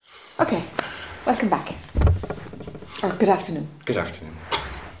Okay, welcome back. Or good afternoon. Good afternoon.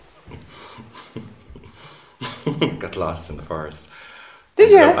 Got lost in the forest.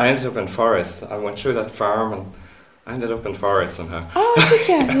 Did you? I ended up in forest. I went through that farm and I ended up in forest somehow. Oh, did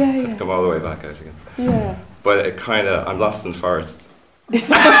you? Yeah, Let's come all the way back out again. Yeah. But it kind of, I'm lost in forest. In a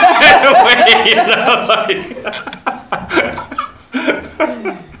way, you know,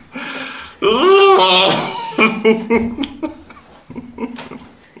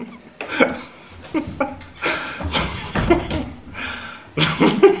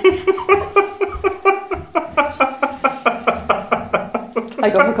 I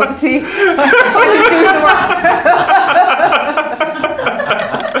go for a cup of tea. While he's doing the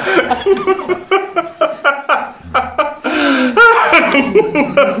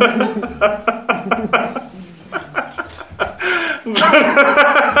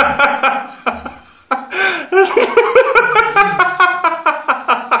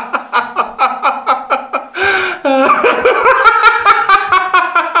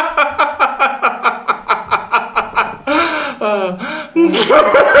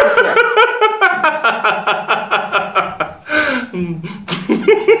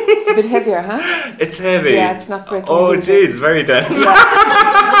It's a bit heavier, huh? it's heavy. Yeah, it's not breaking. Oh, easy. geez, very dense. Yeah.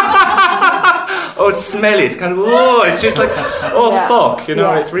 Oh, it's smelly. It's kind of, oh, it's just like, oh, Yeah. fuck, you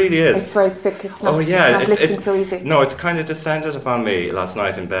know, Yeah. it really is. It's very thick. It's not, Oh, yeah. it's not lifting so easy. No, it kind of descended upon me last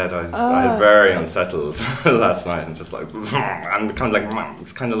night in bed. I was very unsettled last night and just like, and kind of like,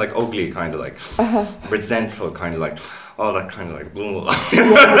 it's kind of like ugly, kind of like resentful, kind of like, all that kind of like,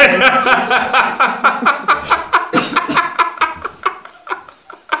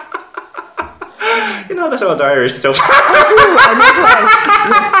 you know that old Irish stuff. I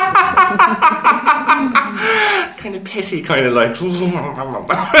know. Kind of pity, kind of like.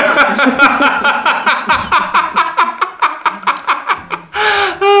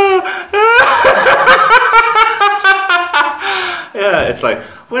 Yeah, it's like,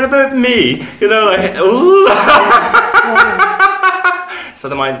 what about me? You know, like, so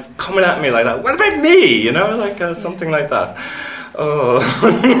the mind's coming at me like that. What about me? You know, like something like that. Oh.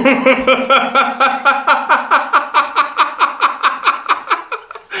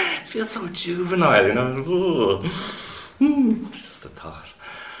 Feels so juvenile, you know. It's just a thought.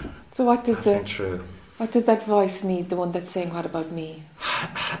 So what does True. what does that voice need? The one that's saying, "What about me?"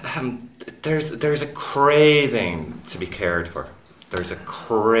 There's a craving to be cared for. There's a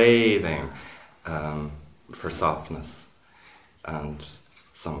craving for softness and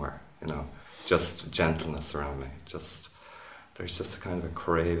somewhere, you know, just gentleness around me. There's just a kind of a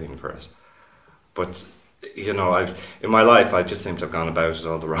craving for it. But you know, in my life I just seem to have gone about it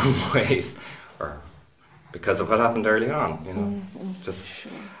all the wrong ways, or because of what happened early on, you know.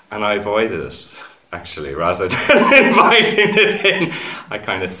 And I avoided it, actually, rather than inviting it in. I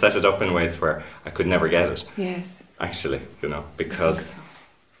kind of set it up in ways where I could never get it. Yes. Actually, you know, because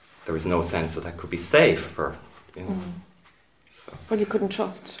there was no sense that could be safe, or, you know. So Well, you couldn't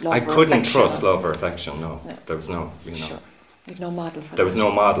trust love. I or couldn't affection. trust love or affection. No, there was no, you know. Sure. You've no model for There that. was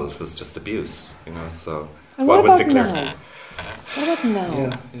no model. It was just abuse, you know. So And what what was about declared? now? What about now?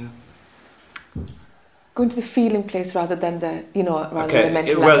 Yeah. Going to the feeling place rather than the, you know, rather Okay. than the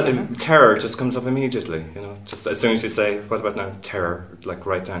mental Well, answer. terror just comes up immediately. You know, just as soon as you say, "What about now?" Terror, like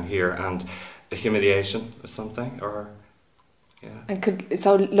right down here, and humiliation or something, or yeah. And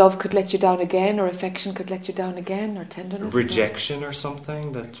so love could let you down again, or affection could let you down again, or tenderness. Rejection or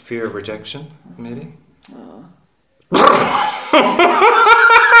something. That fear of rejection, maybe. Oh.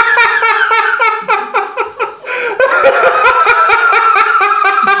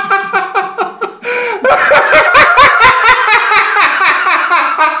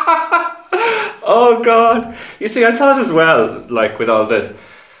 Oh God! You see, I thought as well, like with all this,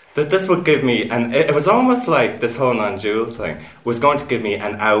 that this would give me, and it was almost like this whole non-dual thing was going to give me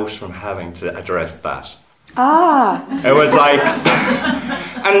an out from having to address that. Ah. It was like,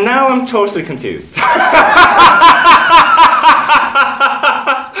 and now I'm totally confused.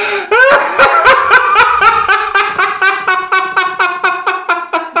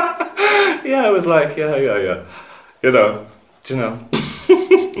 Yeah, it was like, yeah, you know, do you know?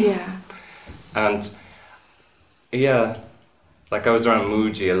 Yeah. And yeah, like I was around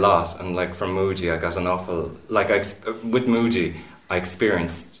Muji a lot, and like from Muji I got an awful, like with Muji I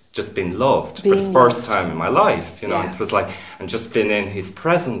experienced just being loved for the first time in my life, you know. Yeah. It was like, and just being in his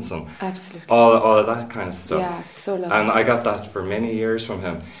presence and Absolutely. all of that kind of stuff. Yeah, it's so lovely. And I got that for many years from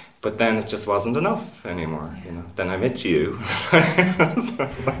him, but then it just wasn't enough anymore, you know. Then I met you,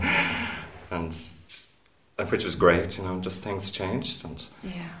 and which was great, you know. Just things changed, and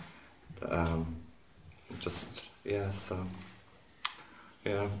Yeah. just yeah. So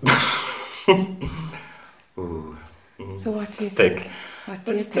Yeah. Ooh. So what do you Stick. think? What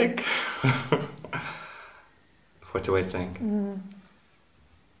do you Stick. think? What do I think?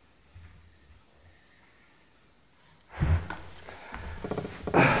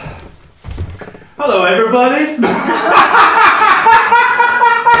 Hello, everybody.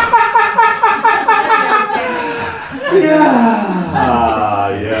 Yeah.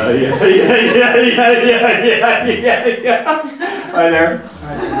 Hi there.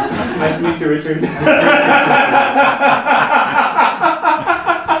 Nice to meet you, Richard.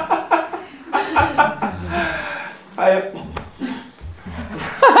 Hi.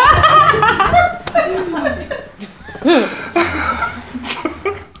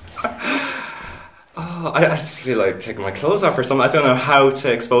 Oh, I just feel like taking my clothes off or something. I don't know how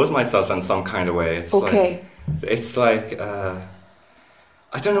to expose myself in some kind of way. It's Okay. like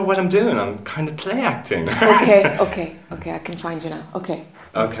I don't know what I'm doing. I'm kind of play acting. Okay. I can find you now. Okay.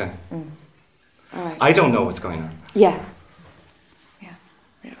 Okay. All right. I don't know what's going on. Yeah.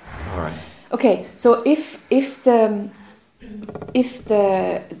 All right. Okay. So if the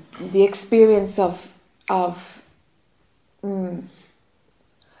experience of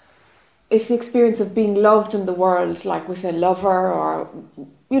if the experience of being loved in the world, like with a lover or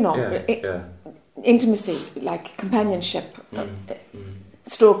intimacy, like companionship,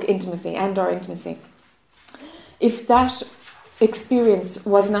 stroke intimacy or intimacy, if that experience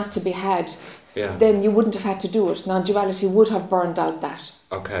was not to be had, then you wouldn't have had to do it. Non-duality would have burned out that.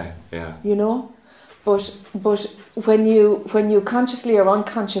 Okay. Yeah. You know, but when you consciously or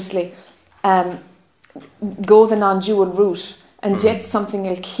unconsciously go the non-dual route, and yet something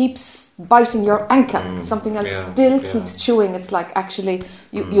else keeps biting your ankle, something else still keeps chewing. It's like actually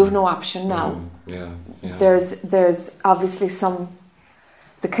you have no option now. There's obviously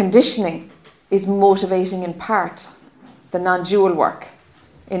the conditioning is motivating in part the non-dual work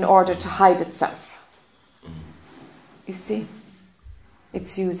in order to hide itself. You see,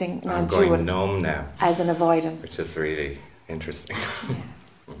 it's using non-dual I'm going numb now as an avoidance, which is really interesting.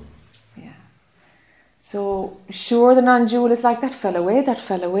 Yeah. So sure, the non-dual is like that fell away,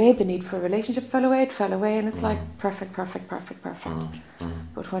 the need for a relationship fell away, and it's like perfect.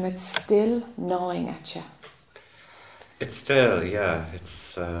 But when it's still gnawing at you. It's still, yeah,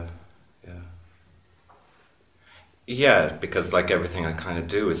 because like everything I kind of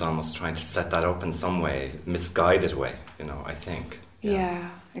do is almost trying to set that up in some way, misguided way, I think.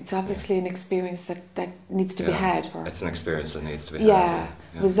 Yeah, it's obviously an experience that needs to be had. Or, it's an experience that needs to be had. Yeah,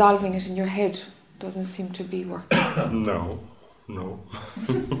 resolving it in your head doesn't seem to be working. No. No,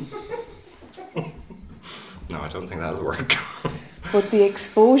 I don't think that'll work. But the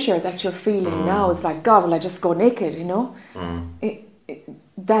exposure that you're feeling now is like, God, will I just go naked,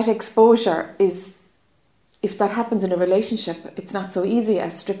 that exposure is, if that happens in a relationship, it's not so easy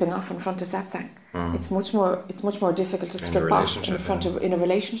as stripping off in front of satsang. It's much more difficult to strip off in a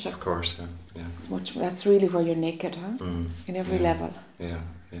relationship. Of course, yeah. That's really where you're naked, huh? In every level. Yeah.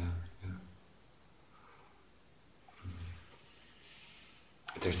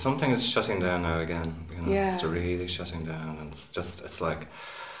 There's something that's shutting down now again. It's really shutting down, and it's like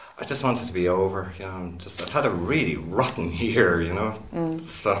I just want it to be over. I've had a really rotten year,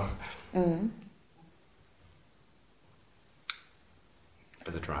 so.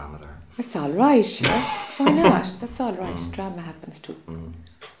 Bit of drama there. It's all right, sure. Why not? That's all right. Drama happens too.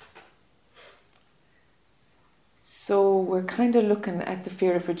 So we're kind of looking at the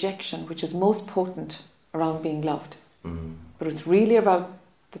fear of rejection, which is most potent around being loved. But it's really about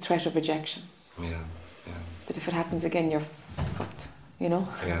the threat of rejection. Yeah. That if it happens again, you're fucked.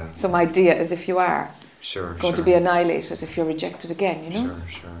 Yeah. Some idea as if you are going to be annihilated if you're rejected again.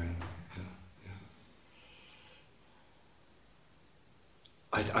 Sure.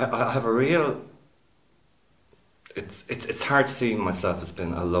 I have a real. It's hard to see myself as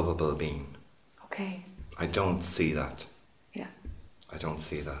being a lovable being. Okay. I don't see that. Yeah. I don't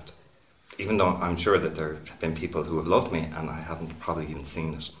see that. Even though I'm sure that there have been people who have loved me and I haven't probably even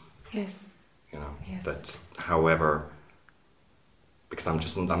seen it. Yes. Yes. But however, because I'm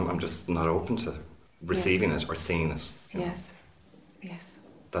just not open to receiving it or seeing it. Yes.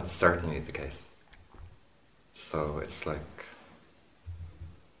 That's certainly the case. So it's like.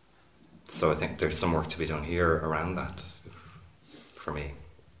 So I think there's some work to be done here around that, for me.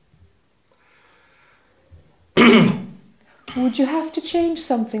 Would you have to change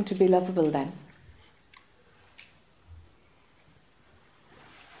something to be lovable then?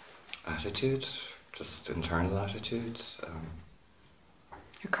 Attitude, just internal attitude.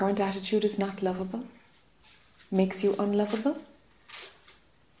 Your current attitude is not lovable? Makes you unlovable?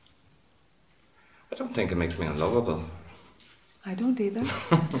 I don't think it makes me unlovable. I don't either.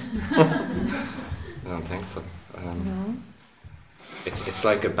 I don't think so. No. It's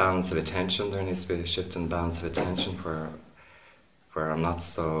like a balance of attention. There needs to be a shift in balance of attention where I'm not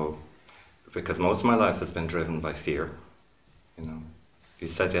so... Because most of my life has been driven by fear. You know, you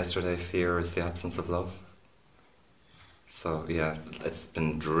said yesterday, fear is the absence of love. So yeah, it's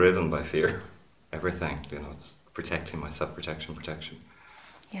been driven by fear. Everything, you know, it's protecting myself, protection.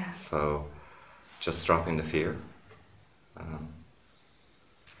 Yeah. So just dropping the fear.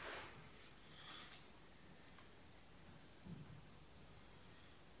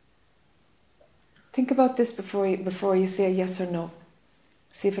 Think about this before you say a yes or no.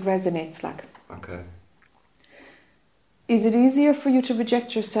 See if it resonates. Like. Okay. Is it easier for you to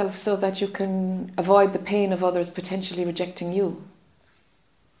reject yourself so that you can avoid the pain of others potentially rejecting you?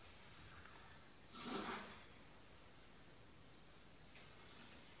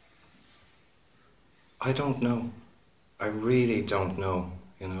 I don't know. I really don't know,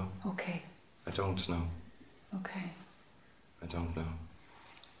 you know. Okay. I don't know. Okay. I don't know.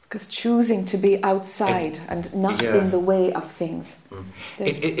 Because choosing to be outside and not in the way of things.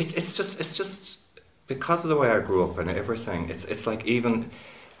 It's just because of the way I grew up and everything. It's like even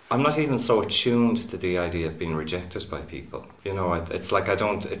I'm not even so attuned to the idea of being rejected by people. You know, it's like I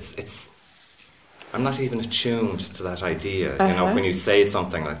don't. I'm not even attuned to that idea. You know, when you say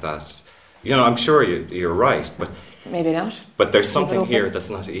something like that, you know, I'm sure you're right, but maybe not. But there's something here that's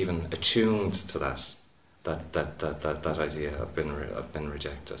not even attuned to that idea of being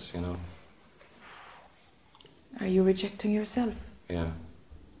rejected. You know. Are you rejecting yourself? Yeah.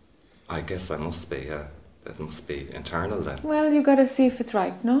 I guess I must be. Yeah. It must be internal then. Well, you got to see if it's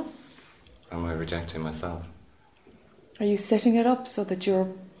right. No. Am I rejecting myself? Are you setting it up so that you're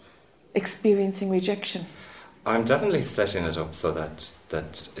experiencing rejection? I'm definitely setting it up so that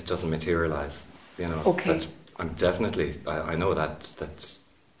it doesn't materialise. You know. Okay. That I'm definitely. I know that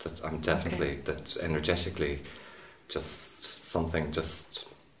I'm definitely that energetically, just something just.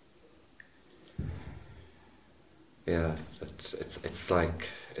 Yeah, it's like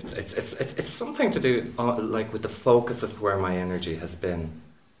it's something to do like with the focus of where my energy has been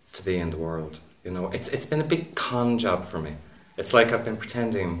to be in the world. You know, it's been a big con job for me. It's like I've been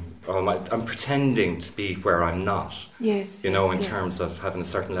pretending, I'm pretending to be where I'm not. Yes. You know, in terms of having a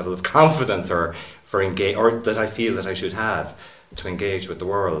certain level of confidence or that I feel that I should have to engage with the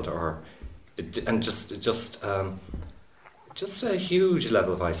world, and just a huge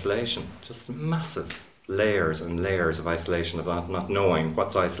level of isolation, just massive layers and layers of isolation of not knowing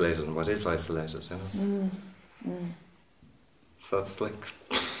what's isolated and what is isolated. You know. So it's like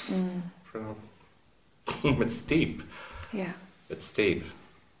it's deep. Yeah. It's deep.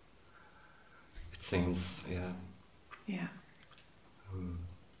 It seems, yeah. Yeah.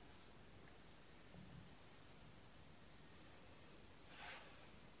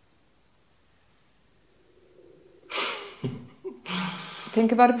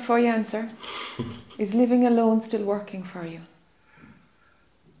 Think about it before you answer. Is living alone still working for you?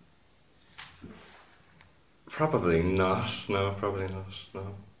 Probably not. No, probably not.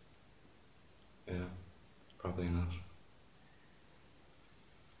 No. Yeah, probably not.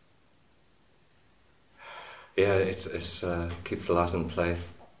 Yeah, it keeps a lot in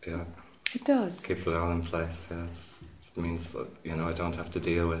place. Yeah. It does. Keeps it all in place. Yeah, it means you know I don't have to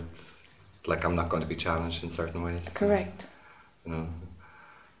deal with like I'm not going to be challenged in certain ways. Correct. You know,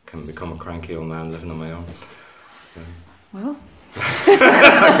 can become a cranky old man living on my own. Yeah. Well,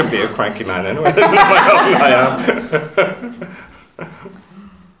 I can be a cranky man anyway. I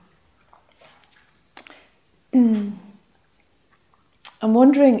am. I'm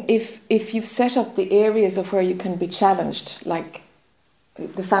wondering if you've set up the areas of where you can be challenged, like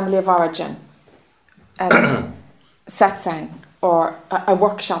the family of origin, satsang, or a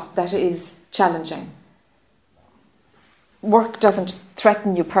workshop that is challenging. Work doesn't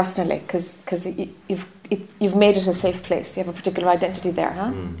threaten you personally because you've made it a safe place. You have a particular identity there,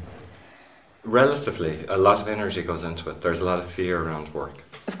 huh? Relatively, a lot of energy goes into it. There's a lot of fear around work.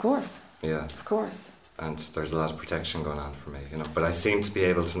 Of course. Yeah. Of course. And there's a lot of protection going on for me, you know. But I seem to be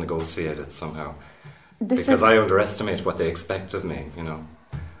able to negotiate it somehow because I underestimate what they expect of me, you know.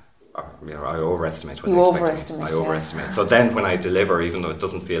 You know, I overestimate what they expect of me. I overestimate. Yeah. So then, when I deliver, even though it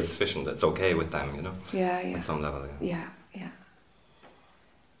doesn't feel sufficient, it's okay with them, you know. Yeah. At some level. Yeah.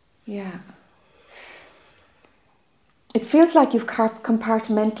 It feels like you've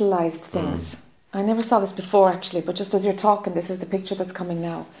compartmentalized things. I never saw this before, actually, but just as you're talking, this is the picture that's coming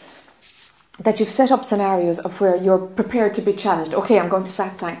now. That you've set up scenarios of where you're prepared to be challenged. Okay, I'm going to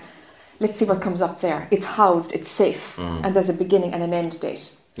satsang. Let's see what comes up there. It's housed, it's safe, and there's a beginning and an end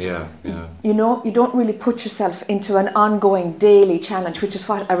date. Yeah, yeah. You know, you don't really put yourself into an ongoing daily challenge, which is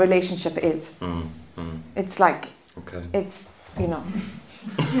what a relationship is. It's like, it's, you know.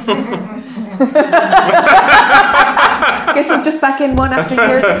 Guess I'm just back in one after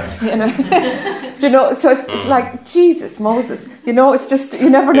years, you know. Do you know, so it's like, Jesus, Moses, you know, it's just, you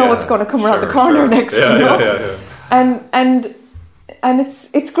never know what's going to come around the corner next, you know. And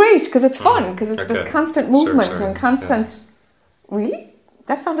it's great because it's fun, because there's constant movement and constant, really?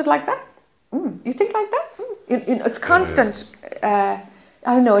 That sounded like that? You think like that? It's constant, I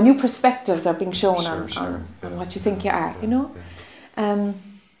don't know, new perspectives are being shown on what you think you are, you know.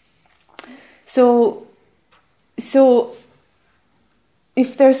 So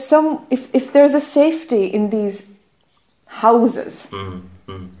if there's if there's a safety in these houses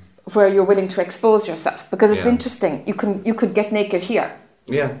where you're willing to expose yourself, because it's interesting, you could get naked here.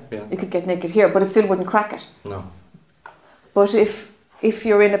 Yeah. You could get naked here, but it still wouldn't crack it. No. But if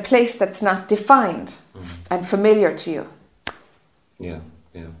you're in a place that's not defined and familiar to you,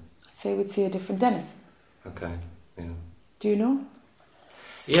 say we'd see a different Dennis. Okay. Yeah. Do you know?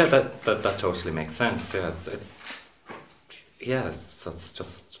 Yeah, that totally makes sense. Yeah, so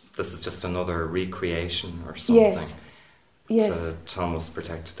this is just another recreation or something. Yes. So it's almost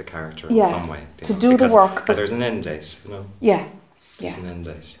protect the character in some way. To do the work. But there's an end date, you know. Yeah. There's an end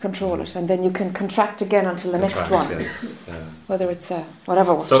date. Control it, and then you can contract again until the next one. Yes. Yeah. Whether it's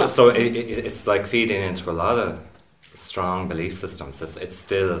whatever. So it's like feeding into a lot of strong belief systems. It's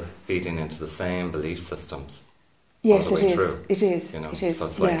still feeding into the same belief systems. Yes, all the way through, it is. You know? It is. So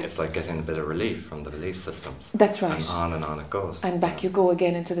it's like getting a bit of relief from the belief systems. That's right. And on it goes. And back you go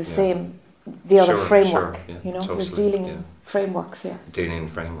again into the other framework. You know, totally, we're dealing frameworks here. Dealing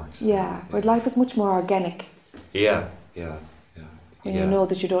frameworks. Yeah, where life is much more organic. Yeah. When you know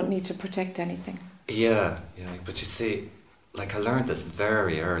that you don't need to protect anything. Yeah. But you see, like I learned this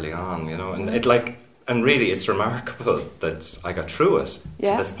very early on, you know, and really it's remarkable that I got through it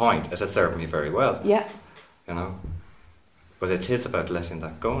to this point. It has served me very well. Yeah. You know, but it is about letting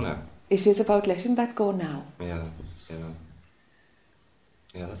that go now. It is about letting that go now. Yeah,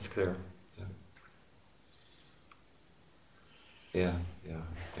 that's clear. Yeah.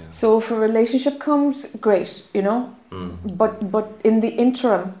 So if a relationship comes, great, you know. But in the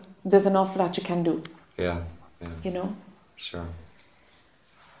interim, there's an awful lot you can do. Yeah. You know. Sure.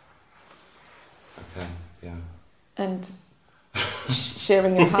 Okay. Yeah. And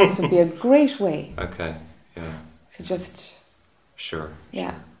sharing your house would be a great way. Okay. Yeah. To just... Sure.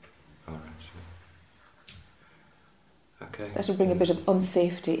 Yeah. All right. Sure. Okay. That will bring a bit of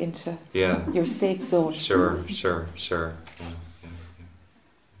unsafety into your safe zone. Sure. Yeah.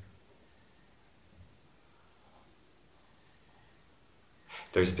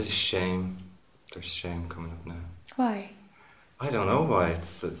 There's a bit of shame. There's shame coming up now. Why? I don't know why.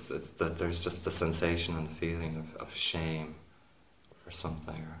 It's that there's just the sensation and the feeling of shame or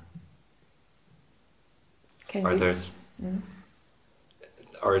something.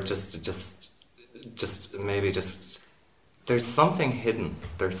 Or just maybe there's something hidden.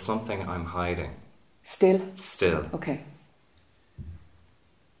 There's something I'm hiding. Still. Okay.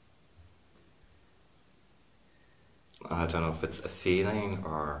 I don't know if it's a feeling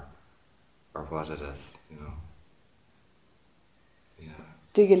or what it is, you know. Yeah.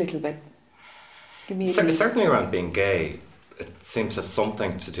 Dig a little bit. Give me certainly around being gay, it seems to have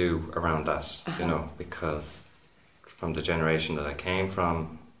something to do around that, you know, because from the generation that I came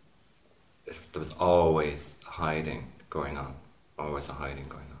from, there was always a hiding going on.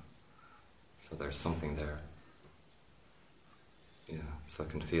 So there's something there. Yeah, so I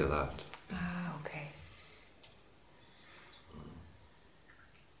can feel that. Ah, okay.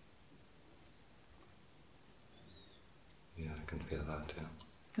 Yeah, I can feel that,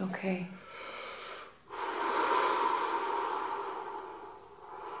 yeah. Okay.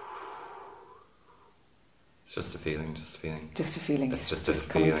 It's just a feeling. Just a feeling. It's just a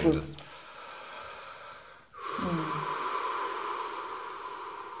feeling.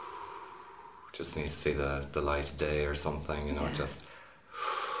 Just need to see the light of day or something, you know, just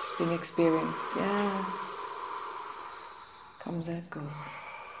being experienced, comes and it goes.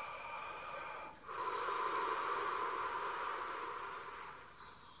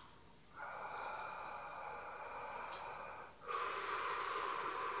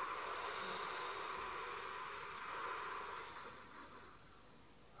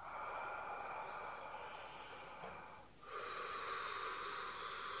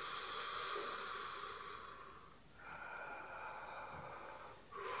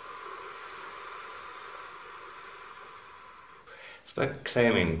 It's about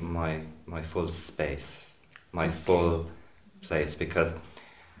claiming my full space, my full place, because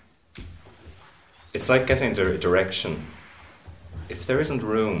it's like getting direction. If there isn't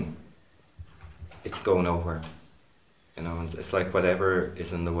room, it'll go nowhere. You know, and it's like whatever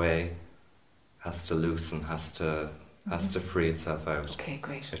is in the way has to loosen, has to free itself out. Okay,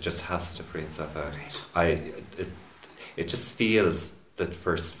 great. It just has to free itself out. Great. It just feels that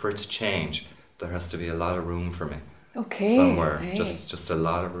for it to change, there has to be a lot of room for me. Okay. Somewhere, hey. just a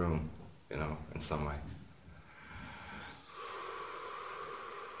lot of room, you know, in some way.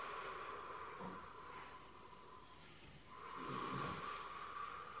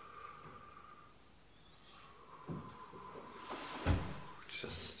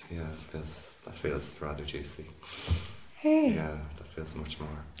 That feels rather juicy. Hey. Yeah, that feels much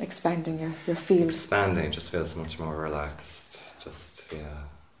more. Expanding your field. Expanding, it just feels much more relaxed.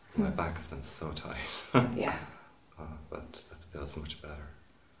 My back has been so tight. Yeah. But that feels much better.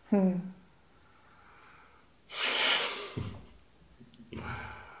 I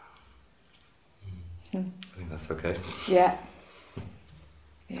think that's okay. Yeah.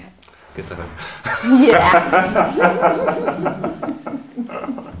 Yeah. Guess I hope. Yeah.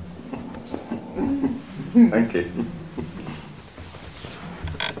 Thank you.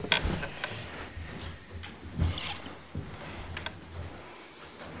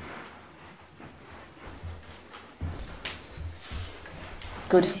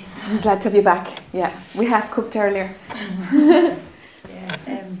 Good. I'm glad to have you back. Yeah, we have cooked earlier.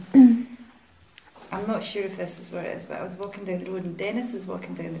 I'm not sure if this is where it is, but I was walking down the road and Dennis was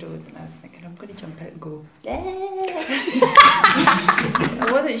walking down the road and I was thinking, I'm going to jump out and go, I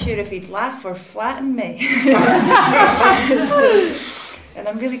wasn't sure if he'd laugh or flatten me. And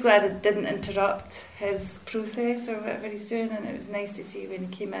I'm really glad it didn't interrupt his process or whatever he's doing, and it was nice to see when I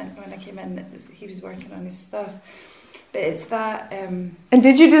came in that he was working on his stuff. But it's that... And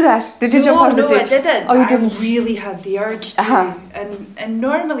did you do that? Did you jump out of the ditch? No, I didn't. Oh, you didn't? I really had the urge to. And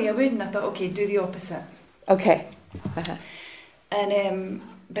normally I wouldn't. I thought, okay, do the opposite. Okay. And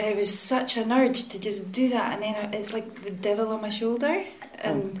but it was such an urge to just do that, and then it's like the devil on my shoulder,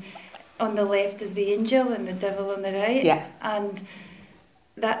 and on the left is the angel and the devil on the right. Yeah. And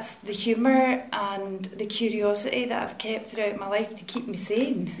that's the humour and the curiosity that I've kept throughout my life to keep me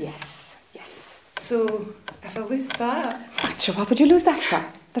sane. Yes. So if I lose that... Sure, what would you lose that for?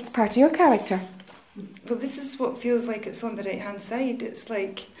 That's part of your character. Well, this is what feels like it's on the right-hand side. It's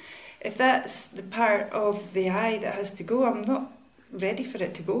like, if that's the part of the I that has to go, I'm not ready for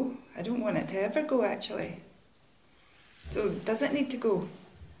it to go. I don't want it to ever go, actually. So does it need to go?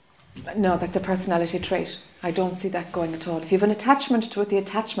 No, that's a personality trait. I don't see that going at all. If you have an attachment to it, the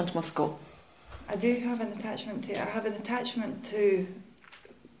attachment must go. I do have an attachment to it. I have an attachment to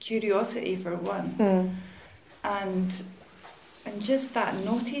curiosity, for one. And just that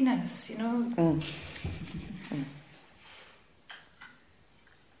naughtiness, you know.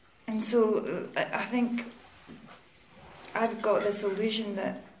 And so I think I've got this illusion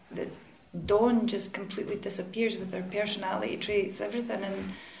that Dawn just completely disappears with her personality traits,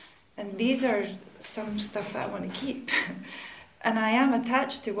 everything, and these are some stuff that I want to keep. And I am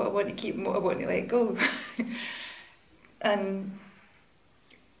attached to what I want to keep and what I want to let go. And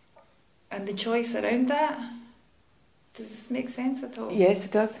the choice around that, does this make sense at all? Yes,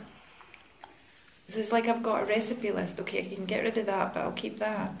 it does. So it's like I've got a recipe list. Okay, I can get rid of that, but I'll keep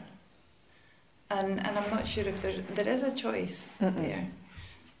that. And I'm not sure if there is a choice there.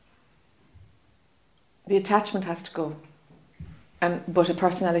 The attachment has to go, but a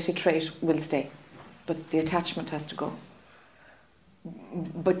personality trait will stay. But the attachment has to go.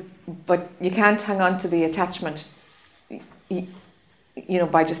 But you can't hang on to the attachment. You know,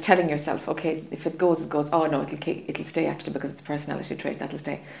 by just telling yourself, okay, if it goes, it goes. Oh no, it'll stay actually because it's a personality trait. That'll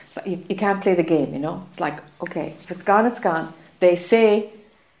stay. So you can't play the game. You know, it's like, okay, if it's gone, it's gone. They say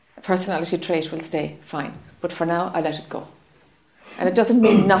a personality trait will stay. Fine, but for now, I let it go. And it doesn't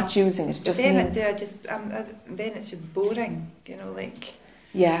mean not using it. It just means then it's just boring. You know, like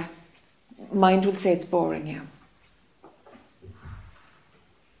yeah, mind will say it's boring. Yeah.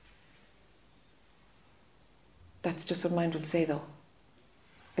 That's just what mind will say, though.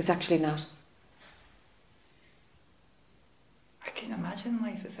 It's actually not. I can imagine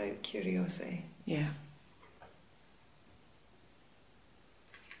life without curiosity. Yeah.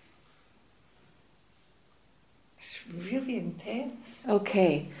 It's really intense.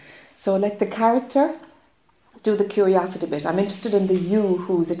 Okay, so let the character do the curiosity bit. I'm interested in the you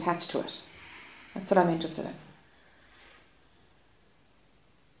who's attached to it. That's what I'm interested in.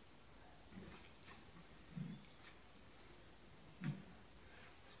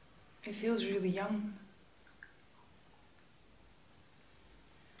 It feels really young.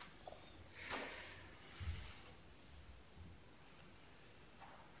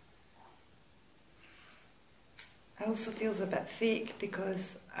 also feels a bit fake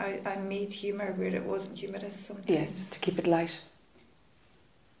because I made humour where it wasn't humorous sometimes. Yes, to keep it light.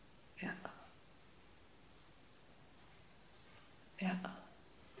 Yeah. Yeah.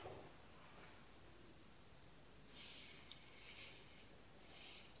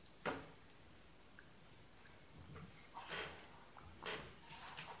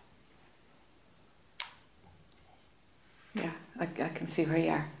 Yeah, I can see where you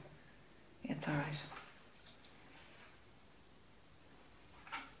are. It's all right.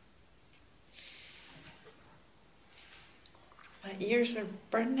 My ears are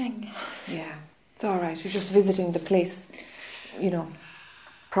burning. Yeah, it's all right. You're just visiting the place,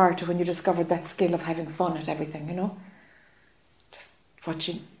 prior to when you discovered that skill of having fun at everything, Just what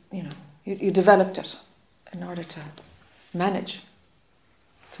you developed it in order to manage,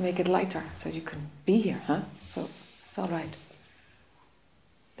 to make it lighter so you can be here, huh? So it's all right.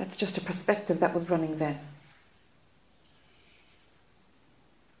 That's just a perspective that was running then.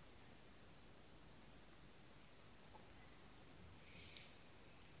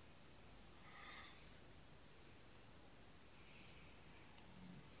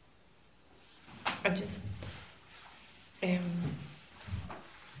 I just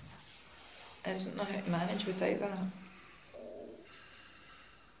don't know how to manage without that.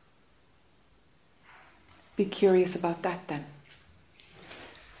 Be curious about that then.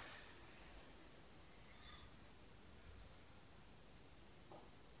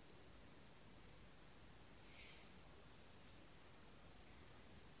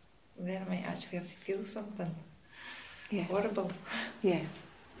 Then I might actually have to feel something. Yes. Horrible. Yes.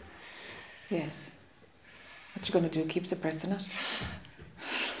 Yes. What you're going to do, keep suppressing it.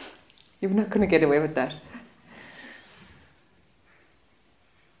 You're not going to get away with that.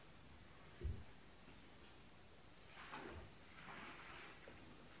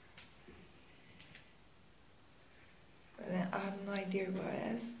 But then I have no idea what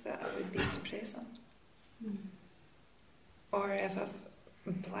it is that I would be suppressing. Or if I've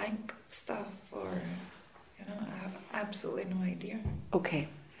blank stuff, or, I have absolutely no idea. Okay.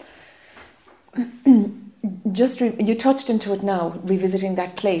 You touched into it now, revisiting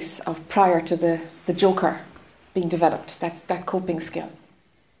that place of prior to the joker being developed, that coping skill.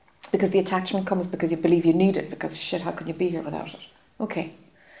 Because the attachment comes because you believe you need it, because shit, how can you be here without it? Okay.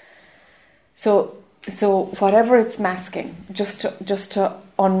 So whatever it's masking, just to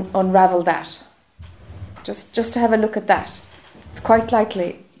unravel that, just to have a look at that, it's quite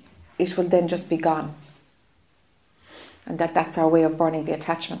likely it will then just be gone. And that's our way of burning the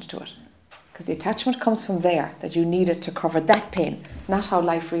attachment to it. Because the attachment comes from there, that you need it to cover that pain, not how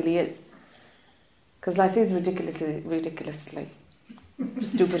life really is. Because life is ridiculously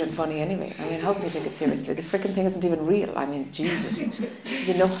stupid and funny anyway. I mean, how can you take it seriously? The freaking thing isn't even real. I mean, Jesus.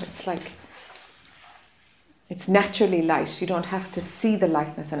 It's like, it's naturally light. You don't have to see the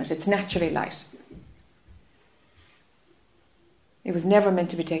lightness in it. It's naturally light. It was never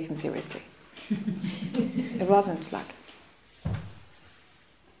meant to be taken seriously. It wasn't, like.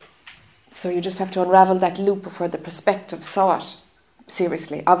 So you just have to unravel that loop of where the perspective saw it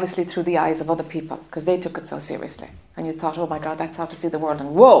seriously, obviously through the eyes of other people, because they took it so seriously. And you thought, oh my God, that's how to see the world.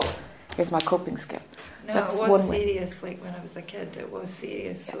 And whoa, here's my coping skill. No, that's it was serious, like when I was a kid, it was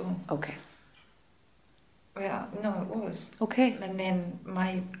serious. Yeah. So. Okay. Well, no, it was. Okay. And then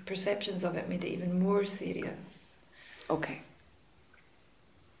my perceptions of it made it even more serious. Okay.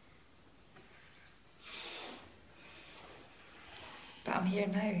 But I'm here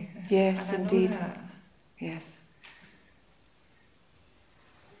now. Yes, and I indeed. know that. Yes.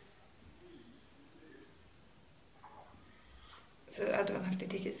 So I don't have to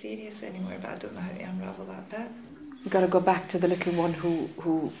take it serious anymore, but I don't know how to unravel that bit. You've got to go back to the little one who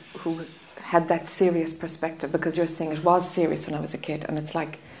had that serious perspective, because you're saying it was serious when I was a kid, and it's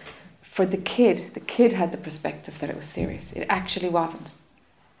like, for the kid had the perspective that it was serious. It actually wasn't.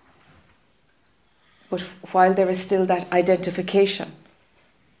 But while there is still that identification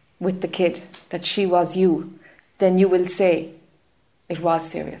with the kid, that she was you, then you will say it was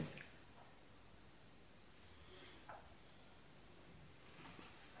serious.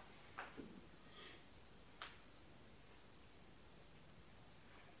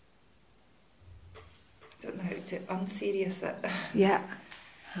 I don't know how to unserious that. Yeah.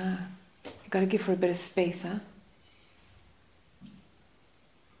 You've got to give her a bit of space, huh?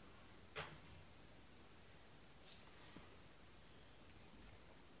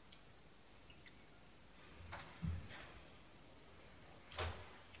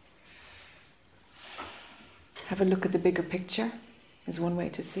 Have a look at the bigger picture, is one way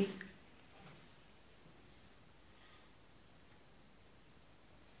to see.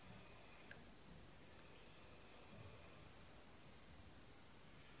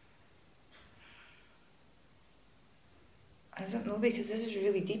 don't know, because this is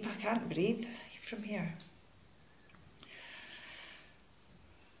really deep. I can't breathe from here.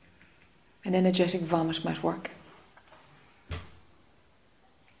 An energetic vomit might work.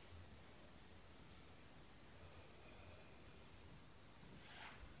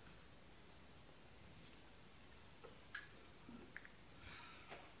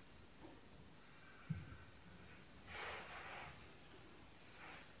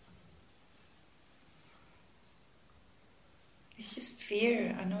 It's just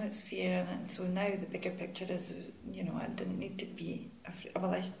fear. I know it's fear, and so now the bigger picture is, you know, I didn't need to be afraid.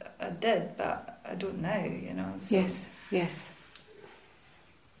 Well, I did, but I don't now, you know. So. Yes, yes.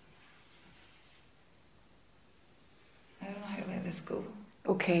 I don't know how to let this go.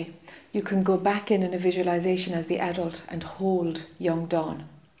 Okay, you can go back in a visualization as the adult and hold young Dawn.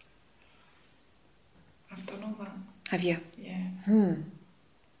 I've done all that. Have you? Yeah. I've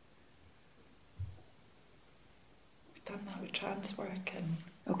done that with trance work and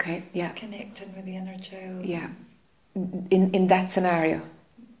okay, yeah. connecting with the inner child. Yeah. In that scenario,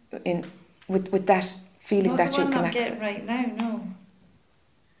 with that feeling that you can Not the one I'm access. getting right now, no.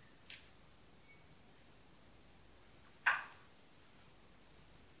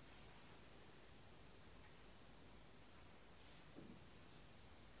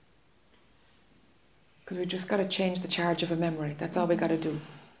 Because we just got to change the charge of a memory. That's all we got to do.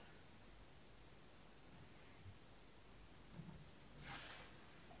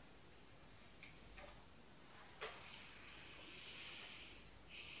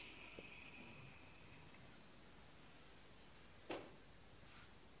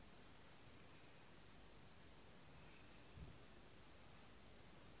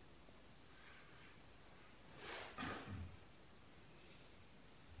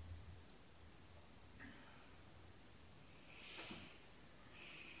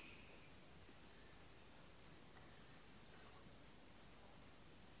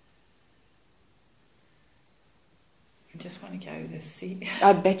 I just want to get out of this seat.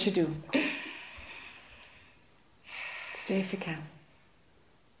 I bet you do. Stay if you can.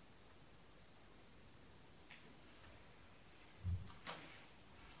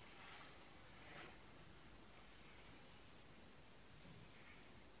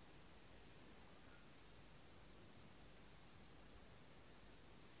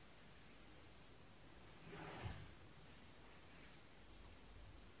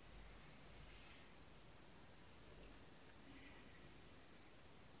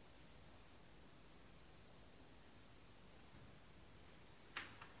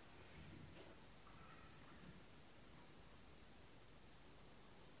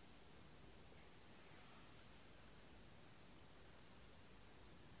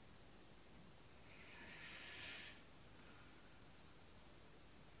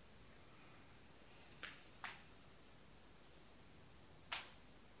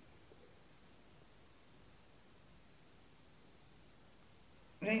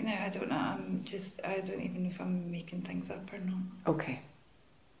 Right now, I don't know. I don't even know if I'm making things up or not. Okay.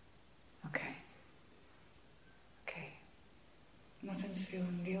 Okay. Okay. Nothing's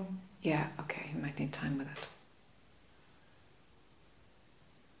feeling real. Yeah, okay. You might need time with it.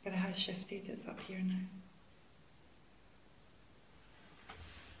 But it has shifted. It's up here now.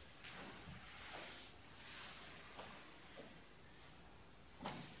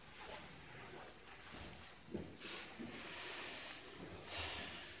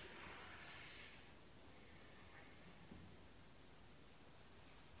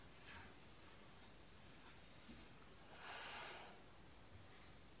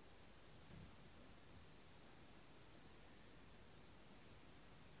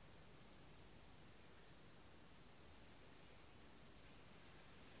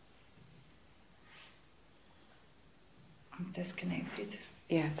 I'm disconnected.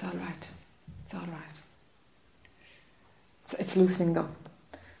 Yeah, it's all right. It's all right. It's loosening though.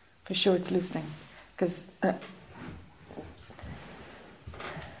 For sure it's loosening. Because I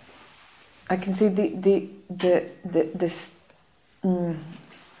can see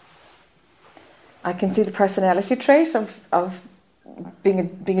I can see the personality trait of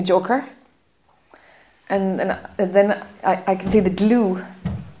being a joker. And then I can see the glue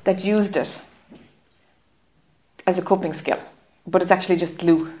that used it as a coping skill, but it's actually just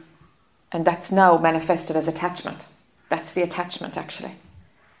glue, and that's now manifested as attachment. That's the attachment, actually.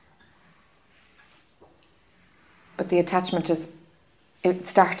 But the attachment it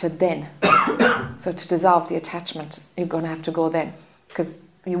started then. So to dissolve the attachment, you're going to have to go then, because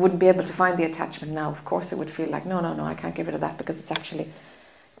you wouldn't be able to find the attachment now. Of course, it would feel like no, I can't get rid of that because it's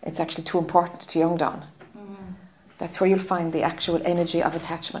actually too important to young Dawn. Mm-hmm. That's where you'll find the actual energy of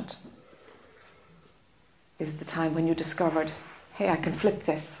attachment. Is the time when you discovered hey, I can flip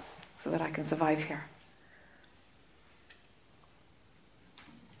this so that I can survive here.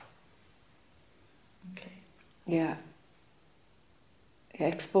 Okay. Yeah. Yeah,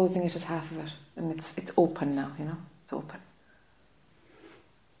 exposing it is half of it. And it's open now, you know? It's open.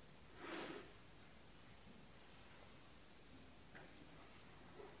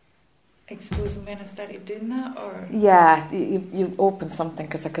 Exposing when I started doing that, or? Yeah, you opened something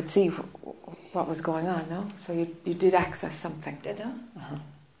because I could see what was going on, no? So you did access something. Did I? Uh-huh.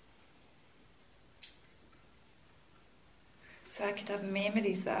 So I could have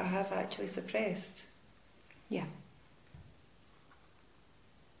memories that I have actually suppressed. Yeah.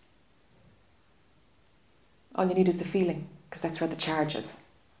 All you need is the feeling, because that's where the charge is.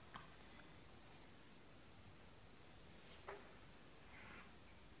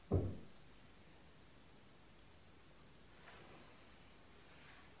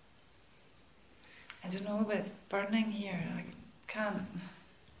 I don't know, but it's burning here. I can't.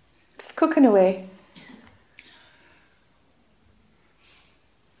 It's cooking away.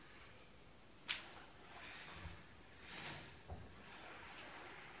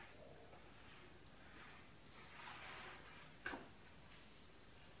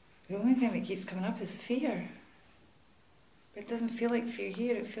 The only thing that keeps coming up is fear. But it doesn't feel like fear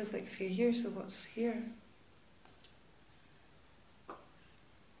here, it feels like fear here, so what's here?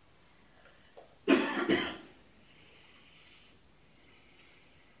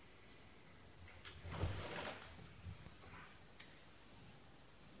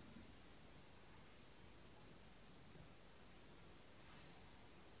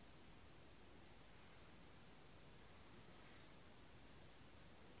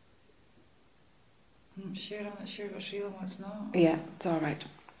 I'm not sure what's real and what's not. Yeah, it's all right.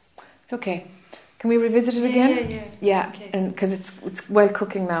 It's okay. Can we revisit it again? Yeah. Yeah, Okay. and because it's well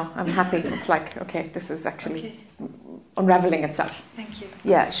cooking now. I'm happy. It's like, okay, this is actually unravelling itself. Thank you.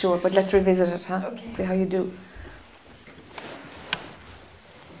 Yeah, sure, but let's revisit it, huh? Okay. See how you do.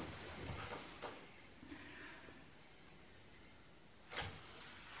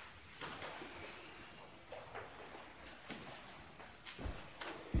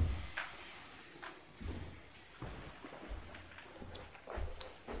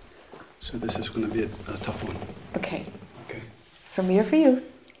 So this is going to be a tough one. Okay. Okay. For me or for you?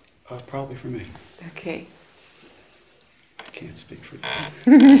 Probably for me. Okay. I can't speak for you.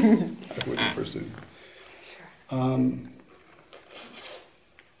 I wouldn't presume. Sure.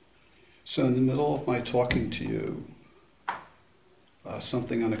 So in the middle of my talking to you,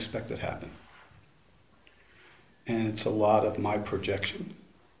 something unexpected happened. And it's a lot of my projection.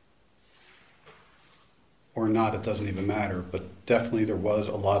 Or not, it doesn't even matter, but definitely there was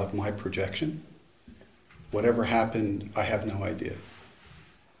a lot of my projection. Whatever happened, I have no idea.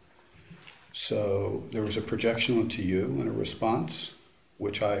 So there was a projection onto you and a response,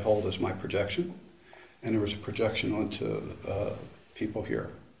 which I hold as my projection, and there was a projection onto people here.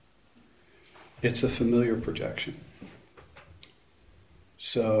 It's a familiar projection.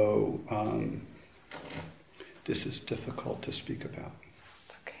 So this is difficult to speak about.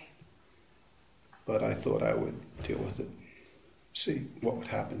 It's okay. But I thought I would deal with it, see what would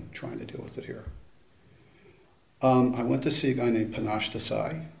happen trying to deal with it here. I went to see a guy named Panache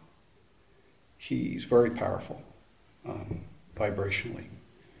Desai. He's very powerful, vibrationally.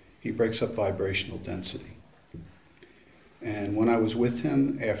 He breaks up vibrational density. And when I was with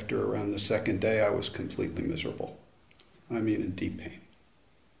him, after around the second day, I was completely miserable. I mean, in deep pain.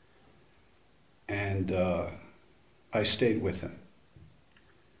 And I stayed with him.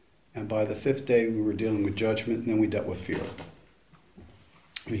 And by the fifth day, we were dealing with judgment, and then we dealt with fear.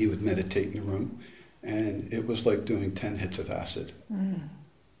 He would meditate in the room, and it was like doing 10 hits of acid.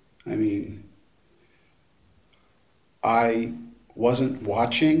 I mean, I wasn't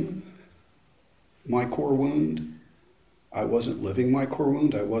watching my core wound. I wasn't living my core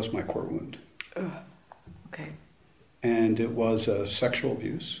wound. I was my core wound. Okay. And it was sexual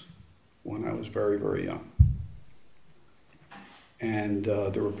abuse when I was very, very young. And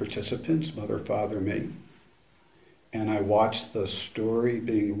there were participants, mother, father, me. And I watched the story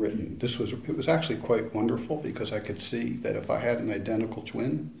being written. It was actually quite wonderful because I could see that if I had an identical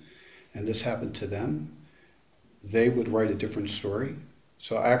twin and this happened to them, they would write a different story.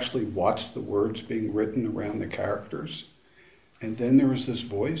 So I actually watched the words being written around the characters. And then there was this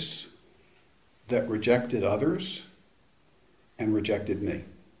voice that rejected others and rejected me.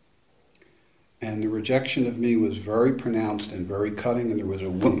 And the rejection of me was very pronounced and very cutting, and there was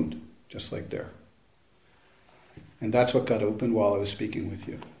a wound, just like there. And that's what got opened while I was speaking with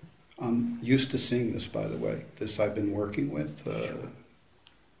you. I'm used to seeing this, by the way. This I've been working with.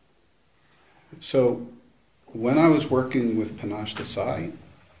 So when I was working with Panache Desai,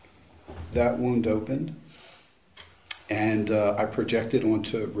 that wound opened, and I projected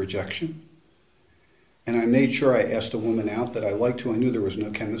onto rejection. And I made sure I asked a woman out that I liked, who I knew there was no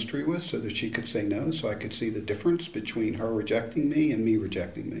chemistry with, so that she could say no, so I could see the difference between her rejecting me and me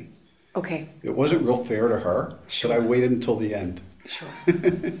rejecting me. Okay. It wasn't real fair to her, Sure. but I waited until the end. Sure.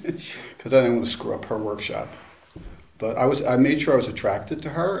 Because I didn't want to screw up her workshop. But I made sure I was attracted to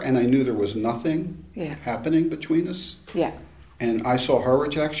her, and I knew there was nothing happening between us. Yeah. And I saw her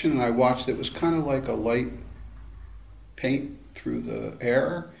rejection, and I watched. It was kind of like a light paint through the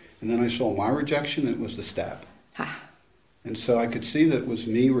air. And then I saw my rejection, and it was the stab. Ha. And so I could see that it was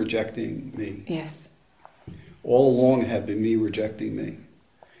me rejecting me. Yes. All along it had been me rejecting me.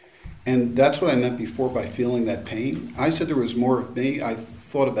 And that's what I meant before by feeling that pain. I said there was more of me. I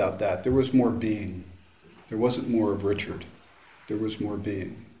thought about that. There was more being. There wasn't more of Richard. There was more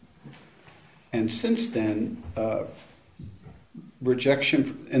being. And since then,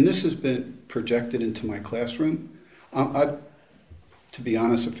 rejection, and this has been projected into my classroom. I've, to be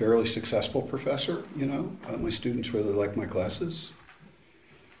honest, a fairly successful professor, you know. My students really like my classes.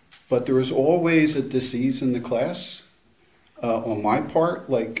 But there was always a dis-ease in the class on my part.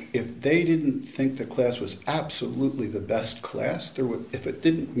 Like, if they didn't think the class was absolutely the best class, if it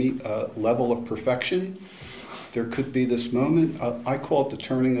didn't meet a level of perfection, there could be this moment. I call it the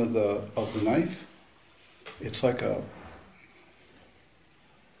turning of the knife. It's like a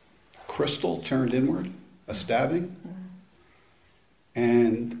crystal turned inward, a stabbing.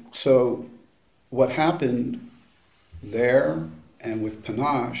 And so what happened there and with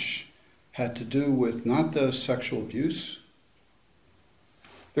Panache had to do with not the sexual abuse.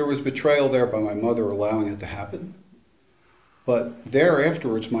 There was betrayal there by my mother allowing it to happen. But there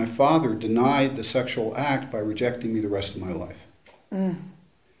afterwards, my father denied the sexual act by rejecting me the rest of my life. Mm.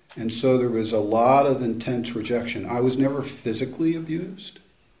 And so there was a lot of intense rejection. I was never physically abused.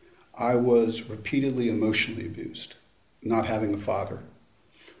 I was repeatedly emotionally abused, not having a father.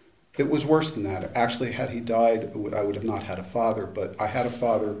 It was worse than that. Actually, had he died, I would have not had a father, but I had a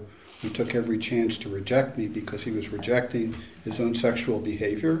father who took every chance to reject me because he was rejecting his own sexual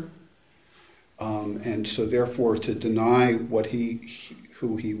behavior. And so therefore, to deny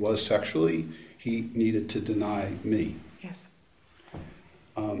who he was sexually, he needed to deny me. Yes.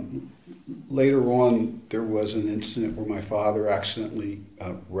 Later on, there was an incident where my father accidentally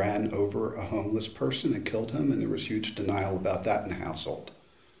ran over a homeless person and killed him, and there was huge denial about that in the household.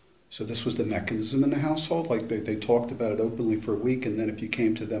 So this was the mechanism in the household. Like they talked about it openly for a week, and then if you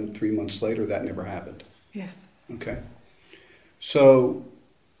came to them 3 months later, that never happened. Yes. Okay. So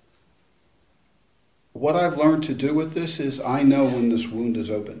what I've learned to do with this is I know when this wound is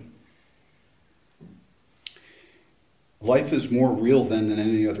open. Life is more real then than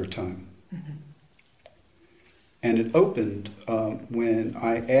any other time. Mm-hmm. And it opened when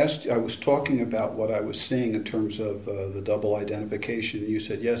I was talking about what I was seeing in terms of the double identification. And you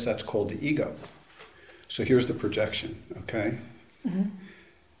said, yes, that's called the ego. So here's the projection, okay? Mm-hmm.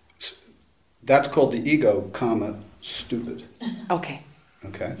 So that's called the ego, stupid. Okay.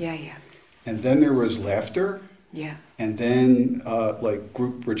 Okay? Yeah, yeah. And then there was laughter. Yeah. And then like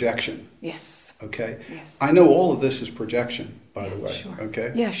group rejection. Yes. Okay? Yes. I know all of this is projection, by the way. Sure.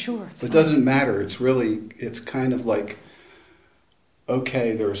 Okay? Yeah, sure. But it doesn't matter. It's kind of like,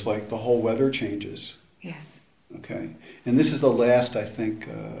 okay, there's like the whole weather changes. Yes. Okay? And this is the last, I think,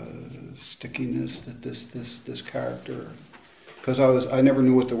 stickiness that this character, because I never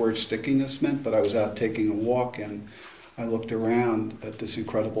knew what the word stickiness meant, but I was out taking a walk and I looked around at this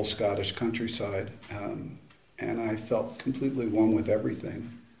incredible Scottish countryside, and I felt completely one with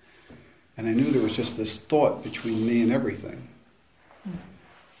everything. And I knew there was just this thought between me and everything. Mm.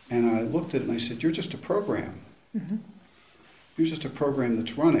 And I looked at it and I said, you're just a program. Mm-hmm. You're just a program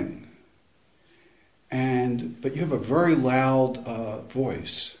that's running. But you have a very loud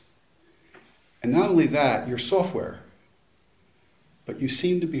voice. And not only that, you're software, but you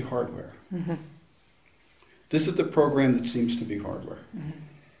seem to be hardware. Mm-hmm. This is the program that seems to be hardware. Mm-hmm.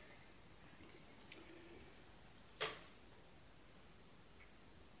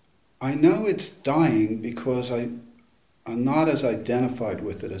 I know it's dying because I'm not as identified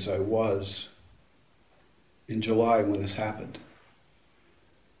with it as I was in July when this happened.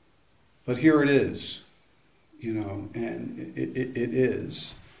 But here it is, you know, and it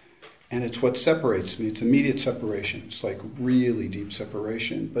is. And it's what separates me. It's immediate separation. It's like really deep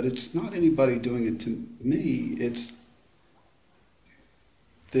separation. But it's not anybody doing it to me. It's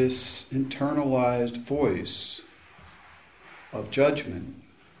this internalized voice of judgment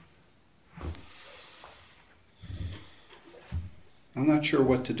I'm not sure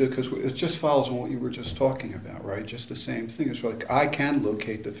what to do, because it just follows on what you were just talking about, right? Just the same thing. It's like I can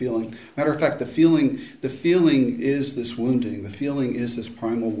locate the feeling. Matter of fact, the feeling is this wounding. The feeling is this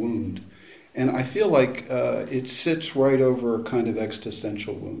primal wound. And I feel like it sits right over a kind of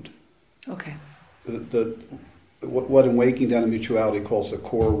existential wound. Okay. What in Waking Down to Mutuality calls the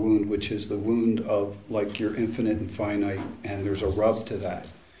core wound, which is the wound of like you're infinite and finite, and there's a rub to that.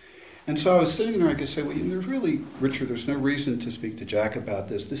 And so I was sitting there, I could say, well, there's really, Richard, there's no reason to speak to Jack about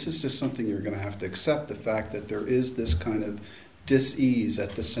this. This is just something you're going to have to accept, the fact that there is this kind of dis-ease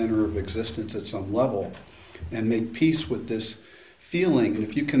at the center of existence at some level, and make peace with this feeling. And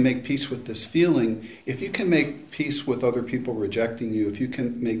if you can make peace with this feeling, if you can make peace with other people rejecting you, if you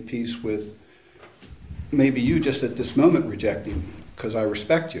can make peace with maybe you just at this moment rejecting me because I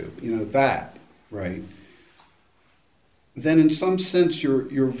respect you, that, right? Then in some sense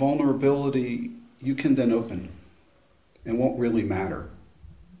your vulnerability, you can then open and won't really matter.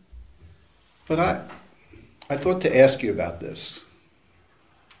 But I thought to ask you about this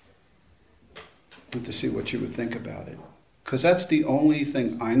and to see what you would think about it. Because that's the only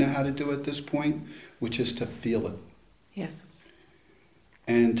thing I know how to do at this point, which is to feel it. Yes.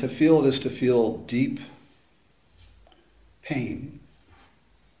 And to feel it is to feel deep pain.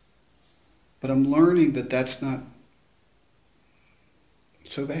 But I'm learning that that's not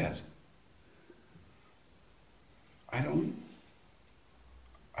so bad. I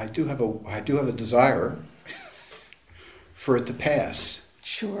do have a desire for it to pass.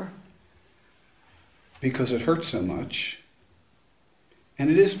 Sure. Because it hurts so much. And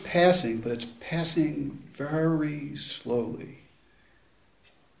it is passing, but it's passing very slowly.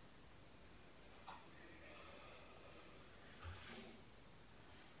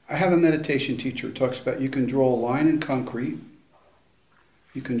 I have a meditation teacher who talks about you can draw a line in concrete,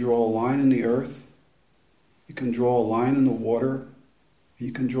 you can draw a line in the earth, you can draw a line in the water,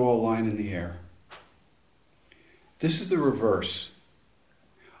 you can draw a line in the air. This is the reverse.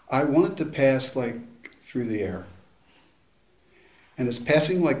 I want it to pass like through the air. And it's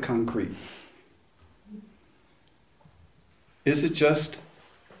passing like concrete. Is it just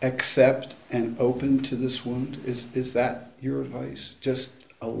accept and open to this wound? Is that your advice? Just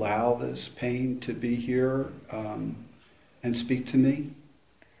allow this pain to be here and speak to me?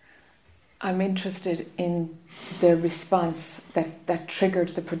 I'm interested in the response that triggered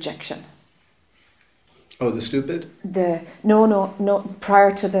the projection. Oh, the stupid? No.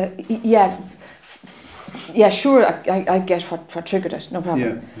 Prior to the sure. I get what triggered it. No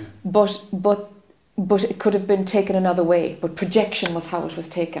problem. Yeah. But it could have been taken another way. But projection was how it was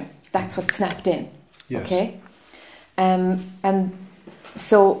taken. That's what snapped in. Yes. Okay. And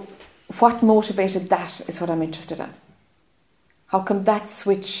so, what motivated that is what I'm interested in. How come that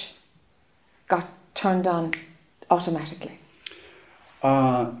switch got turned on automatically?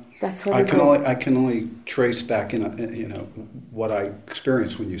 That's where I can only trace back in what I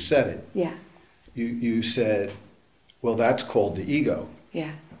experienced when you said it. Yeah. You said, well, that's called the ego.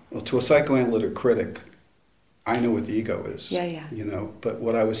 Yeah. Well, to a psychoanalytic critic, I know what the ego is. Yeah. But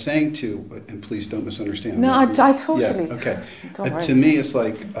what I was saying to, and please don't misunderstand. No, I totally. Yeah, okay. Don't worry. To me, it's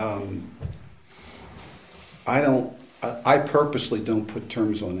like I purposely don't put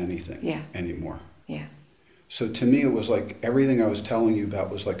terms on anything anymore. Yeah. So to me, it was like everything I was telling you about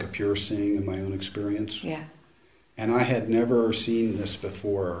was like a pure seeing in my own experience. Yeah. And I had never seen this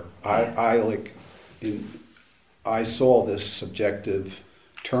before. Yeah. I saw this subjective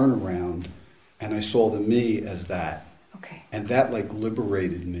turnaround, and I saw the me as that. Okay. And that like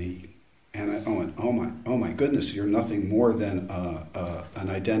liberated me. And I went, oh my goodness, you're nothing more than an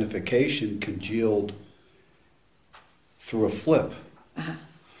identification congealed through a flip. Uh-huh.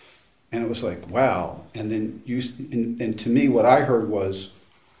 And it was like, wow. And then and to me, what I heard was,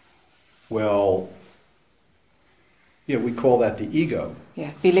 well, yeah, we call that the ego.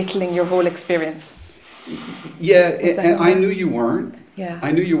 Yeah, belittling your whole experience. Yeah, and I knew you weren't. Yeah.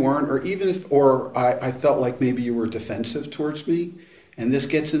 I knew you weren't, or I felt like maybe you were defensive towards me. And this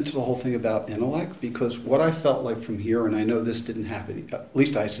gets into the whole thing about intellect, because what I felt like from here, and I know this didn't happen, at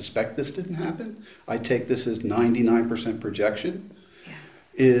least I suspect this didn't happen, I take this as 99% projection,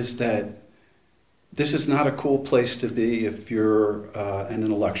 is that this is not a cool place to be if you're an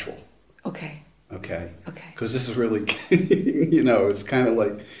intellectual. Okay. Okay. Okay. Because this is really, it's kind of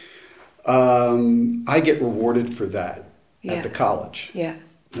like, I get rewarded for that at the college. Yeah.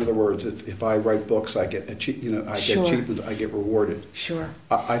 In other words, if I write books, I get achievement, I get rewarded. Sure.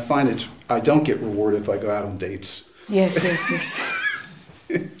 I find I don't get rewarded if I go out on dates. Yes.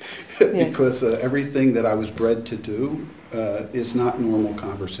 Because everything that I was bred to do is not normal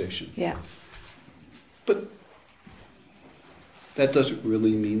conversation. Yeah. But that doesn't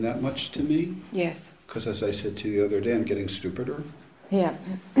really mean that much to me. Yes. Because as I said to you the other day, I'm getting stupider. Yeah.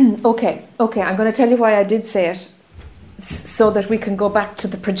 Okay. I'm going to tell you why I did say it, so that we can go back to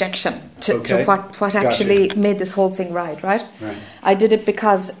the projection, to what actually made this whole thing right. Right. I did it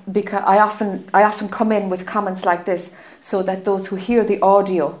because I often come in with comments like this, so that those who hear the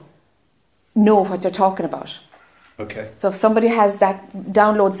audio know what they're talking about. Okay. So if somebody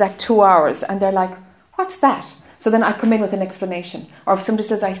downloads that 2 hours and they're like, what's that? So then I come in with an explanation. Or if somebody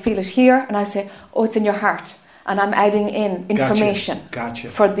says, I feel it here, and I say, oh, it's in your heart. And I'm adding in information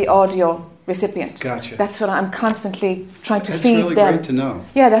for the audio recipient. Gotcha. That's what I'm constantly trying to feed them. That's really them. great to know.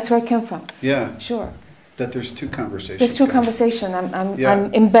 Yeah, that's where it came from. Yeah. Sure. That there's two conversations. There's two conversations.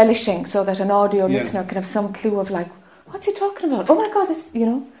 I'm embellishing so that an audio listener can have some clue of like, what's he talking about? Oh my God, this,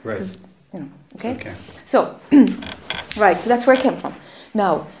 Right. Okay. So, right, so that's where it came from.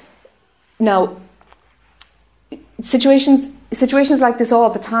 Now, situations like this all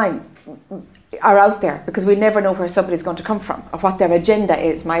the time are out there, because we never know where somebody's going to come from or what their agenda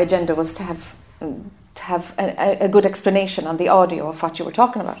is. My agenda was to have a good explanation on the audio of what you were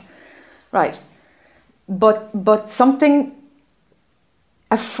talking about, right? But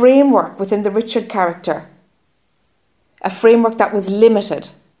a framework within the Richard character, a framework that was limited,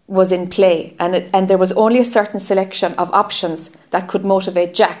 was in play, and there was only a certain selection of options that could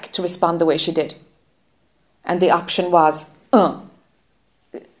motivate Jack to respond the way she did. And the option was,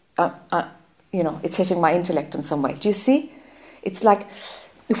 it's hitting my intellect in some way. Do you see? It's like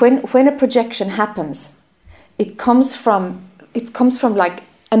when a projection happens, it comes from like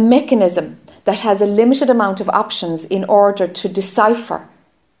a mechanism that has a limited amount of options in order to decipher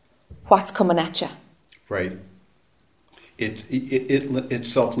what's coming at you. Right. It's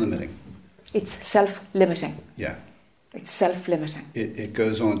self-limiting. It's self-limiting. Yeah. It's self-limiting. It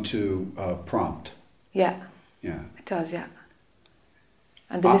goes on to prompt. Yeah. Yeah. It does, yeah.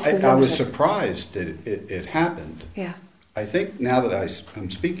 And the list is limited. I was surprised that it happened. Yeah. I think now that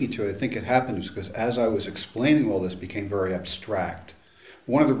I'm speaking to it, I think it happened because as I was explaining all this, it became very abstract.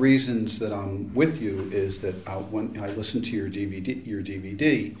 One of the reasons that I'm with you is that when I listened to your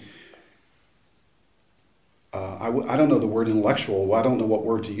DVD, I don't know the word intellectual. I don't know what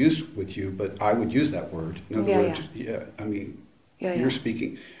word to use with you, but I would use that word. In other words,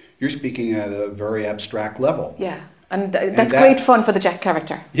 you're speaking at a very abstract level. Yeah. And that's great fun for the Jack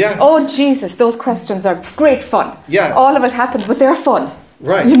character. Yeah. Oh, Jesus, those questions are great fun. Yeah. All of it happens, but they're fun.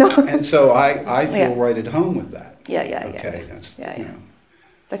 Right. And so I feel right at home with that. Yeah. Okay.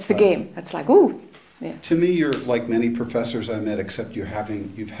 That's the game. That's like, ooh. Yeah. To me, you're like many professors I met, except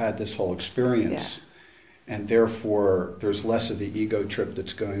you've had this whole experience. Yeah. And therefore, there's less of the ego trip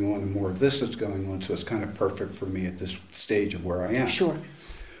that's going on and more of this that's going on. So it's kind of perfect for me at this stage of where I am. Sure.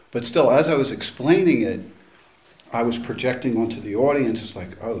 But still, as I was explaining it, I was projecting onto the audience. It's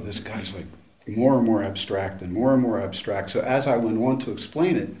like, oh, this guy's like more and more abstract and more abstract. So as I went on to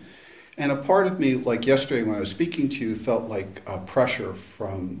explain it, and a part of me, like yesterday when I was speaking to you, felt like a pressure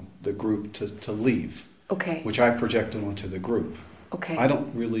from the group to leave. Okay. Which I projected onto the group. Okay. I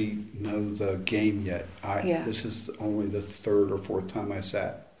don't really know the game yet. This is only the third or fourth time I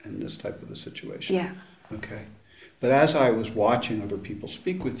sat in this type of a situation. Yeah. Okay. But as I was watching other people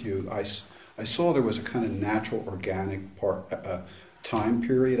speak with you, I saw there was a kind of natural, organic time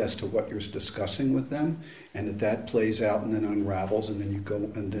period as to what you're discussing with them, and that plays out and then unravels, and then you go,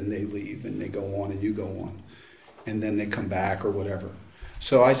 and then they leave, and they go on, and you go on, and then they come back or whatever.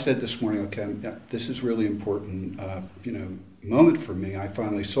 So I said this morning, okay, this is really important, moment for me. I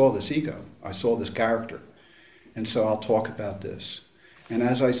finally saw this ego. I saw this character, and so I'll talk about this. And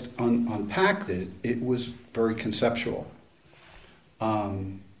as I unpacked it, it was very conceptual.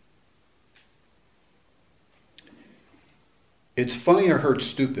 It's funny I heard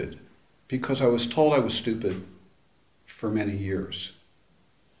stupid, because I was told I was stupid for many years.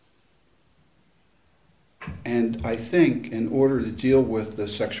 And I think in order to deal with the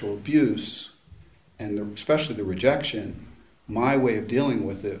sexual abuse, and especially the rejection, my way of dealing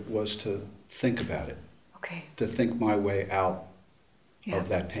with it was to think about it. Okay. To think my way out of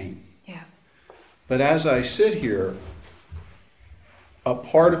that pain. Yeah. But as I sit here, a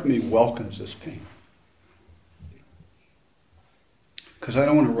part of me welcomes this pain. Because I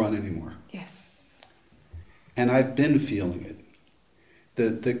don't want to run anymore. Yes. And I've been feeling it.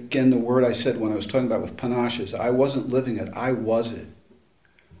 Again, the word I said when I was talking about with panache is I wasn't living it, I was it.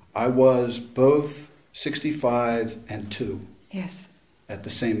 I was both 65 and 2. Yes. At the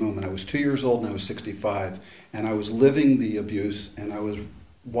same moment. I was 2 years old and I was 65. And I was living the abuse and I was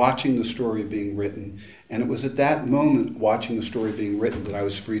watching the story being written. And it was at that moment, watching the story being written, that I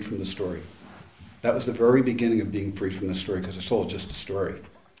was freed from the story. That was the very beginning of being freed from the story, because it's all just a story.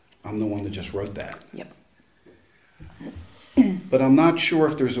 I'm the one that just wrote that. Yep. But I'm not sure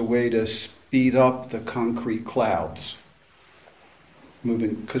if there's a way to speed up the concrete clouds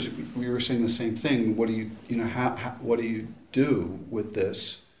moving, because we were saying the same thing. What do what do you do with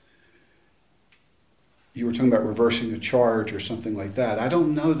this? You were talking about reversing a charge or something like that. I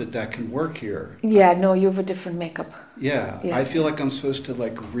don't know that can work here. Yeah, no, you have a different makeup. Yeah, I feel like I'm supposed to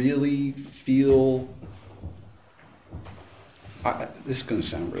really feel. This is going to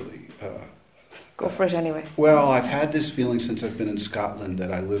sound really. Go for it anyway. Well, I've had this feeling since I've been in Scotland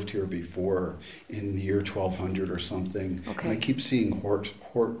that I lived here before in the year 1200 or something. Okay. And I keep seeing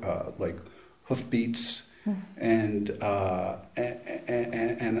hoofbeats. And I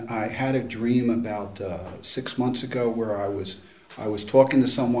had a dream about 6 months ago where I was talking to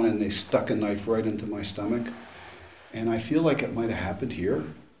someone and they stuck a knife right into my stomach, and I feel like it might have happened here.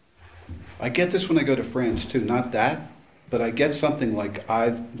 I get this when I go to France too, not that, but I get something like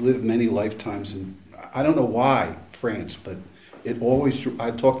I've lived many lifetimes in, I don't know why France, but it always,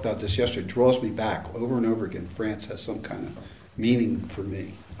 I talked about this yesterday, draws me back over and over again. France has some kind of meaning for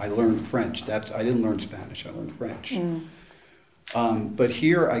me. I learned French. I didn't learn Spanish. I learned French. But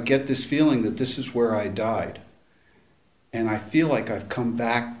here I get this feeling that this is where I died. And I feel like I've come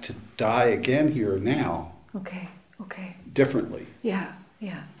back to die again here now. Okay. Differently. Yeah.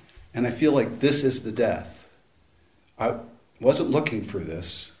 And I feel like this is the death. I wasn't looking for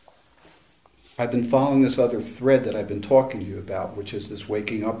this. I've been following this other thread that I've been talking to you about, which is this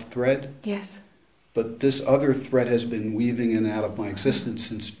waking up thread. Yes. But this other thread has been weaving in and out of my existence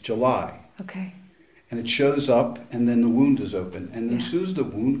since July. Okay. And it shows up, and then the wound is open. And then as soon as the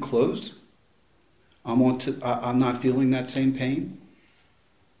wound closed, I'm not feeling that same pain.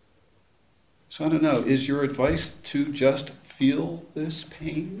 So I don't know, is your advice to just feel this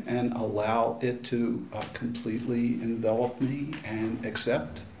pain and allow it to completely envelop me and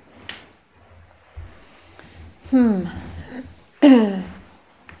accept?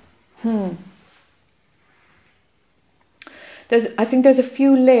 I think there's a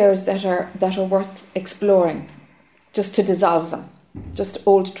few layers that are worth exploring, just to dissolve them, just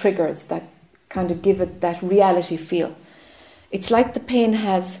old triggers that kind of give it that reality feel. It's like the pain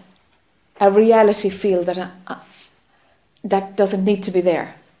has a reality feel that doesn't need to be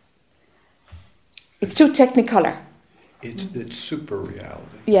there. It's too technicolor. It's super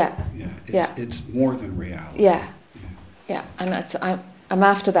reality. Yeah. It's more than reality. Yeah. And I'm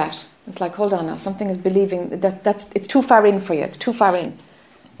after that. It's like, hold on now, something is believing it's too far in for you. It's too far in.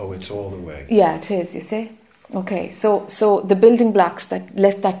 Oh, it's all the way. Yeah, it is. You see. Okay, so the building blocks that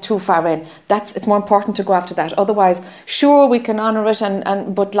left that too far in, it's more important to go after that. Otherwise, sure, we can honour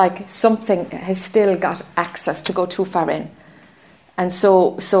it, but like something has still got access to go too far in, and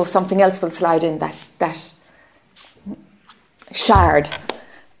so something else will slide in that shard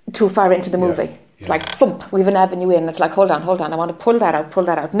too far into the movie. Yeah. It's like thump, we have an avenue in. It's like hold on, I want to pull that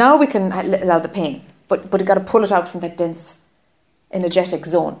out. Now we can allow the pain, but you got to pull it out from that dense, energetic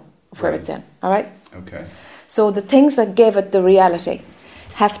zone where it's in. All right. Okay. So the things that gave it the reality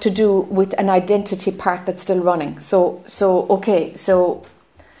have to do with an identity part that's still running. So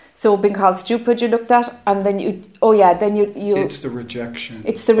being called stupid, you looked at, and then you. It's the rejection.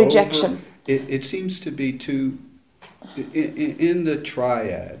 It's the rejection. It seems to be too. In the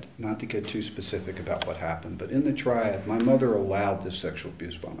triad, not to get too specific about what happened, but in the triad, my mother allowed this sexual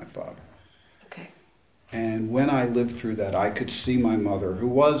abuse by my father. Okay. And when I lived through that, I could see my mother,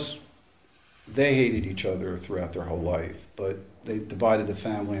 they hated each other throughout their whole life, but they divided the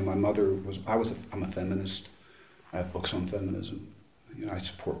family, and my mother I'm a feminist. I have books on feminism. I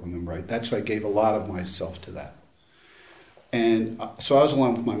support women's rights. That's why I gave a lot of myself to that. And so I was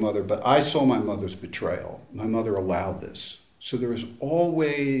alone with my mother, but I saw my mother's betrayal. My mother allowed this. So there was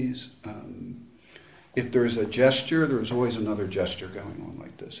always, if there's a gesture, there's always another gesture going on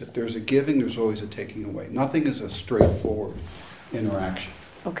like this. If there's a giving, there's always a taking away. Nothing is a straightforward interaction.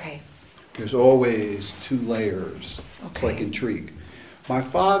 Okay. There's always two layers. Okay. It's like intrigue. My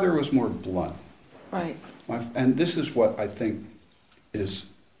father was more blunt. Right. And this is what I think is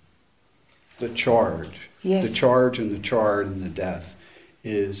the charge. Yes. The charge and the chard and the death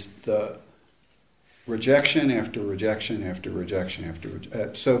is the rejection after rejection after rejection after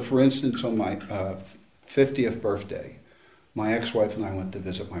rejection. So for instance, on my 50th birthday, my ex-wife and I went to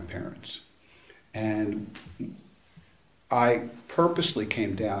visit my parents. And I purposely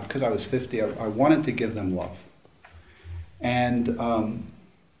came down, because I was 50, I wanted to give them love. And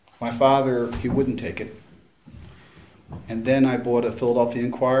my father, he wouldn't take it. And then I bought a Philadelphia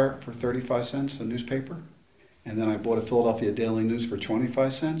Inquirer for 35 cents, a newspaper. And then I bought a Philadelphia Daily News for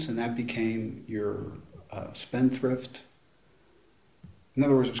 25 cents, and that became your spendthrift. In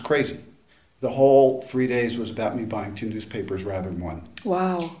other words, it was crazy. The whole 3 days was about me buying 2 newspapers rather than 1.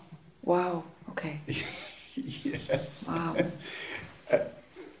 Wow. Wow. Okay. Yeah. Wow.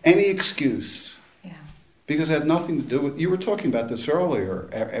 Any excuse. Yeah. Because it had nothing to do with, you were talking about this earlier,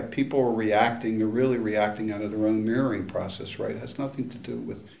 people were reacting, they're really reacting out of their own mirroring process, right? It has nothing to do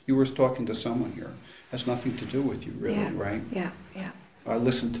with, you were talking to someone here, it has nothing to do with you really, Yeah. right? Yeah. Yeah. I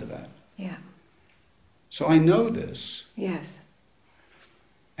listened to that. Yeah. So I know this, Yes.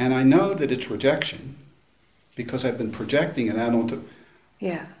 and I know that it's rejection, because I've been projecting it out onto,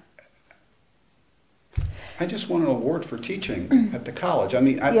 Yeah. I just won an award for teaching at the college. I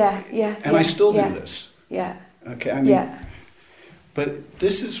mean, I still do this. Yeah. Okay, I mean, but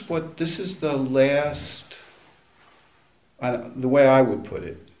this is the last, the way I would put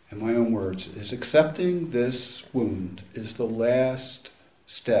it, in my own words, is accepting this wound is the last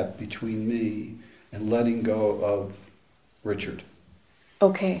step between me and letting go of Richard.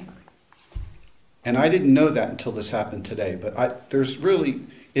 Okay. And I didn't know that until this happened today, but there's really,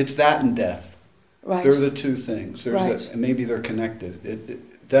 it's that and death. Right. They're the two things. There's Right. and maybe they're connected.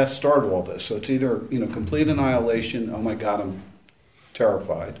 Death started all this, so it's either complete annihilation. Oh my God, I'm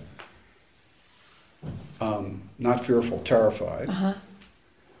terrified. Not fearful, terrified. Uh-huh.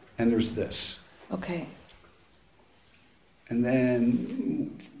 And there's this, Okay. and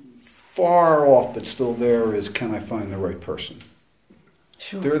then far off but still there is, can I find the right person?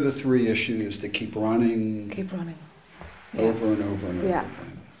 Sure. They're the 3 issues that keep running, Keep running. Yeah. over and over and over Yeah.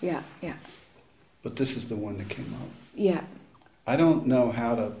 again. Yeah. Yeah. But this is the one that came up. Yeah. I don't know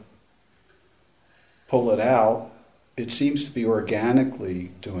how to pull it out. It seems to be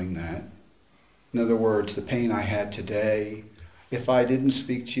organically doing that. In other words, the pain I had today, if I didn't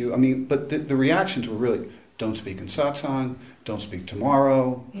speak to you, I mean, but the reactions were really, don't speak in satsang, don't speak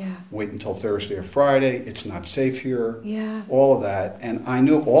tomorrow, Yeah. wait until Thursday or Friday, it's not safe here, Yeah. all of that. And I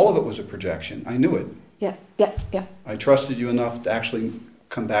knew all of it was a projection. I knew it. Yeah. Yeah. Yeah. I trusted you enough to actually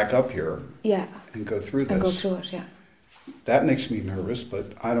come back up here Yeah. and go through this. And go through it. Yeah. That makes me nervous,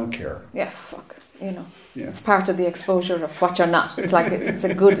 but I don't care. Yeah. Fuck. Yeah. It's part of the exposure of what you're not. It's like it's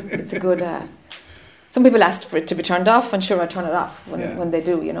a good. Some people ask for it to be turned off, and sure, I turn it off when they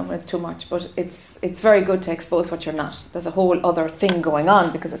do, when it's too much. But it's very good to expose what you're not. There's a whole other thing going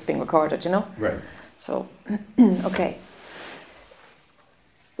on because it's being recorded, Right. So, okay.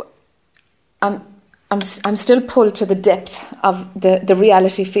 I'm still pulled to the depth of the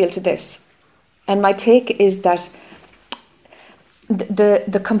reality field to this, and my take is that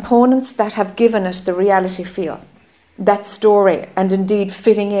the components that have given it the reality feel, that story, and indeed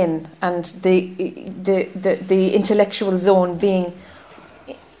fitting in, and the intellectual zone being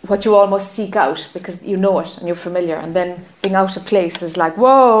what you almost seek out because you know it and you're familiar, and then being out of place is like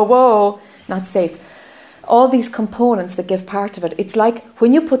whoa, not safe. All these components that give part of it, it's like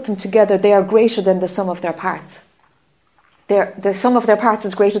when you put them together, they are greater than the sum of their parts. The sum of their parts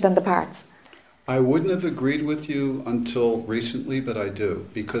is greater than the parts. I wouldn't have agreed with you until recently, but I do,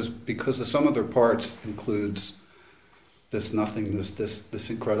 because the sum of their parts includes this nothingness, this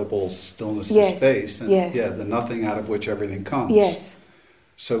incredible stillness in space, and the nothing out of which everything comes. Yes.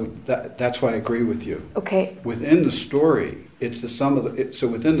 So that's why I agree with you. Okay. Within the story, it's the sum of the. So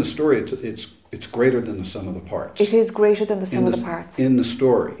within the story, it's greater than the sum of the parts. It is greater than the sum of the parts. In the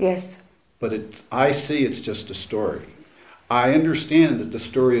story. Yes. But I see it's just a story. I understand that the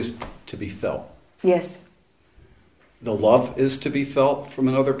story is to be felt. Yes. The love is to be felt from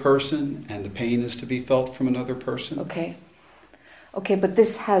another person, and the pain is to be felt from another person. Okay, but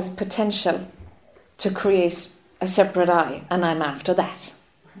this has potential to create a separate I, and I'm after that.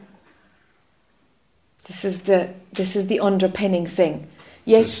 This is the underpinning thing.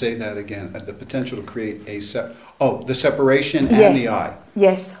 Yes. So say that again. The potential to create the separation and the I.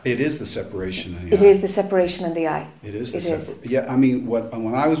 Yes. It is the separation and the I. It is the separation and the I. It is the separation. Yeah, I mean,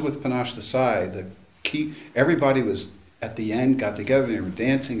 when I was with Panache Desai, the key, everybody was at the end, got together, they were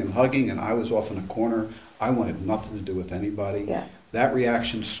dancing and hugging, and I was off in a corner. I wanted nothing to do with anybody. Yeah. That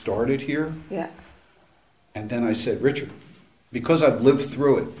reaction started here. Yeah. And then I said, Richard, because I've lived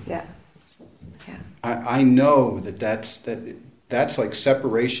through it. Yeah. Yeah. I know that's like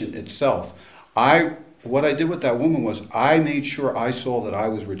separation itself. What I did with that woman was I made sure I saw that I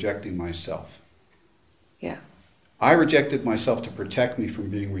was rejecting myself. Yeah. I rejected myself to protect me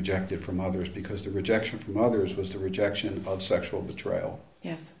from being rejected from others, because the rejection from others was the rejection of sexual betrayal.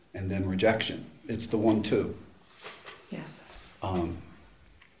 Yes. And then rejection. It's the 1-2. Yes.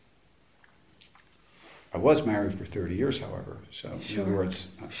 I was married for 30 years, however, so Sure. in other words,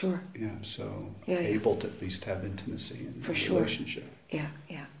 Sure. yeah, so Yeah, yeah. able to at least have intimacy in For the sure. relationship. Yeah,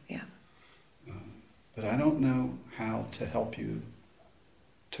 yeah, yeah. But I don't know how to help you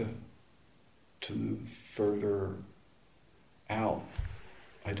to move further out.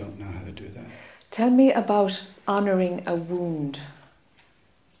 I don't know how to do that. Tell me about honoring a wound.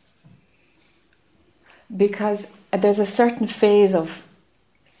 Because there's a certain phase of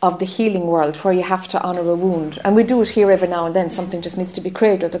the healing world where you have to honour a wound. And we do it here every now and then. Something just needs to be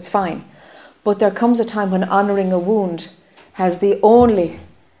cradled, it's fine. But there comes a time when honouring a wound has the only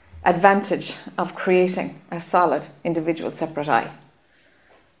advantage of creating a solid, individual, separate I.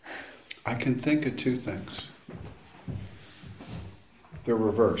 I can think of two things. They're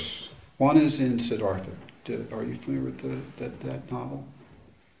reverse. One is in Siddhartha. Are you familiar with that novel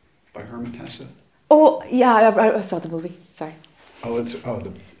by Hermann Hesse? Oh, yeah, I saw the movie. Sorry.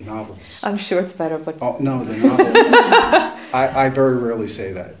 The novels. I'm sure it's better, but... Oh, no, the novels. I very rarely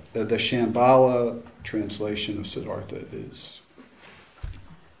say that. The Shambhala translation of Siddhartha is...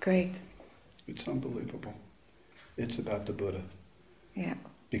 Great. It's unbelievable. It's about the Buddha. Yeah.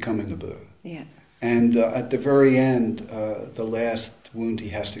 Becoming the Buddha. Yeah. And at the very end, the last wound he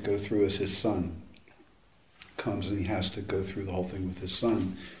has to go through is his son comes, and he has to go through the whole thing with his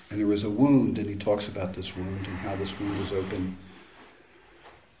son. And there was a wound, and he talks about this wound and how this wound is open.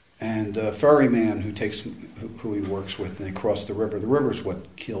 And a ferryman who he works with, and they cross the river. The river is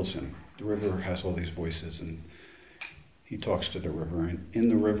what kills him. The river has all these voices, and he talks to the river. And in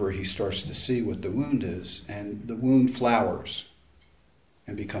the river, he starts to see what the wound is, and the wound flowers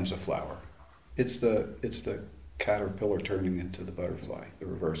and becomes a flower. It's the caterpillar turning into the butterfly, the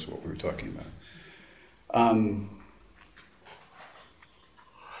reverse of what we were talking about.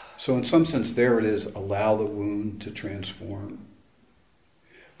 So in some sense, there it is, allow the wound to transform.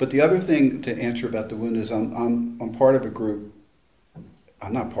 But the other thing to answer about the wound is I'm part of a group.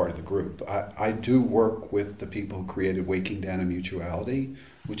 I'm not part of the group. I do work with the people who created Waking Down to Mutuality,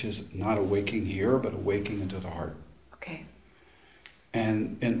 which is not a waking here, but a waking into the heart. Okay.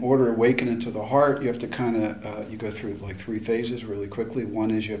 And in order to awaken into the heart, you have to kind of, you go through like 3 phases really quickly.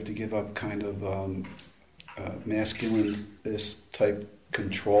 One is you have to give up kind of masculine, this type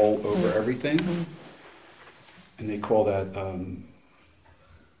control over everything. Mm-hmm. And they call that,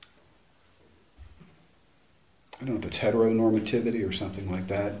 I don't know if it's heteronormativity or something like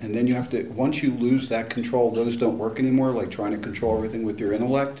that. And then you have to, once you lose that control, those don't work anymore, like trying to control everything with your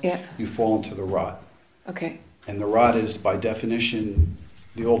intellect, you fall into the rot. Okay. And the rot is, by definition,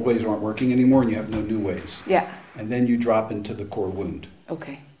 the old ways aren't working anymore and you have no new ways. Yeah. And then you drop into the core wound.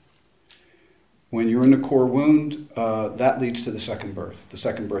 Okay. When you're in the core wound, that leads to the second birth. The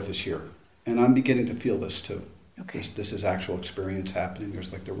second birth is here. And I'm beginning to feel this too. Okay. This is actual experience happening.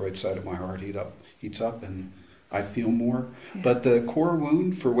 There's like the right side of my heart heats up and I feel more. Yeah. But the core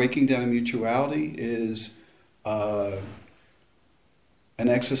wound for Waking Down to Mutuality is an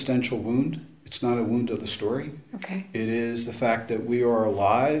existential wound. It's not a wound of the story. Okay. It is the fact that we are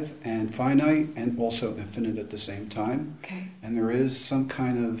alive and finite and also infinite at the same time. Okay. And there is some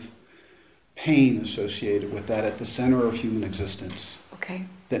kind of pain associated with that at the center of human existence. Okay.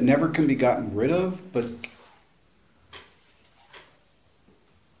 That never can be gotten rid of, but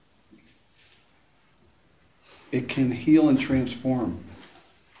it can heal and transform.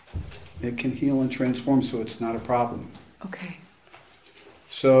 It can heal and transform, so it's not a problem. Okay.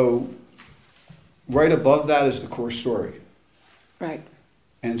 So right above that is the core story. Right.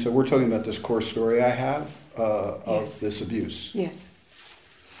 And so we're talking about this core story I have of this abuse. Yes.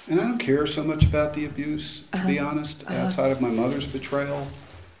 And I don't care so much about the abuse, to be honest, outside of my mother's betrayal,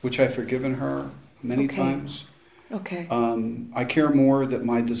 which I've forgiven her many times. Okay. I care more that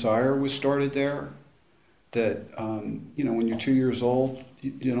my desire was started there, that, when you're 2 years old,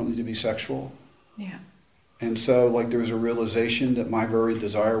 you don't need to be sexual. Yeah. And so, there was a realization that my very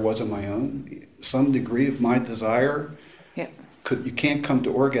desire wasn't my own. Some degree of my desire, you can't come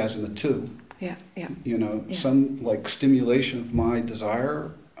to orgasm at 2. Yeah, yeah. Some, stimulation of my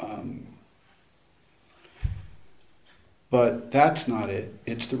desire. But that's not it.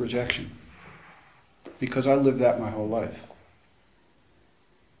 It's the rejection. Because I lived that my whole life.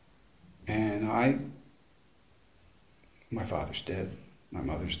 And my father's dead. My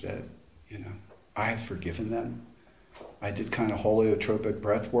mother's dead. I have forgiven them. I did kind of holotropic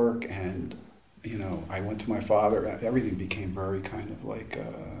breath work, and, I went to my father. Everything became very kind of like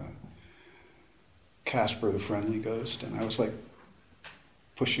Casper the Friendly Ghost. And I was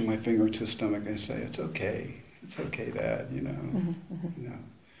pushing my finger to his stomach and say, it's okay, Dad,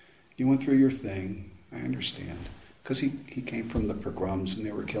 You went through your thing, I understand. Because he came from the pogroms and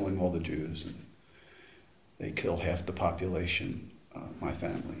they were killing all the Jews. They killed half the population, my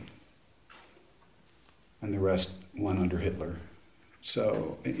family. And the rest went under Hitler.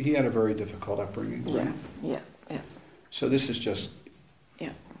 So he had a very difficult upbringing. Yeah, right? yeah. So this is just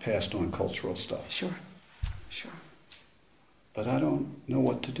passed on cultural stuff. Sure. But I don't know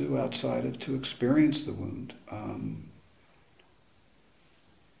what to do outside of to experience the wound.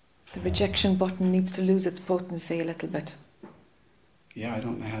 The rejection button needs to lose its potency a little bit. Yeah, I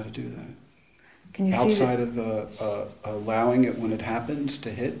don't know how to do that. Can you outside of allowing it when it happens to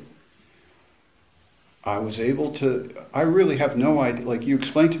hit, I was able to, I really have no idea, like you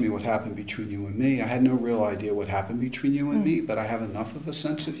explained to me what happened between you and me. I had no real idea what happened between you and me, but I have enough of a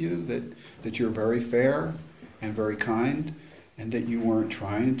sense of you that you're very fair and very kind and that you weren't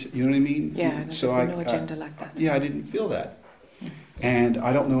trying to, you know what I mean? Yeah, so no agenda like that. Yeah, I didn't feel that. And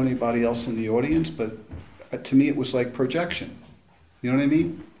I don't know anybody else in the audience, but to me it was like projection. You know what I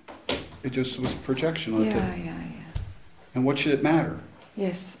mean? It just was projection on Yeah. And what should it matter?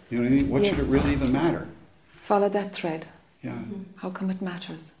 Yes. You know what I mean? What should it really even matter? Follow that thread. Yeah. How come it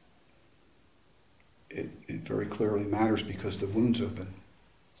matters? It very clearly matters because the wound's open.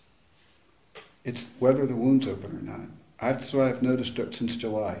 It's whether the wound's open or not. That's what I've noticed since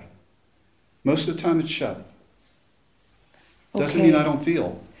July. Most of the time it's shut. Doesn't mean I don't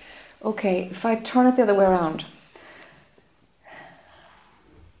feel. Okay, if I turn it the other way around.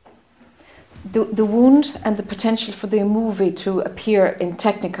 The wound and the potential for the movie to appear in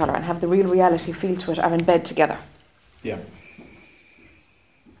Technicolor and have the real reality feel to it are in bed together. Yeah.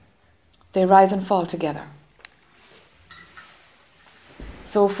 They rise and fall together.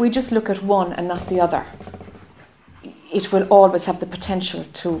 So if we just look at one and not the other, it will always have the potential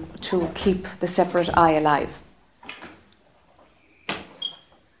to keep the separate I alive.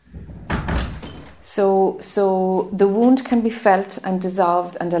 So the wound can be felt and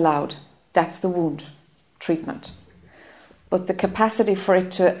dissolved and allowed. That's the wound treatment. But the capacity for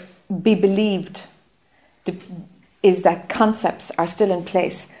it to be believed is that concepts are still in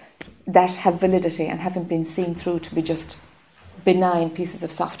place that have validity and haven't been seen through to be just benign pieces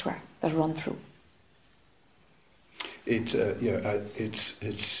of software that run through. It's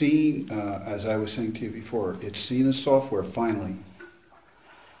seen, as I was saying to you before, it's seen as software finally.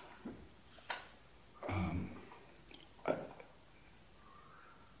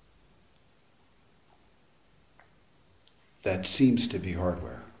 That seems to be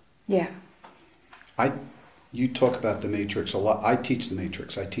hardware. Yeah. You talk about the matrix a lot. I teach the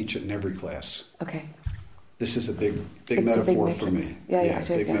matrix. I teach it in every class. Okay. This is a big metaphor for me. Yeah, it is.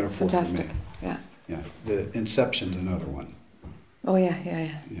 Big metaphor it's fantastic. For me. Yeah. The Inception's another one. Oh yeah.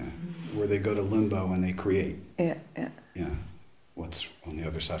 Yeah. Where they go to limbo and they create. Yeah. Yeah. What's on the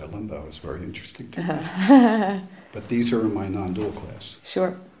other side of limbo is very interesting to me. But these are in my non-dual class.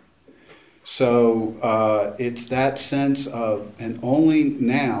 Sure. So it's that sense of, and only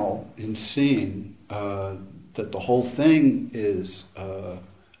now in seeing that the whole thing is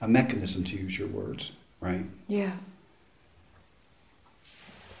a mechanism, to use your words, right? Yeah.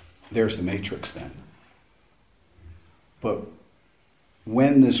 There's the matrix then. But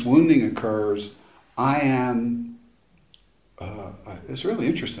when this wounding occurs, I am, it's really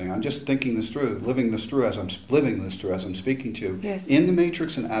interesting. I'm just thinking this through, living this through as I'm speaking to you. Yes. In the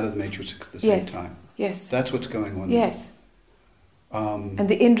matrix and out of the matrix at the same time. Yes. That's what's going on. Yes. And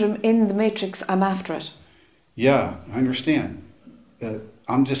the in the matrix, I'm after it. Yeah, I understand.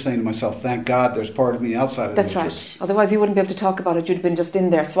 I'm just saying to myself, thank God there's part of me outside of the matrix. That's right. Otherwise you wouldn't be able to talk about it. You'd have been just in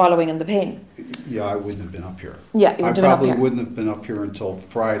there swallowing in the pain. Yeah, I wouldn't have been up here. Yeah, you I wouldn't have been up probably here. wouldn't have been up here until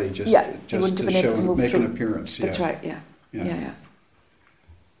Friday just you to wouldn't have been show able to move make through. an appearance. Yeah. That's right, yeah.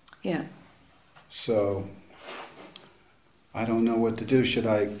 So, I don't know what to do. Should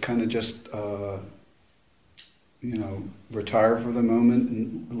I kind of just, retire for the moment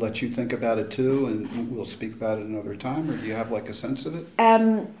and let you think about it too, and we'll speak about it another time, or do you have like a sense of it?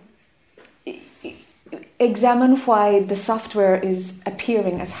 Examine why the software is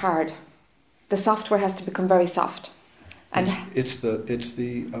appearing as hard. The software has to become very soft, and it's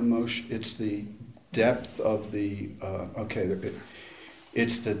the emotion. It's the depth of the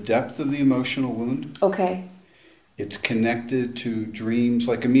It's the depth of the emotional wound. Okay. It's connected to dreams.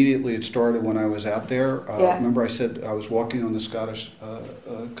 Like immediately it started when I was out there. Remember I said I was walking on the Scottish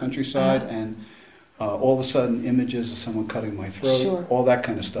countryside and all of a sudden images of someone cutting my throat, all that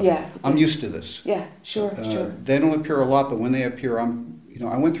kind of stuff. Yeah. I'm used to this. Yeah, sure. They don't appear a lot, but when they appear,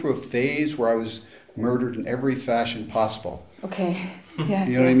 I went through a phase where I was murdered in every fashion possible. Okay. Yeah.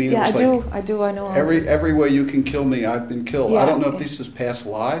 You know what I mean? Yeah, I do. I know. Every way you can kill me, I've been killed. Yeah, I don't know if this is past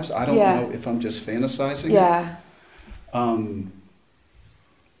lives. I don't know if I'm just fantasizing. Yeah.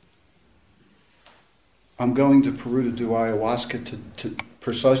 I'm going to Peru to do ayahuasca to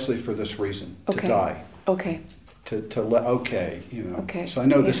precisely for this reason, to die. Okay. To let, you know. Okay. So I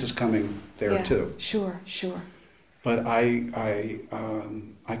know this is coming there too. Sure. But I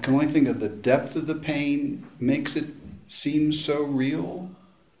can only think of the depth of the pain makes it seem so real.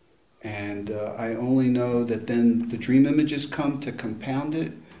 And I only know that then the dream images come to compound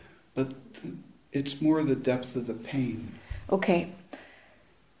it, but it's more the depth of the pain. Okay.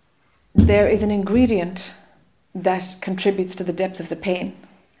 There is an ingredient that contributes to the depth of the pain,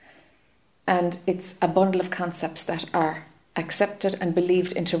 and it's a bundle of concepts that are accepted and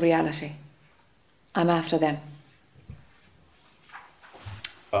believed into reality. I'm after them.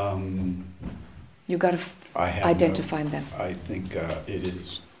 You got to identify them. I think it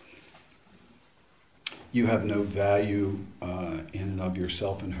is. You have no value in and of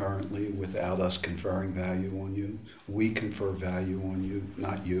yourself inherently without us conferring value on you. We confer value on you,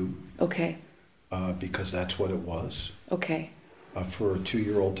 not you. Okay. Because that's what it was. Okay. For a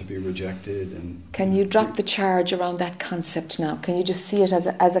 2-year-old to be rejected and. Can you drop the charge around that concept now? Can you just see it as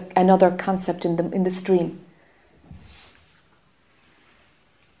another concept in the stream?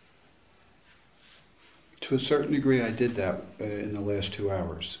 To a certain degree, I did that in the last 2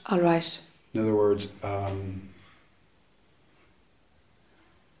 hours. All right. In other words,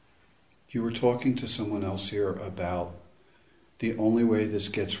 you were talking to someone else here about the only way this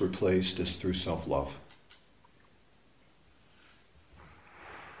gets replaced is through self-love.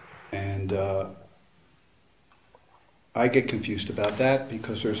 And I get confused about that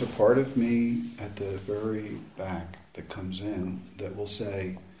because there's a part of me at the very back that comes in that will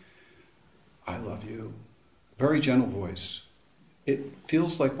say, I love you. Very gentle voice. It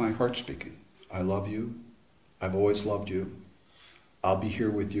feels like my heart speaking. I love you. I've always loved you. I'll be here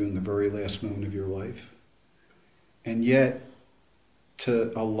with you in the very last moment of your life. And yet,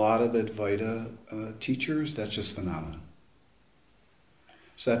 to a lot of Advaita teachers, that's just phenomena.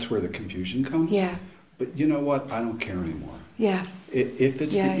 So that's where the confusion comes. Yeah. But you know what? I don't care anymore. Yeah. If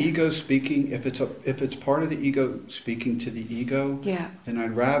it's the ego speaking, if it's part of the ego speaking to the ego, then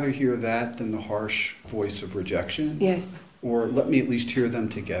I'd rather hear that than the harsh voice of rejection. Yes. Or let me at least hear them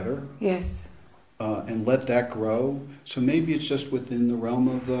together. Yes. And let that grow. So maybe it's just within the realm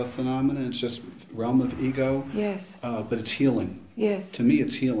of the phenomena, it's just realm of ego. Yes. But it's healing. Yes. To me,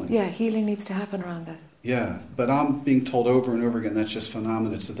 it's healing. Yeah, healing needs to happen around this. Yeah, but I'm being told over and over again that's just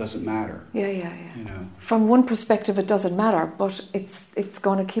phenomena, it doesn't matter. Yeah. You know. From one perspective, it doesn't matter, but it's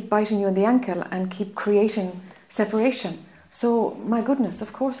going to keep biting you in the ankle and keep creating separation. So, my goodness,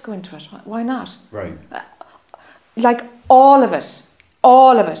 of course, go into it. Why not? Right. Like all of it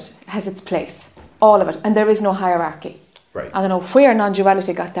has its place. All of it. And there is no hierarchy. Right. I don't know where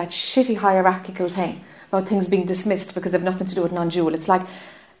non-duality got that shitty hierarchical thing about things being dismissed because they've nothing to do with non-dual. It's like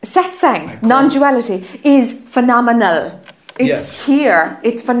satsang, non-duality, is phenomenal. It's here.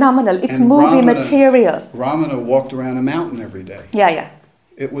 It's phenomenal. It's and movie material. Ramana walked around a mountain every day. Yeah.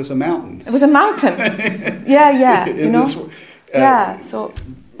 It was a mountain. It was a mountain. Yeah. You know? So...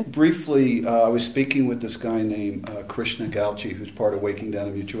 Briefly, I was speaking with this guy named Krishna Galchi, who's part of Waking Down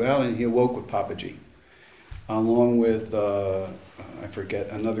to Mutuality, and he awoke with Papaji, along with, I forget,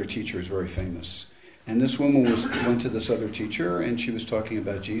 another teacher who's very famous. And this woman went to this other teacher, and she was talking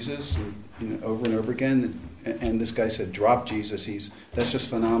about Jesus and, over and over again. And this guy said, drop Jesus, that's just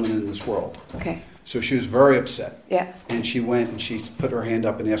phenomenon in this world. Okay. So she was very upset. Yeah. And she went and she put her hand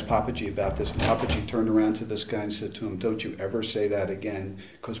up and asked Papaji about this. And Papaji turned around to this guy and said to him, don't you ever say that again,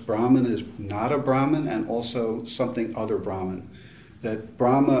 because Brahman is not a Brahman and also something other Brahman. That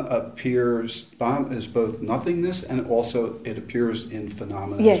Brahma is both nothingness and also it appears in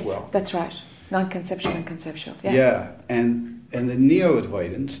phenomena as well. Yes, that's right. Non-conceptual and conceptual. Yeah. And the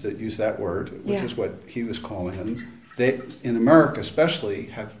neo-advaitants that use that word, which is what he was calling them, they, in America especially,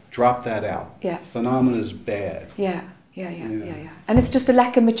 have dropped that out. Yeah. Phenomena is bad. Yeah. And it's just a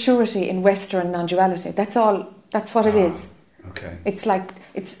lack of maturity in Western non-duality. That's all. That's what it is. Okay. It's like,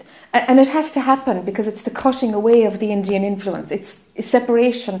 and it has to happen because it's the cutting away of the Indian influence.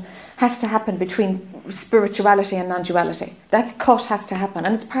 Separation has to happen between spirituality and non-duality. That cut has to happen,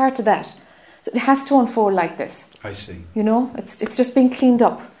 and it's part of that. So it has to unfold like this. I see. You know, it's just being cleaned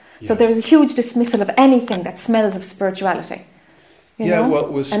up. Yeah. So there is a huge dismissal of anything that smells of spirituality. You know?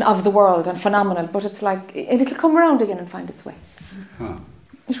 Well, and of the world and phenomenal. But it's like, it'll come around again and find its way. Huh.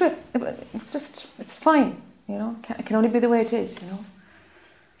 It will. It's fine. You know, it can only be the way it is, you know.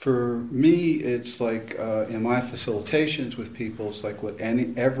 For me, it's like in my facilitations with people, it's like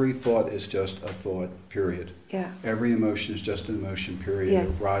every thought is just a thought, period. Yeah. Every emotion is just an emotion, period.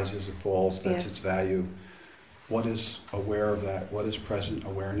 Yes. It rises, it falls, that's its value. what is aware of that, what is present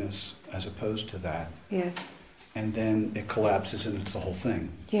awareness as opposed to that. Yes. And then it collapses and it's the whole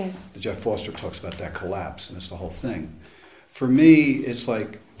thing. Yes. Jeff Foster talks about that collapse and it's the whole thing. For me, it's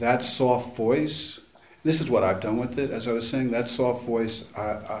like that soft voice, this is what I've done with it, as I was saying, that soft voice,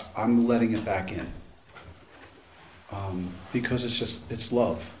 I'm letting it back in. Because it's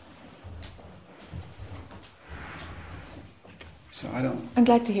love. So I don't... I'm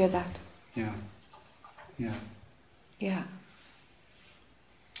glad to hear that. Yeah. Yeah. Yeah.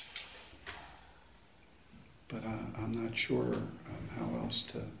 But I'm not sure how else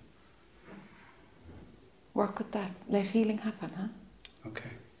to... Work with that. Let healing happen, huh?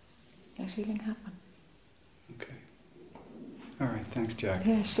 Okay. Let healing happen. Okay. All right. Thanks, Jack.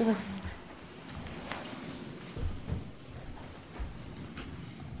 Yeah, sure.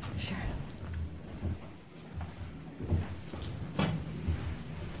 Sure.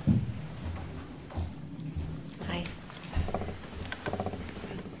 Hi.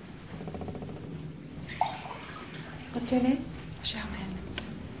 What's your name? Germaine.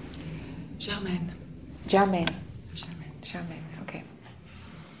 Germaine. Germaine. Germaine. Germaine, okay.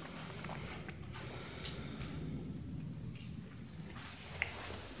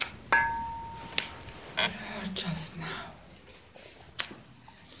 Just now.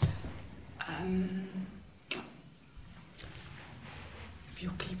 A few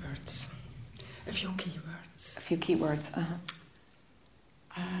keywords. A few keywords. A few keywords,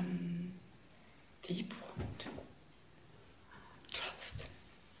 Deep wound. Trust.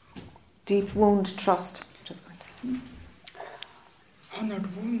 Deep wound, trust. Just going to...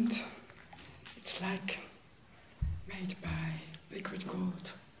 Honored wound. It's like made by liquid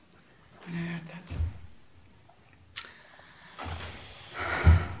gold. When I heard that.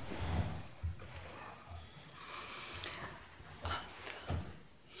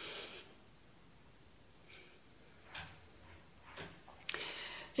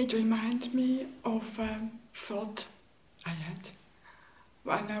 It reminds me of a thought I had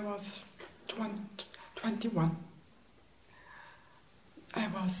when I was 21. I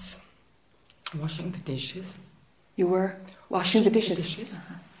was washing the dishes. You were washing the dishes.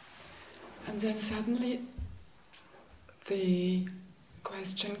 And then suddenly the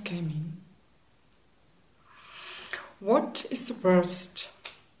question came in. What is the worst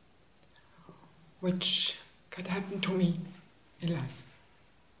which could happen to me in life?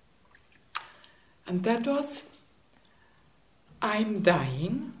 And that was, I'm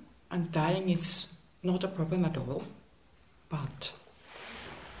dying, and dying is not a problem at all, but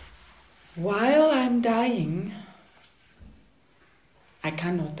while I'm dying, I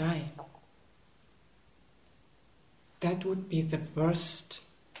cannot die. That would be the worst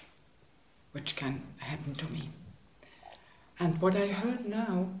which can happen to me. And what I heard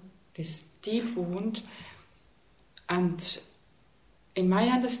now, this deep wound, and in my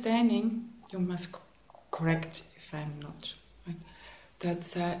understanding, you must correct if I'm not right,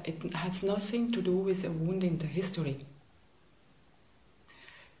 that it has nothing to do with a wound in the history.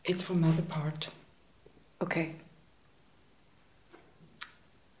 It's from another part. Okay.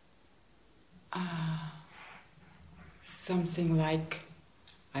 Something like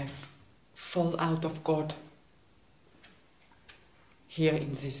I fall out of God here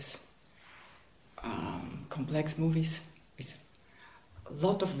in this complex movies with a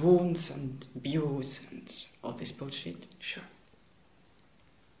lot of wounds and abuse and all this bullshit. Sure.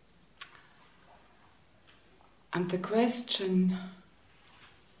 And the question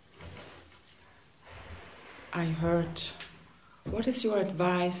I heard, what is your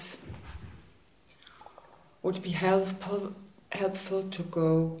advice? Would be helpful to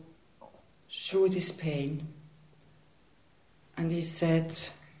go through this pain? And he said,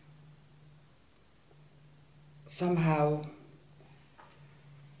 somehow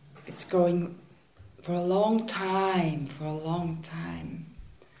it's going for a long time.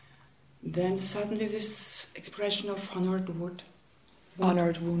 Then suddenly this expression of honored wound.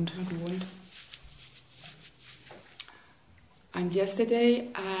 And yesterday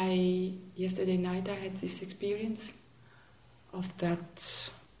night I had this experience of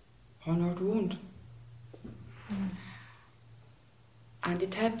that honored wound. And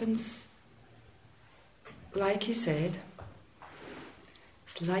it happens, like he said,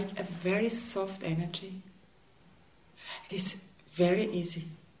 it's like a very soft energy. It is very easy.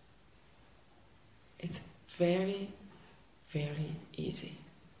 It's very, very easy.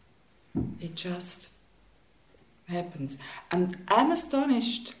 It just happens. And I'm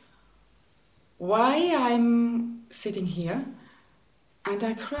astonished why I'm sitting here and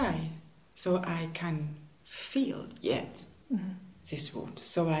I cry. So I can feel yet this wound.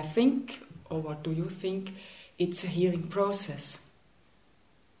 So I think, or what do you think, it's a healing process.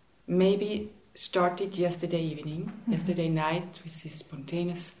 Maybe started yesterday evening, yesterday night with this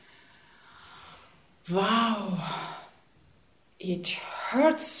spontaneous, wow, it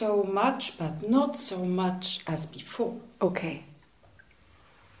hurts so much, but not so much as before. Okay.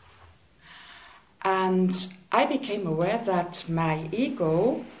 And I became aware that my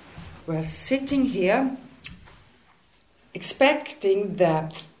ego was sitting here expecting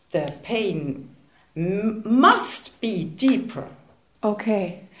that the pain must be deeper.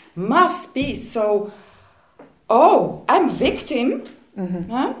 Okay. Must be. So, oh, I'm a victim.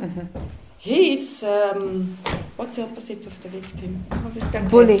 Huh? He's, what's the opposite of the victim? What's the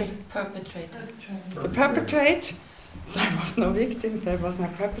Bully. Perpetrator. The perpetrate. There was no victim, there was no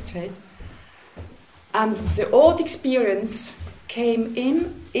perpetrate. And the old experience came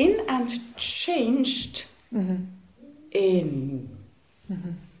in and changed in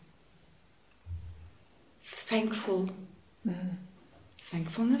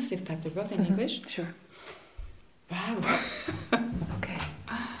thankfulness, if that's the word in English. Sure. Wow. Okay.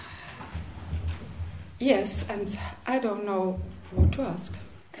 Yes, and I don't know what to ask.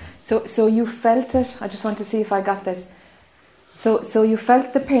 So you felt it. I just want to see if I got this. So you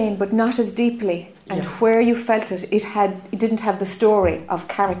felt the pain, but not as deeply. And where you felt it, it didn't have the story of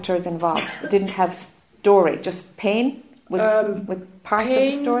characters involved. It didn't have story, just pain with part of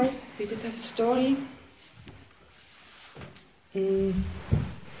the story. Did it have story?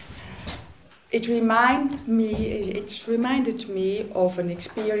 It reminded me of an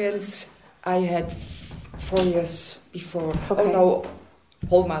experience I had 4 years before. Okay. Oh no,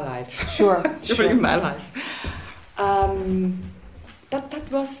 all my life. Sure. During my life.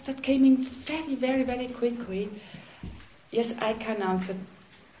 That came in very, very, very quickly. Yes, I can answer.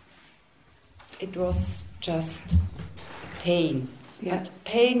 It was just pain. Yeah. But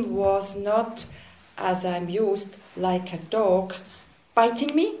pain was not, as I'm used, like a dog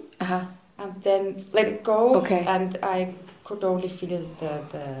biting me and then let it go. Okay. And I could only feel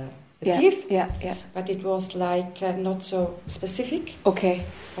the Yeah. teeth. Yeah. Yeah. But it was like not so specific. Okay.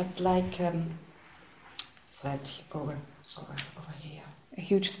 But like flat over here. A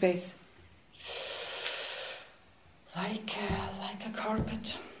huge space. Like a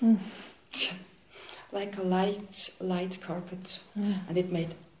carpet. Like a light carpet. And it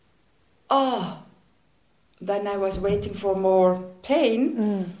made, then I was waiting for more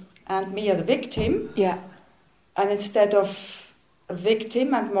pain and me as a victim. Yeah. And instead of a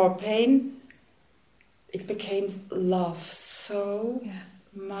victim and more pain, it became love. So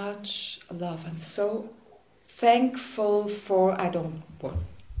much love and so thankful for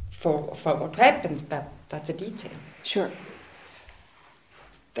what happened, but that's a detail. Sure.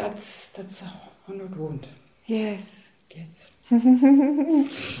 That's a honored wound. Yes. Yes.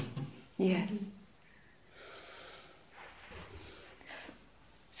 Yes.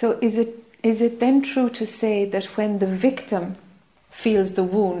 So is it then true to say that when the victim feels the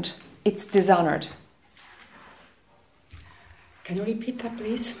wound, it's dishonored? Can you repeat that,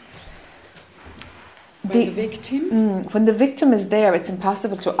 please? When the victim? When the victim is there, it's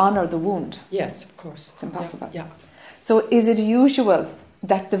impossible to honor the wound. Yes, of course. It's impossible. Yeah. So is it usual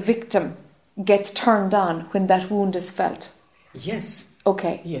that the victim gets turned on when that wound is felt? Yes.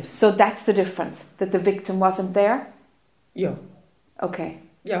 Okay. Yes. So that's the difference, that the victim wasn't there? Yeah. Okay.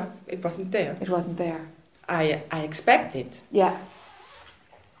 Yeah, it wasn't there. It wasn't there. I expected. Yeah.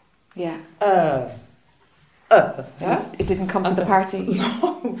 Yeah. It didn't come to the party.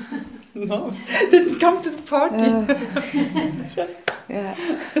 No, it didn't come to the party. Yes. Yeah.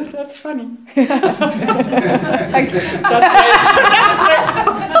 That's funny. Thank you. That's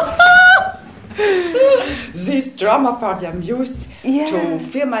great. This drama party, I'm used to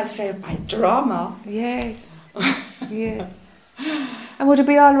feel myself by drama. Yes. Yes. And would it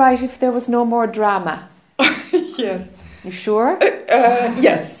be all right if there was no more drama? Yes. You sure?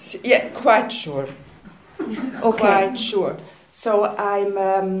 Yes. Yeah, quite sure. Okay. Quite sure. So I'm.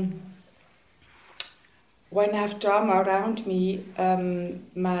 When I have drama around me,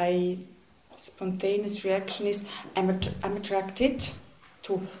 my spontaneous reaction is I'm attracted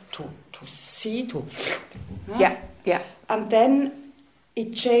to see to. Yeah. And then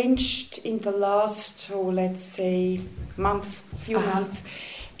it changed in the last, let's say, few months.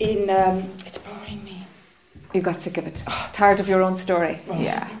 It's boring me. You got sick of it. Tired of your own story. Oh,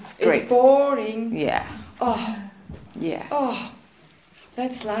 Yeah. Great. It's boring. Yeah. Oh. Yeah. Oh.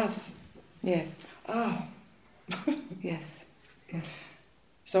 Let's laugh. Yes. Oh. Yes. Yes.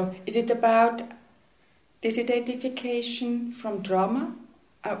 So, is it about disidentification from drama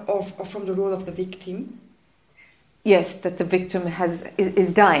or from the role of the victim? Yes, that the victim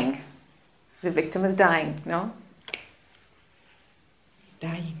is dying. The victim is dying, no?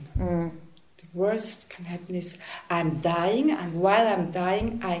 Dying. Mm. The worst can happen is I'm dying, and while I'm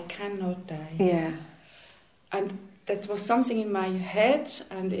dying, I cannot die. Yeah. And that was something in my head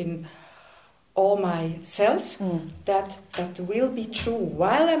and in all my cells that will be true.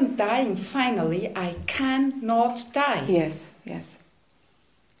 While I'm dying, finally, I cannot die. Yes, yes.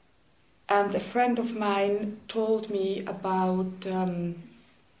 And a friend of mine told me about a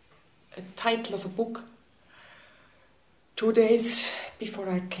title of a book 2 days before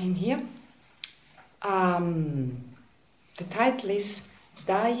I came here. The title is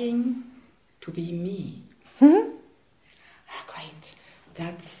Dying to Be Me. Mm-hmm. Great.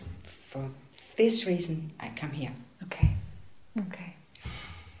 That's for this reason I come here. Okay. Okay.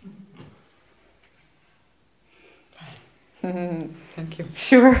 Thank you.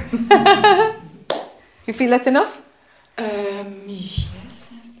 Sure. You feel that's enough? Yes,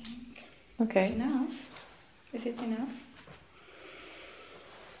 I think. Okay. It's enough. Is it enough?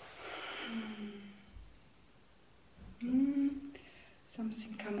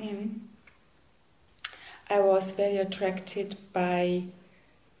 Something come in. I was very attracted by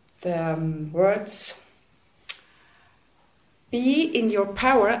the words "be in your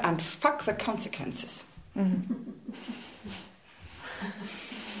power and fuck the consequences."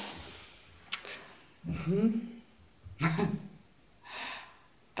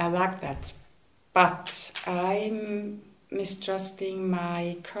 I like that, but I'm mistrusting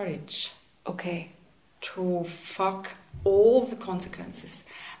my courage. Okay. To fuck all the consequences.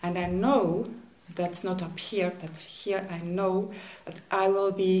 And I know that's not up here, that's here. I know that I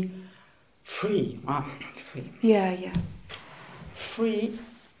will be free. Free. Yeah, yeah. Free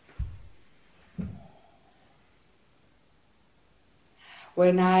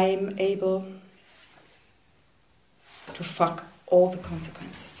when I'm able to fuck all the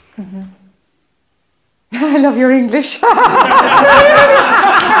consequences. Mm-hmm. I love your English. But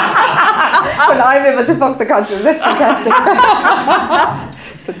I'm able to fuck the conscience. That's fantastic.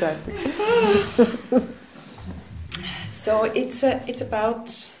 Fantastic. So it's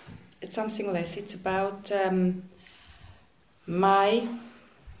something less. It's about my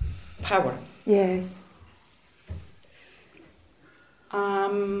power. Yes.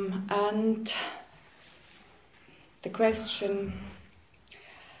 And the question,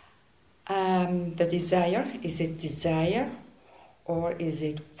 the desire, is it desire or is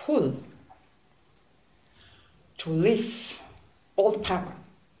it pull to live all the power?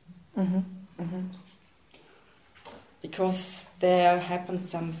 Mm-hmm. Mm-hmm. Because there happened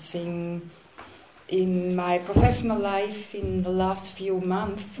something in my professional life in the last few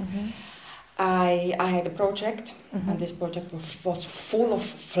months. Mm-hmm. I had a project, and this project was full of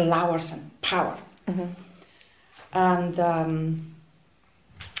flowers and power. Mm-hmm. And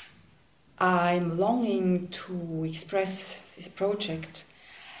I'm longing to express this project.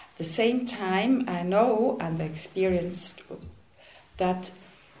 At the same time, I know and I experienced that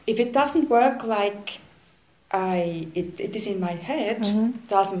if it doesn't work like it is in my head,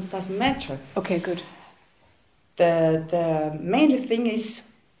 doesn't matter. Okay, good. The main thing is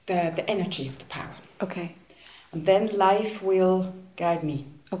the energy of the power. Okay. And then life will guide me.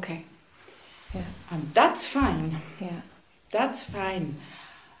 Okay. Yeah. And that's fine. Yeah. That's fine.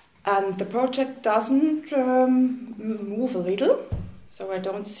 And the project doesn't move a little, so I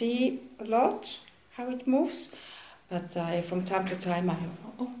don't see a lot how it moves. But from time to time,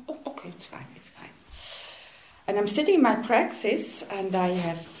 okay, it's fine. And I'm sitting in my praxis, and I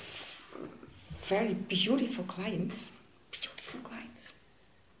have very beautiful clients.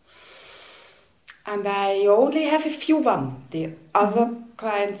 And I only have a few one. The other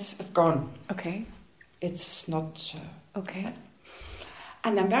clients have gone. Okay. It's not... Okay. Sad.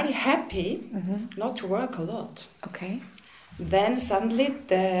 And I'm very happy not to work a lot. Okay. Then suddenly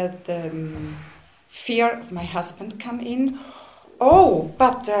the fear of my husband come in. Oh,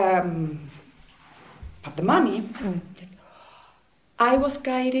 but the money. I was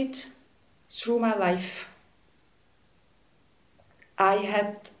guided through my life. I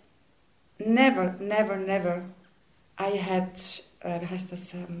had never. I had, wie heißt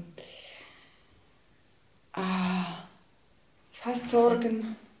das? Was heißt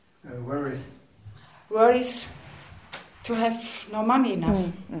Sorgen? Worries. Worries to have no money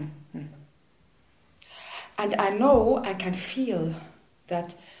enough. And I know, I can feel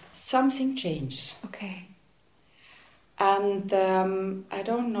that something changes. Okay. And I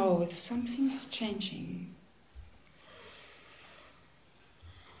don't know if something's changing.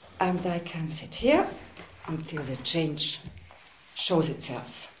 And I can sit here until the change shows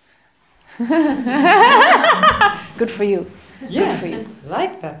itself. Good for you. Yes, Good for you.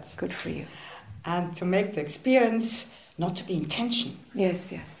 like that. Good for you. and to make the experience not to be in tension.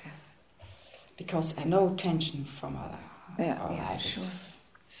 Yes. Because I know tension from our life is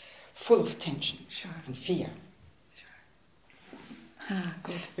full of tension and fear.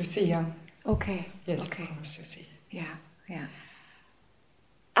 Good. You see, yeah? Okay. Yes, okay. Of course, you see. Yeah.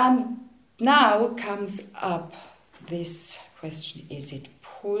 And now comes up this question, is it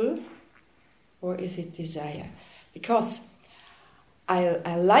pull or is it desire? Because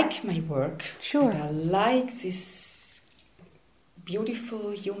I like my work. Sure. And I like these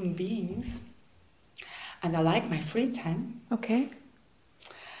beautiful human beings. And I like my free time. Okay.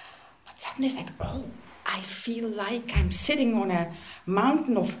 But suddenly it's like, I feel like I'm sitting on a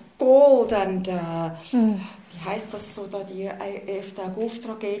mountain of gold and wie heißt das so da, die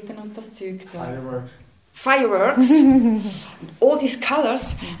August-Raketen und das Zeug da? Fireworks. And all these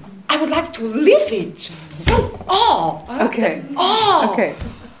colors. I would like to live it. So, Okay. Okay.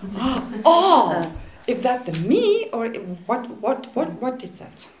 Is that the me or what is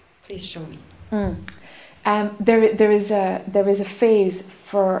that? Please show me. There is a phase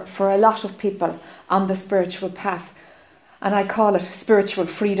for a lot of people on the spiritual path, and I call it spiritual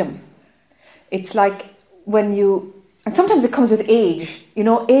freedom. It's like when and sometimes it comes with age.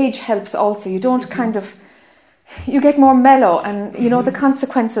 Age helps also. You don't you get more mellow, and the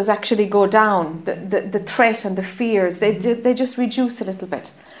consequences actually go down. The threat and the fears they just reduce a little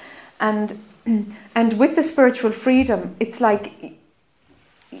bit, and with the spiritual freedom, it's like.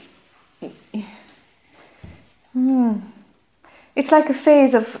 It's like a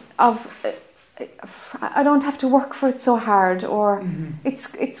phase of I don't have to work for it so hard, or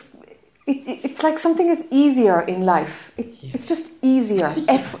it's like something is easier in life. It's just easier.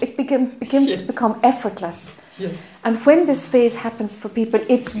 It begins to become effortless. Yes. And when this phase happens for people,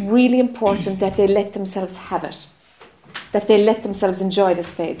 it's really important that they let themselves have it, that they let themselves enjoy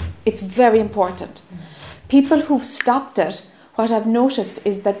this phase. It's very important. People who've stopped it, what I've noticed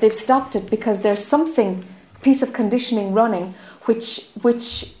is that they've stopped it because there's something, piece of conditioning running, which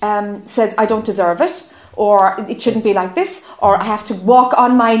says I don't deserve it, or it shouldn't be like this, or I have to walk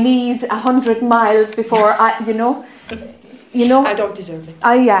on my knees 100 miles before I don't deserve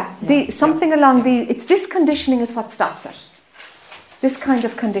it. Something along it's this conditioning is what stops it. This kind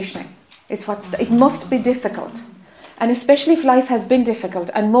of conditioning is it must be difficult, and especially if life has been difficult.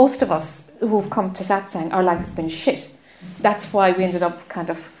 And most of us who've come to satsang, our life has been shit. That's why we ended up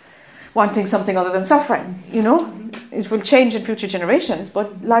kind of wanting something other than suffering. It will change in future generations,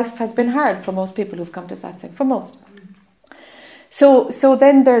 but life has been hard for most people who've come to satsang, for most. So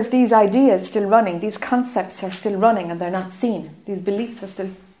then there's these ideas still running, these concepts are still running, and they're not seen. These beliefs are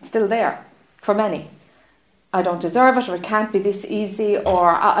still there for many. I don't deserve it, or it can't be this easy,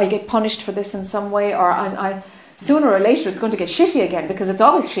 or I get punished for this in some way, or I sooner or later it's going to get shitty again, because it's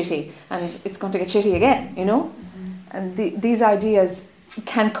always shitty, and it's going to get shitty again, And these ideas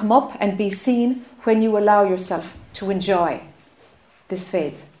can come up and be seen when you allow yourself to enjoy this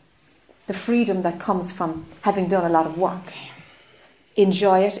phase. The freedom that comes from having done a lot of work.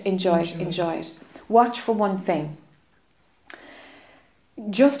 Enjoy it. Watch for one thing.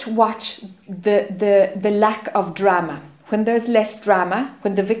 Just watch the lack of drama. When there's less drama,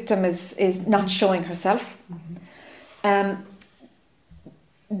 when the victim is not showing herself,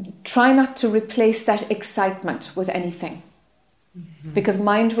 try not to replace that excitement with anything. Because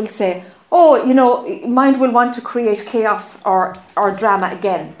mind will say, mind will want to create chaos or drama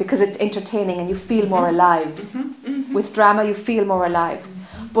again, because it's entertaining and you feel more alive. With drama you feel more alive.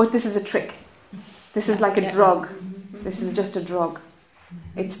 But this is a trick. This is like a drug. This is just a drug.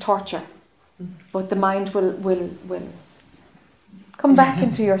 It's torture. But the mind will come back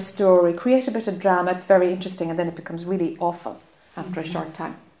into your story, create a bit of drama. It's very interesting, and then it becomes really awful after a short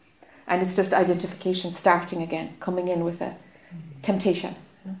time. And it's just identification starting again, coming in with a temptation.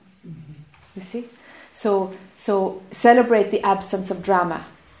 You see? So celebrate the absence of drama.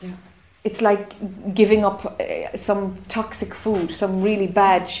 Yeah. It's like giving up some toxic food, some really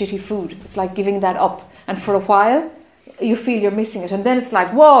bad, shitty food. It's like giving that up. And for a while, you feel you're missing it. And then it's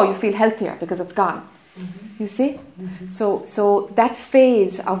like, whoa, you feel healthier because it's gone. You see? So that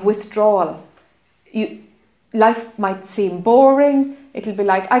phase of withdrawal, life might seem boring. It'll be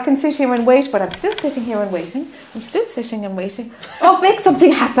like, I can sit here and wait, but I'm still sitting here and waiting. I'm still sitting and waiting. Oh, make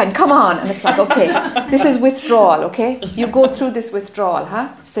something happen, come on. And it's like, okay, this is withdrawal, okay? You go through this withdrawal, huh?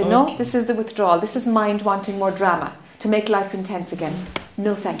 Say, no, this is the withdrawal. This is mind wanting more drama to make life intense again.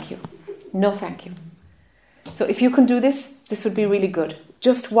 No, thank you. No, thank you. So if you can do this, this would be really good.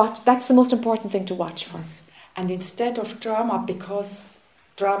 Just watch. That's the most important thing to watch for us. And instead of drama, because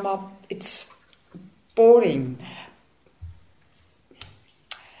drama, it's boring.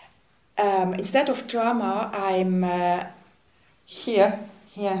 instead of drama, I'm here,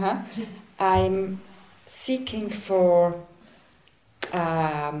 huh? I'm seeking for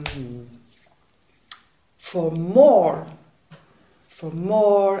more, for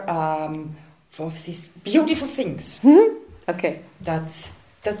these beautiful things. Okay. That's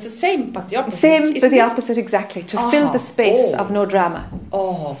the same, but the opposite. Same, but the opposite exactly. To fill the space of no drama.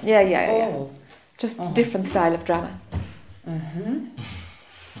 Oh. Yeah. Just a different style of drama.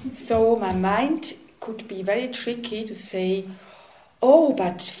 So my mind could be very tricky to say, oh,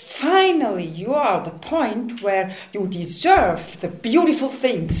 but finally you are the point where you deserve the beautiful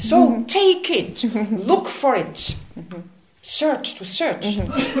thing. So take it, look for it, search.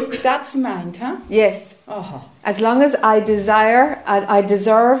 That's mind, huh? Yes. As long as I desire and I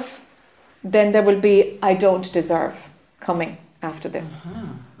deserve, then there will be I don't deserve coming after this.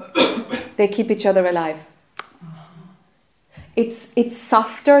 They keep each other alive. It's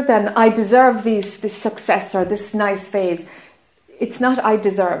softer than I deserve this success or this nice phase. It's not I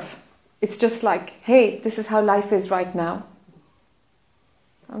deserve. It's just like, hey, this is how life is right now.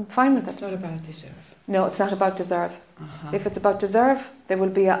 I'm fine with it. It's not about deserve. No, it's not about deserve. If it's about deserve, there will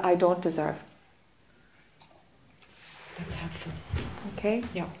be a I don't deserve. That's helpful. Okay?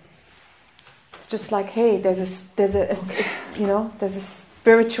 Yeah. It's just like, hey, there's a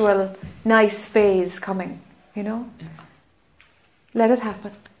spiritual nice phase coming, Yeah. Let it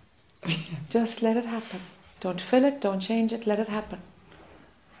happen. Just let it happen. Don't fill it, don't change it, let it happen.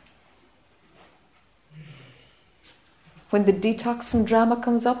 When the detox from drama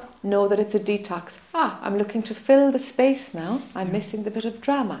comes up, know that it's a detox. I'm looking to fill the space now. I'm missing the bit of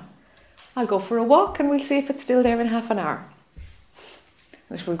drama. I'll go for a walk and we'll see if it's still there in half an hour.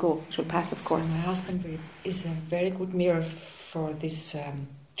 It will go. It will pass, of course. So my husband is a very good mirror for this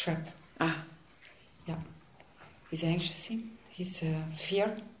trap. Yeah. He's anxious. He's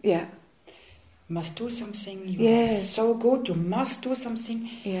fear. Yeah. Must do something. You are so good. You must do something.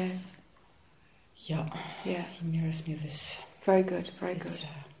 Yes. Yeah. He mirrors me this. Very good. Very good.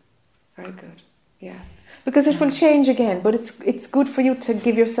 Very good. Yeah. Because it will change again, but it's good for you to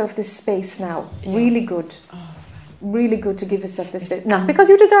give yourself this space now. Really good. Really good to give yourself this space. Not because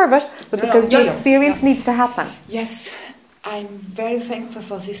you deserve it, but because the experience needs to happen. Yes. I'm very thankful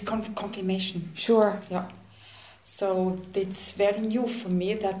for this confirmation. Sure. Yeah. So it's very new for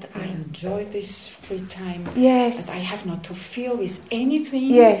me that I enjoy this free time. Yes. That I have not to feel with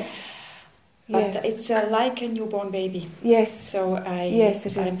anything. Yes. But it's like a newborn baby. Yes. So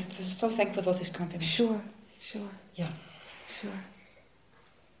I'm so thankful for this confirmation. Sure. Yeah. Sure.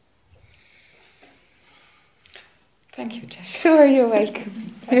 Thank you, Jack. Sure, you're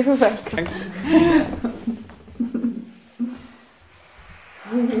welcome. You're welcome. Thanks.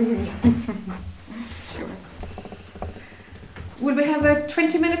 Sure. Will we have a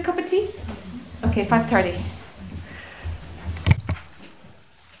 20-minute cup of tea? Okay, 5:30.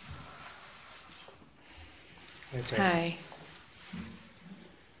 Hi.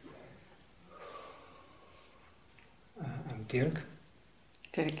 I'm Dirk.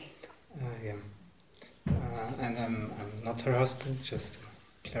 Dirk. Yeah. And I'm not her husband, just to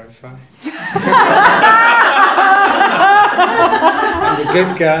clarify. I'm the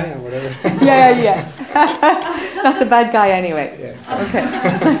good guy or whatever. Yeah. Not the bad guy anyway. Yeah, exactly.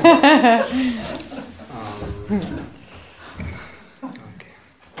 Okay.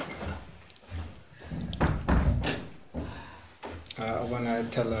 I want to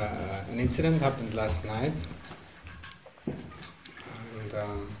tell an incident happened last night. And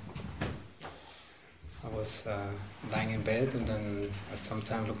I was lying in bed and then at some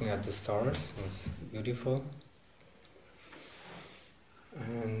time looking at the stars. It was beautiful.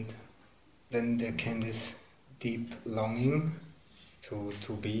 And then there came this deep longing to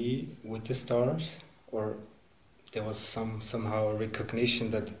be with the stars, or there was somehow a recognition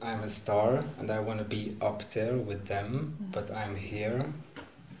that I'm a star and I want to be up there with them, but I'm here.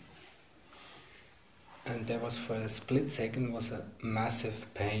 And there was, for a split second, was a massive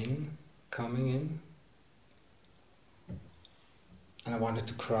pain coming in. And I wanted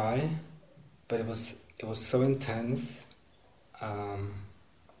to cry, but it was so intense.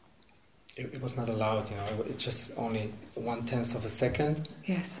 It was not allowed, It just only 1/10 of a second.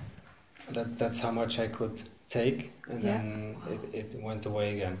 Yes. That's how much I could take, and then it went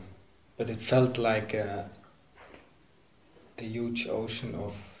away again. But it felt like a huge ocean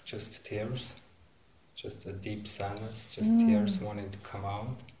of just tears, just a deep sadness, just tears wanting to come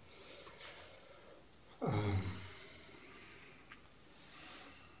out.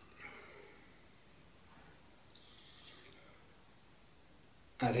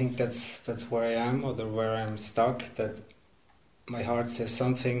 I think that's where I am, or where I'm stuck, that my heart says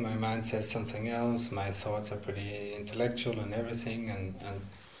something, my mind says something else, my thoughts are pretty intellectual and everything, and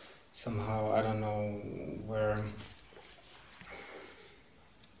somehow I don't know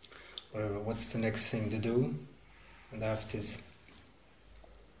what's the next thing to do, and I have this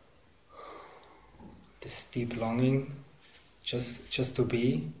deep longing just to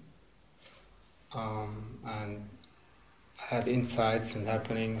be, and I had insights and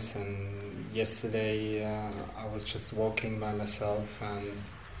happenings, and yesterday I was just walking by myself, and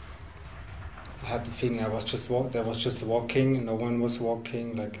I had the feeling I was just walking, and no one was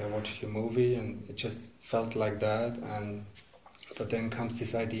walking, like I watched a movie, and it just felt like that. But then comes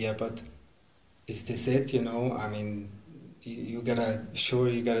this idea, but is this it, you know? I mean, you gotta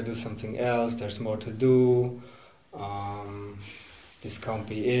do something else, there's more to do, this can't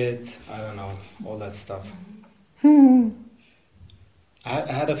be it, I don't know, all that stuff.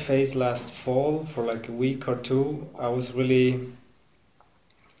 I had a phase last fall for like a week or two. I was really,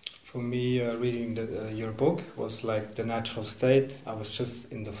 for me, reading your book was like the natural state. I was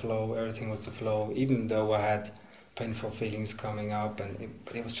just in the flow, everything was the flow, even though I had painful feelings coming up, and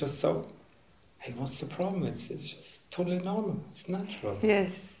it was just so, hey, what's the problem? It's just totally normal, it's natural.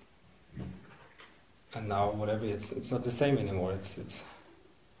 Yes. And now whatever, it's not the same anymore. It's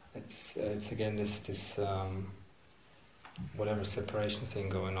again this whatever separation thing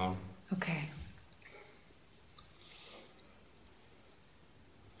going on. Okay.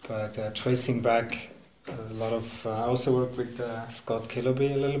 But tracing back a lot of, I also work with Scott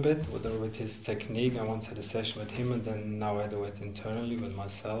Kiloby a little bit with his technique. I once had a session with him, and then now I do it internally with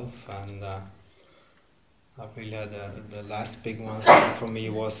myself. And I really had the last big one for me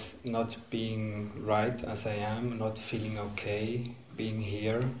was not being right as I am, not feeling okay, being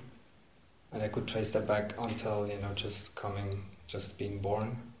here. And I could trace that back until, just being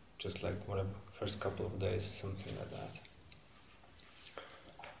born, just like whatever, first couple of days, something like that.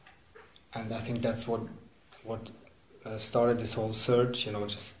 And I think that's what started this whole search,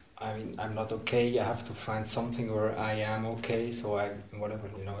 I'm not okay, I have to find something where I am okay, so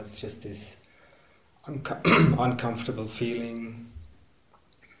it's just this uncomfortable feeling.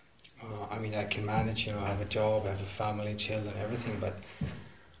 I can manage, I have a job, I have a family, children, everything, but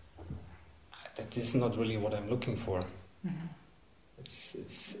that is not really what I'm looking for. Mm-hmm.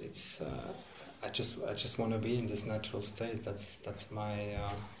 I just want to be in this natural state. That's my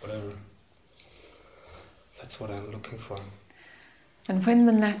whatever. That's what I'm looking for. And when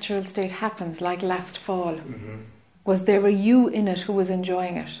the natural state happens, like last fall, mm-hmm. was there a you in it who was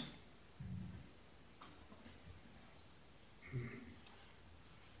enjoying it?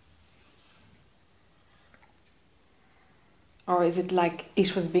 Or is it like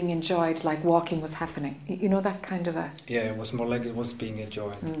it was being enjoyed, like walking was happening? That kind of a... Yeah, it was more like it was being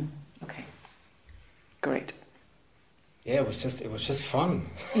enjoyed. Okay. Great. Yeah, it was just fun.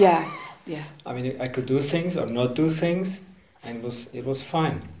 Yeah, yeah. I could do things or not do things, and it was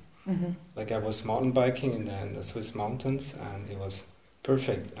fine. Mm-hmm. Like I was mountain biking in the Swiss mountains, and it was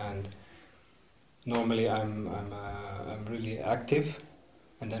perfect. And normally I'm really active.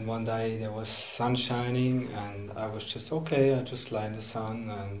 And then one day there was sun shining, and I was just okay. I just lie in the sun,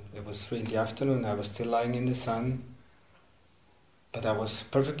 and it was 3 p.m. I was still lying in the sun, but I was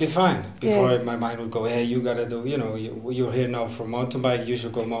perfectly fine. Before my mind would go, hey, you gotta do, you're here now for mountain bike. You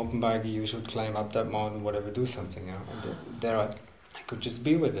should go mountain bike. You should climb up that mountain, whatever, do something. And there I could just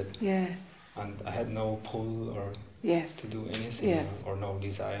be with it. Yes. And I had no pull or to do anything, or no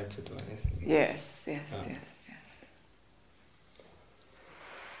desire to do anything. Yes.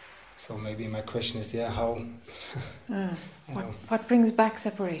 So maybe my question is, how... What brings back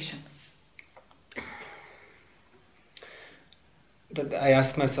separation? That I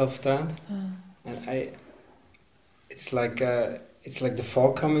ask myself that, and it's like the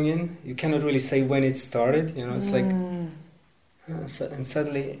fog coming in. You cannot really say when it started. It's like, and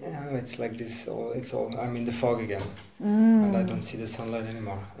suddenly it's like this. It's all. I'm in the fog again, and I don't see the sunlight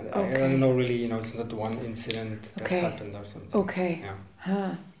anymore. I don't know really. It's not one incident that happened or something. Okay. Yeah.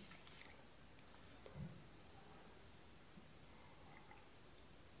 Huh.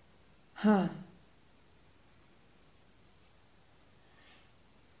 Huh.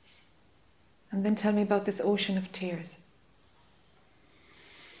 And then tell me about this ocean of tears.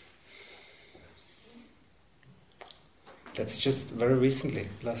 That's just very recently,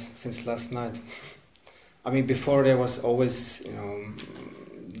 since last night. Before there was always,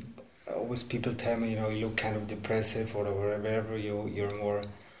 always people tell me, you look kind of depressive, or wherever you're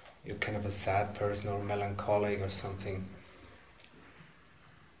kind of a sad person or melancholic or something.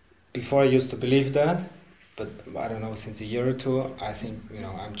 Before I used to believe that, But I don't know, since a year or two, I think, you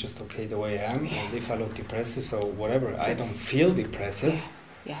know, I'm just okay the way I am. And if I look depressive, so whatever, I don't feel depressive.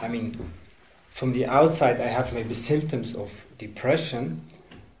 I mean, from the outside, I have maybe symptoms of depression,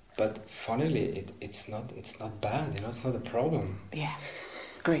 but funnily, it's not bad, you know, it's not a problem. Yeah,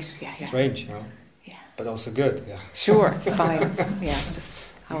 great, yeah. Strange, you know, but also good, yeah. Sure, it's fine, it's just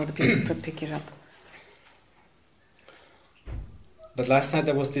how other people pick it up. But last night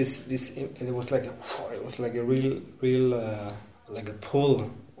there was this it was like a real like a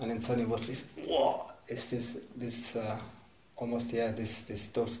pull, and then suddenly it was this whoa, it's this almost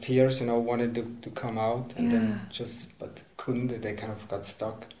those tears, you know, wanted to come out, and then but couldn't. They kind of got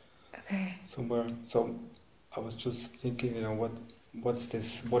stuck somewhere. So I was just thinking, you know, what's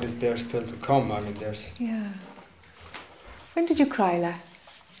this? What is there still to come? I mean, there's. Yeah. When did you cry last?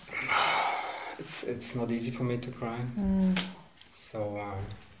 It's not easy for me to cry. So I'm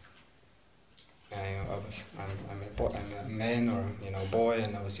a man, or, you know, boy,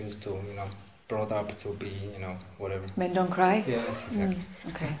 and I was used to, you know, brought up to be, you know, whatever. Men don't cry? Yes, exactly.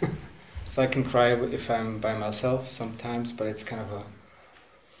 Okay. So I can cry if I'm by myself sometimes, but it's kind of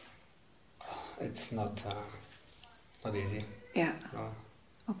it's not easy. Yeah. No.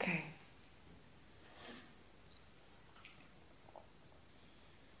 Okay.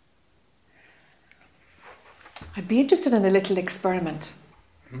 I'd be interested in a little experiment.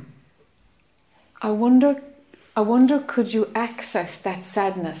 I wonder, could you access that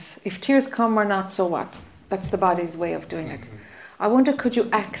sadness? If tears come or not, so what? That's the body's way of doing it. I wonder, could you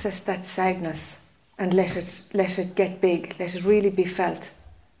access that sadness and let it get big, let it really be felt?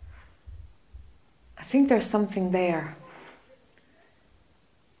 I think there's something there.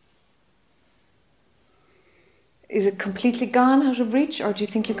 Is it completely gone out of reach, or do you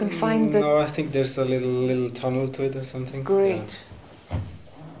think you can find the... No, I think there's a little tunnel to it or something. Great.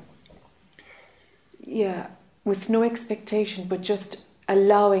 Yeah, with no expectation, but just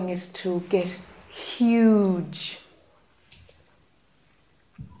allowing it to get huge.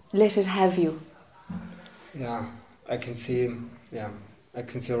 Let it have you. Yeah, I can see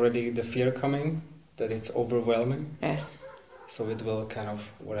already the fear coming, that it's overwhelming. Yes. So it will kind of,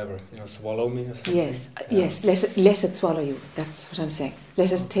 whatever, you know, swallow me or something. Yes, yes, let it swallow you. That's what I'm saying.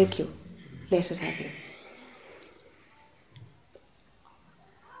 Let it take you. Let it have you.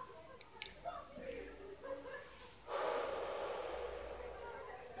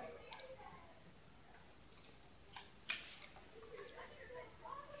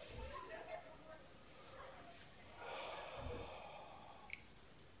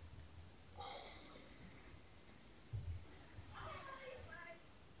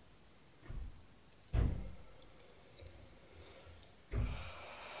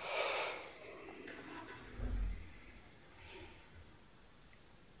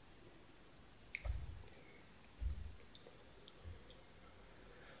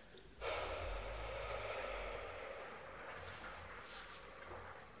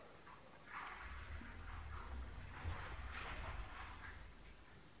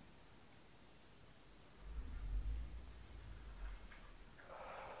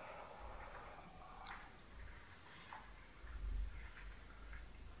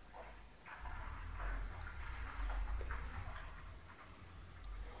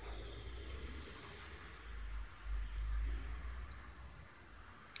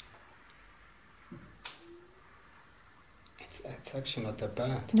 It's actually not that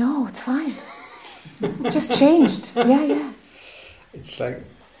bad. No, it's fine. Just changed. Yeah. It's like,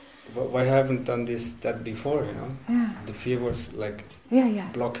 why haven't done that before, you know? Yeah. The fear was like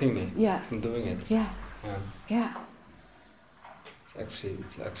blocking me from doing it. Yeah. It's actually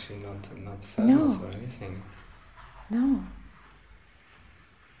not sadness or anything. No.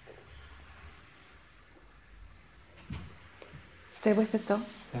 Stay with it though.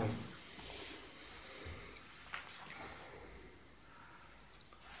 Yeah.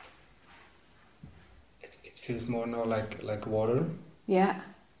 It feels more now like water. Yeah.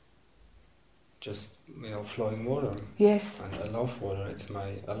 Just, you know, flowing water. Yes. And I love water. It's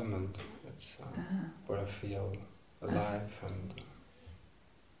my element. It's where I feel alive and.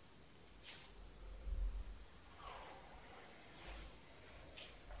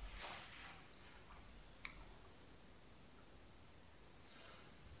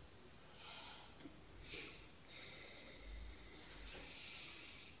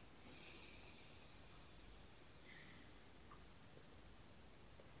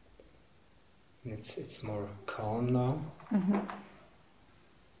 It's more calm now. Mm-hmm.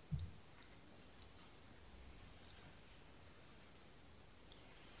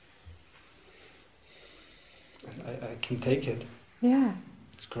 And I can take it. Yeah.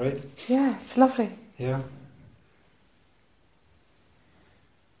 It's great. Yeah, it's lovely. Yeah.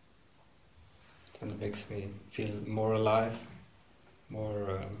 and it makes me feel more alive,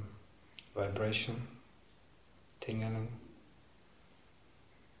 more vibration, tingling.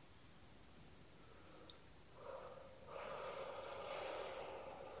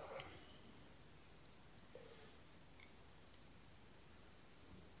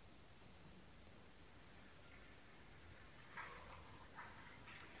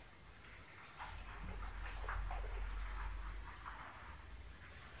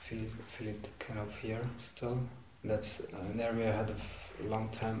 Feel it kind of here still. That's an area I had a long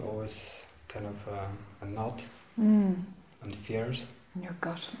time, always kind of a knot and fears. In your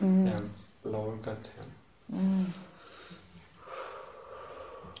gut. Yeah, lower gut. Yeah.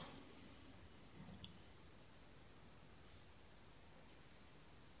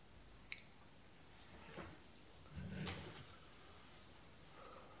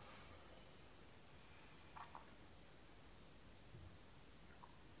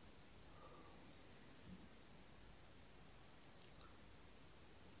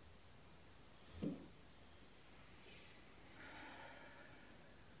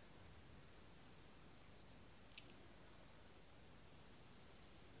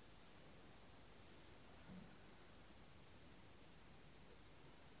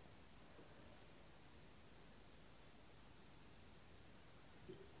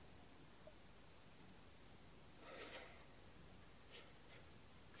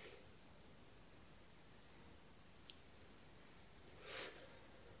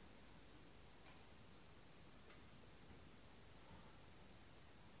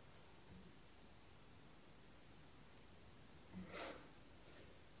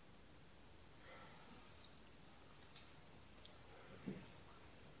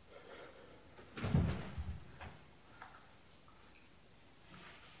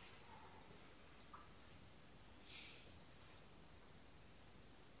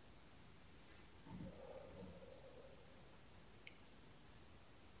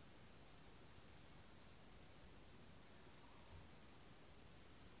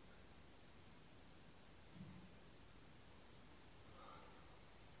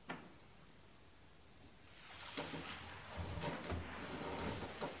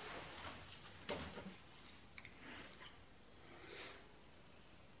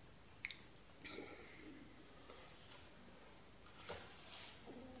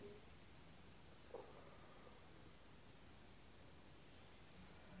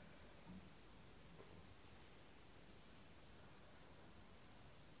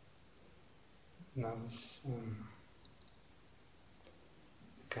 Now it's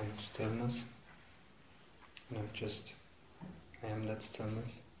kind of stillness, and I am that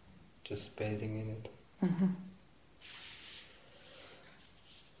stillness, just bathing in it. Mm-hmm.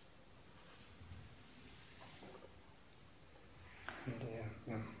 And,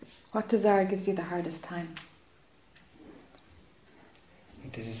 yeah. What desire gives you the hardest time?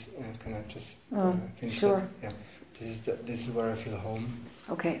 This is, can I just finish sure. that? Yeah. This is where I feel home.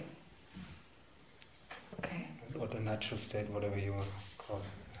 Okay. Okay. Or the natural state, whatever you want to call it.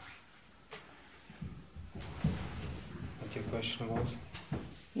 What your question was?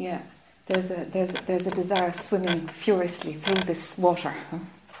 Yeah. There's a desire swimming furiously through this water.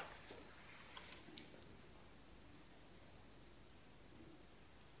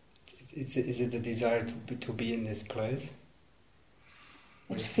 Is it the desire to be in this place?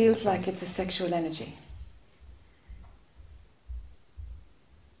 It feels like it's a sexual energy.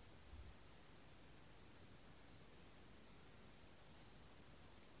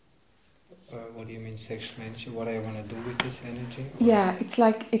 What do you mean sexual energy? What I want to do with this energy? Or? Yeah, it's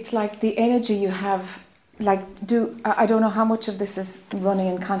like the energy you have. I don't know how much of this is running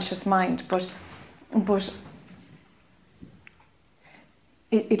in conscious mind, but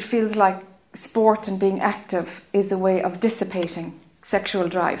it feels like sport and being active is a way of dissipating sexual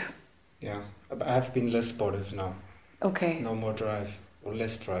drive. Yeah, I have been less sportive now. Okay. No more drive, or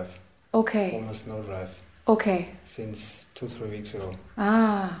less drive. Okay. Almost no drive. Okay. Since 2-3 weeks ago.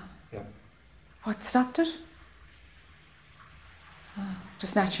 Ah. Yeah. What stopped it?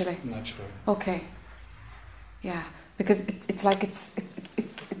 Just naturally. Naturally. Okay. Yeah, because it's like it's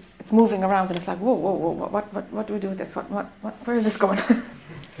moving around and it's like whoa, what do we do with this? What where is this going?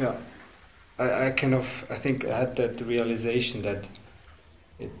 Yeah, I think I had that realization that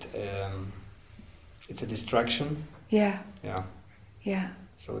it's a distraction. Yeah. Yeah. Yeah.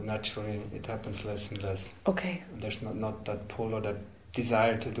 So naturally it happens less and less. Okay. There's not that pull or that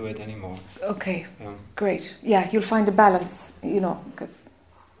desire to do it anymore. Okay. Yeah. Great. Yeah, you'll find a balance, because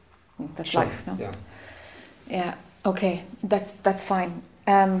that's sure. life, no? Yeah. Yeah. Okay. That's fine.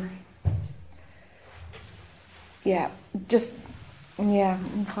 Yeah. Just Yeah,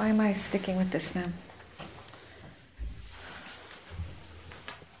 why am I sticking with this now?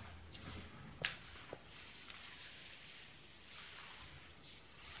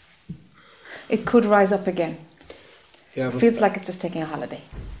 It could rise up again. Yeah, It feels like it's just taking a holiday.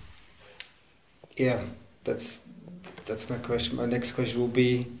 Yeah, that's my question. My next question will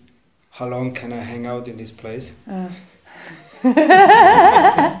be, how long can I hang out in this place?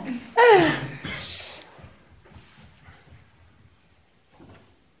 I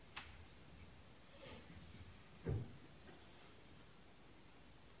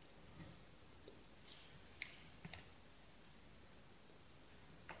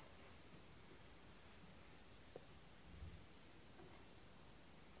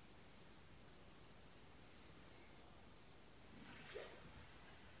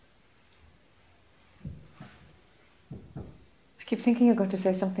keep thinking you're going to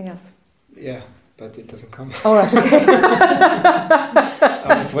say something else. Yeah, but it doesn't come. Oh, right, okay.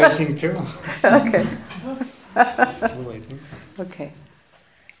 I was waiting too. Okay. I'm still waiting. Okay.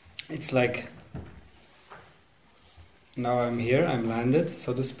 It's like, now I'm here, I'm landed,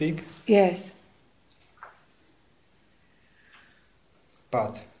 so to speak. Yes.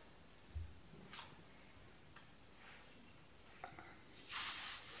 But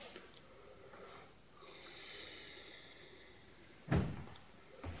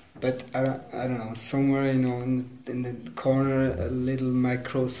I don't know, somewhere, in the corner, a little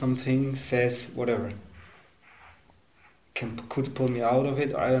micro something says whatever. Could pull me out of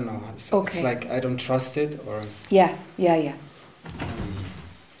it, or I don't know. It's like I don't trust it, or... Yeah. Yeah.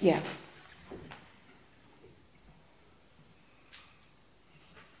 Yeah.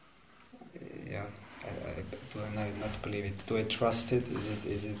 Do I not believe it? Do I trust it?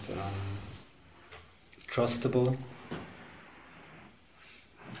 Is it trustable?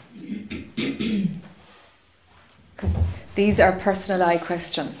 Because these are personal I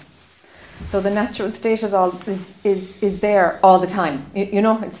questions. So the natural state is there all the time.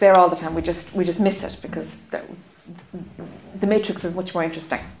 It's there all the time. We just miss it because the matrix is much more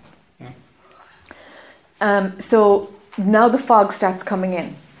interesting. Yeah. So now the fog starts coming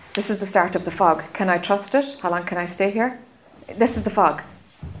in. This is the start of the fog. Can I trust it? How long can I stay here? This is the fog.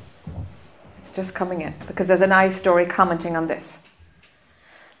 It's just coming in because there's an I story commenting on this.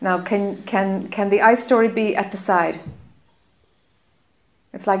 Now, can the I story be at the side?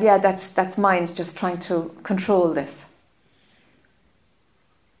 It's like, yeah, that's mind just trying to control this.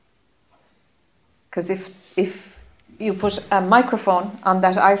 Because if you put a microphone on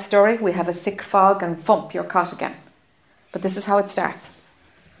that I story, we have a thick fog and thump, you're caught again. But this is how it starts.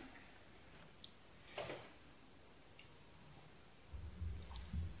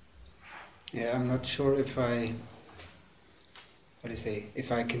 Yeah, I'm not sure if I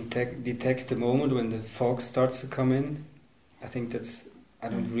can detect the moment when the fog starts to come in. I think I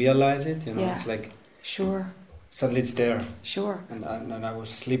don't realize it, Yeah. It's like... Sure. Suddenly it's there. Sure. And I was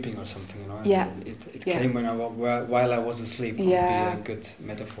sleeping or something, And Yeah. it came while I was asleep. Yeah. Would be a good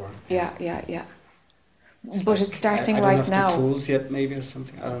metaphor. Yeah. But like, it's starting I right don't have now. the tools yet, maybe, or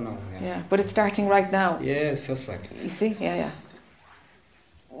something. I don't know. Yeah, but it's starting right now. Yeah, it feels like. You see? Yeah.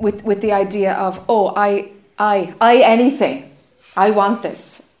 With the idea of, I anything. I want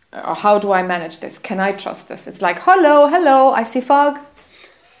this. Or how do I manage this? Can I trust this? It's like, hello, I see fog.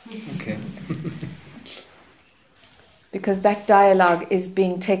 Okay. Because that dialogue is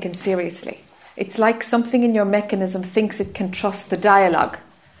being taken seriously. It's like something in your mechanism thinks it can trust the dialogue.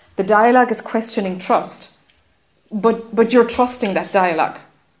 The dialogue is questioning trust. But you're trusting that dialogue.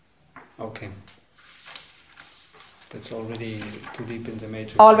 Okay. That's already too deep in the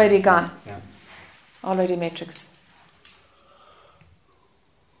matrix. Already gone. Yeah. Already matrix.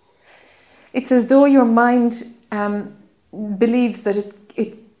 It's as though your mind believes that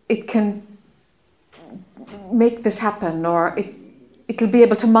it can make this happen, or it'll be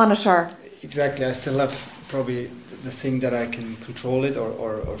able to monitor. Exactly. I still have probably the thing that I can control it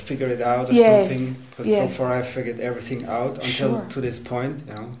or figure it out or Yes. something. Because so far I've figured everything out until to this point,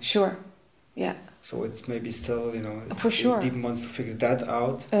 Sure. Yeah. So it's maybe still, For sure. It even wants to figure that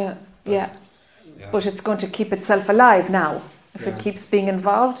out. Yeah. But it's going to keep itself alive now. If Yeah. it keeps being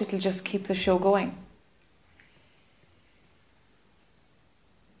involved, it'll just keep the show going.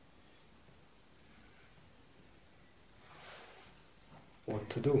 What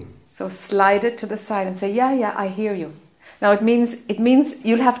to do? So slide it to the side and say, yeah, I hear you. Now it means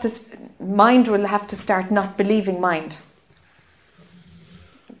mind will have to start not believing mind.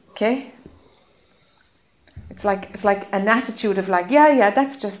 Okay? It's like an attitude of like, yeah,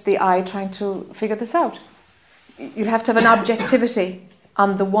 that's just the I trying to figure this out. You'll have to have an objectivity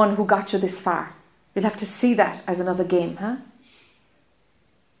on the one who got you this far. You'll have to see that as another game, huh?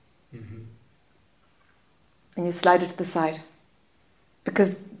 and you slide it to the side.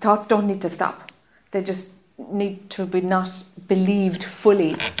 Because thoughts don't need to stop. They just need to be not believed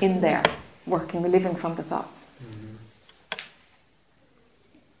fully in there, working, living from the thoughts.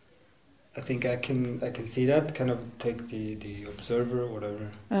 I think I can see that, kind of take the observer, whatever,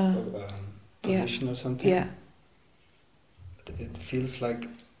 position or something. Yeah. It feels like,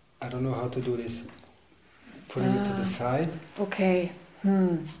 I don't know how to do this, putting it to the side. Okay.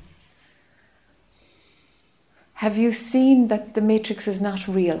 Have you seen that the matrix is not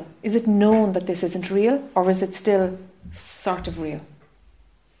real? Is it known that this isn't real, or is it still sort of real?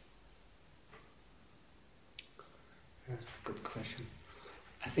 That's a good question.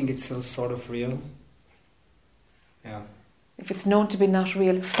 I think it's still sort of real. Yeah. If it's known to be not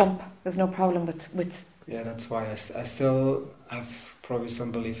real, thump, there's no problem with... Yeah, that's why I still have probably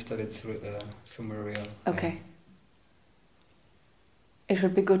some belief that it's somewhere real. Okay. Yeah. It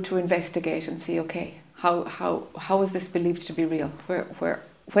would be good to investigate and see, okay, how is this believed to be real?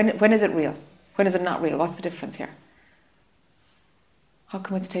 When is it real? When is it not real? What's the difference here? How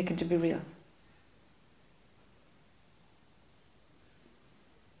come it's taken to be real?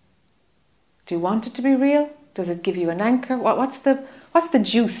 Do you want it to be real? Does it give you an anchor? What's the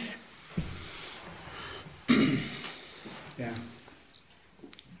juice? Yeah.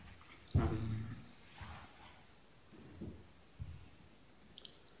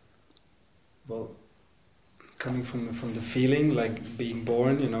 Well, coming from the feeling, like being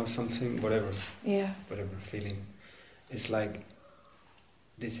born, something, whatever. Yeah. Whatever feeling. It's like,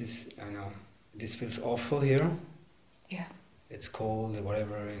 this feels awful here. Yeah. It's cold,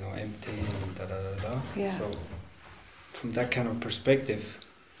 whatever, empty, and da. Yeah. So, from that kind of perspective,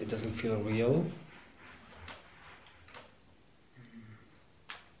 it doesn't feel real.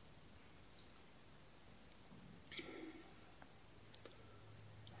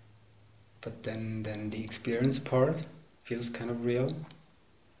 But then the experience part feels kind of real.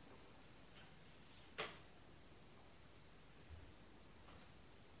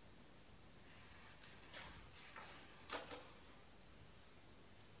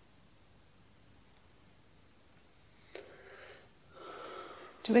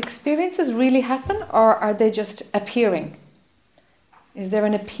 Do experiences really happen, or are they just appearing? Is there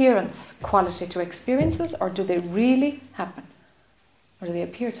an appearance quality to experiences, or do they really happen? Or do they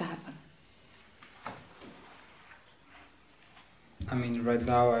appear to happen? I mean, right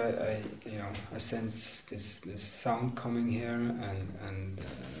now I sense this sound coming here and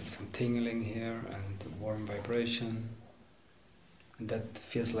some tingling here and warm vibration, and that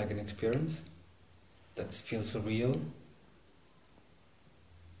feels like an experience. That feels real.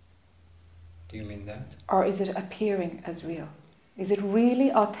 Do you mean that? Or is it appearing as real? Is it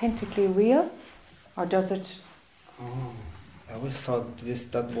really authentically real, or does it? Oh, I always thought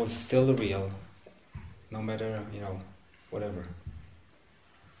that was still real, no matter whatever.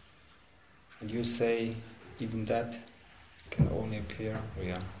 And you say even that can only appear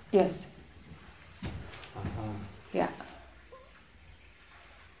real. Yes. Yeah.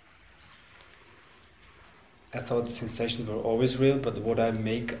 I thought sensations were always real, but what I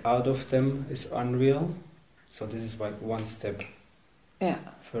make out of them is unreal. So this is like one step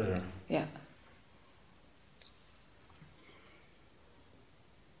further. Yeah.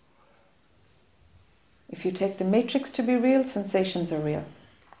 If you take the matrix to be real, sensations are real.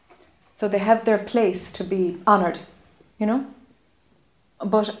 So they have their place to be honoured,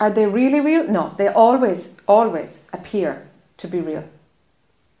 But are they really real? No, they always appear to be real.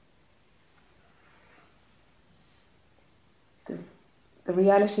 The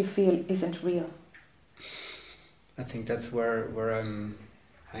reality feel isn't real. I think that's where I'm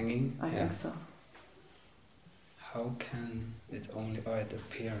hanging. I think so. How can it only... Oh, it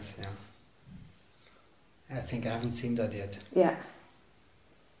appears, yeah. I think I haven't seen that yet. Yeah.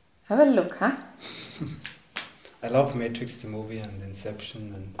 Have a look, huh? I love Matrix, the movie, and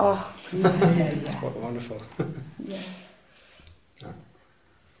Inception, and it's quite wonderful. Yeah.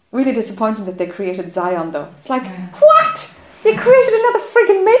 Really disappointing that they created Zion, though. It's like, what? You created another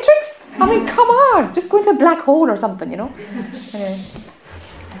friggin' Matrix? I mean, come on, just go into a black hole or something, Anyway.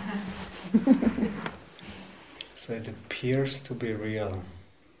 So it appears to be real,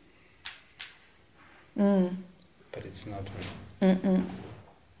 but it's not real. Mm-mm.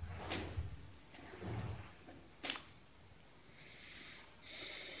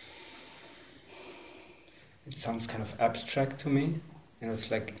 It sounds kind of abstract to me. It's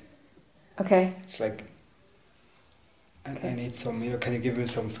like... Okay. It's like... I need some, can you give me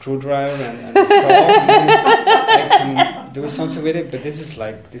some screwdriver and a saw? I can do something with it, but this is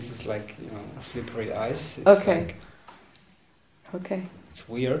like slippery ice. It's okay. It's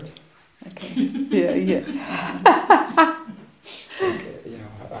weird. Okay. Yeah, yes. It's like,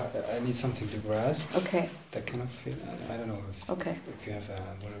 I need something to grasp. Okay. That kind of feel. I don't know if you have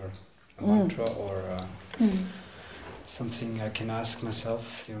a mantra or something I can ask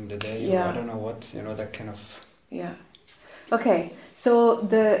myself during the day. Yeah. Or I don't know what, that kind of. Yeah. Okay. So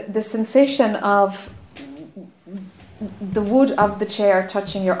the sensation of the wood of the chair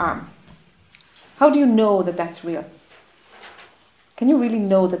touching your arm. How do you know that that's real? Can you really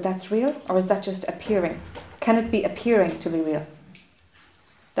know that that's real, or is that just appearing? Can it be appearing to be real?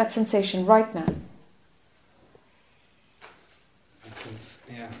 That sensation right now.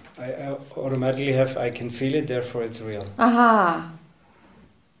 I automatically I can feel it, therefore it's real. Aha!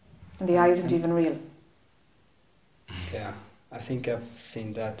 And the eye isn't even real. Yeah, I think I've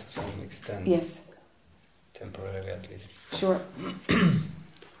seen that to some extent. Yes. Temporarily at least. Sure.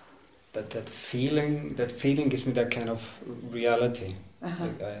 But that feeling gives me that kind of reality. Uh-huh.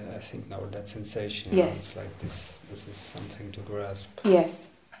 Like I think now that sensation. Yes. It's like this is something to grasp. Yes.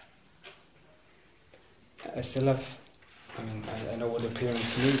 I still have, I know what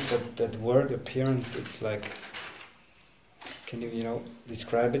appearance means, but that word appearance, it's like, can you,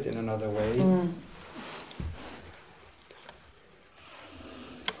 describe it in another way? Mm.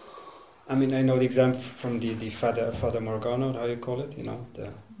 I know the example from the Fata Morgana, how you call it,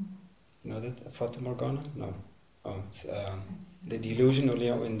 that Fata Morgana? No. Oh, it's the delusion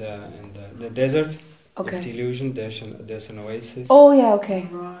in the desert. Okay. Of delusion, there's an oasis. Oh yeah, okay.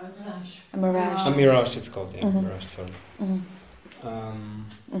 Mirage. A mirage. A mirage, it's called. Yeah, Mm-hmm. mirage. Sorry.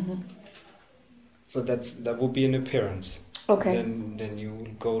 Mm-hmm. So that would be an appearance. Okay. Then you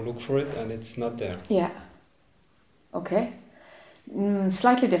will go look for it, and it's not there. Yeah. Okay.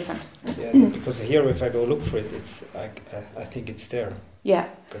 Slightly different. Yeah, because here, if I go look for it, it's I think it's there. Yeah.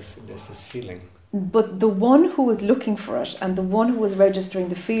 Because there's this feeling. But the one who is looking for it and the one who is registering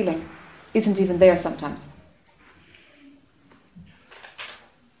the feeling isn't even there sometimes.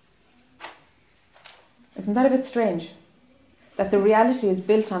 Isn't that a bit strange? That the reality is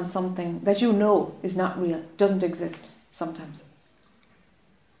built on something that you know is not real, doesn't exist sometimes.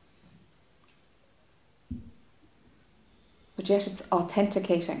 But yet it's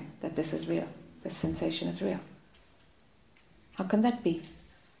authenticating that this is real, this sensation is real. How can that be?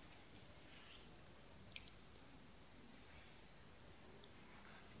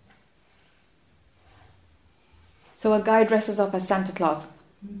 So a guy dresses up as Santa Claus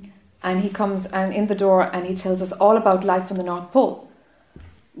and he comes and in the door and he tells us all about life on the North Pole.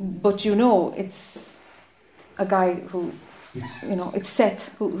 But it's a guy who, it's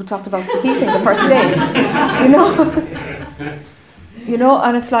Seth who talked about the heating the first day,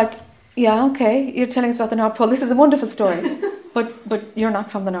 and it's like, yeah, okay, you're telling us about the North Pole. This is a wonderful story, but you're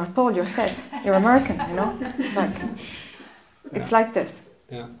not from the North Pole. You're Seth. You're American. It's like this.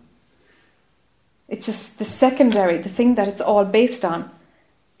 Yeah. It's just the secondary, the thing that it's all based on,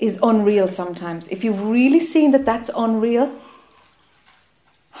 is unreal sometimes. If you've really seen that that's unreal,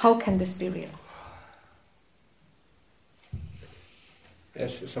 how can this be real?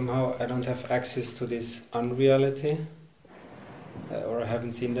 Yes, somehow I don't have access to this unreality, or I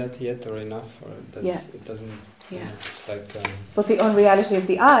haven't seen that yet, or enough, or it doesn't. Yeah. It's like. But the unreality of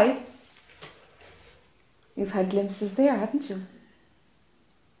the eye, you've had glimpses there, haven't you?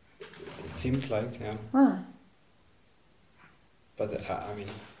 It seems like, yeah. Ah. But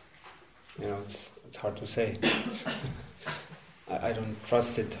it's hard to say. I don't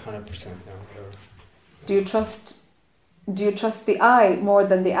trust it 100%. Do you trust the eye more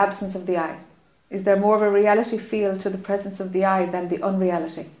than the absence of the eye? Is there more of a reality feel to the presence of the eye than the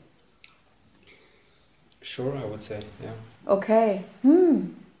unreality? Sure, I would say, yeah. Okay.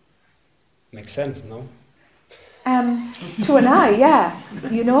 Makes sense, no? To an eye, yeah.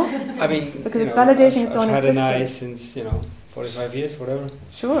 Because it's validating its own existence. I've had an eye since 45 years, whatever.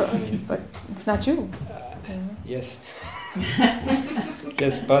 Sure, but it's not you. Yes.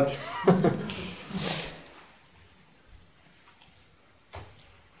 Yes, but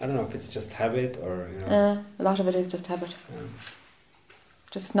I don't know if it's just habit or a lot of it is just habit. Yeah.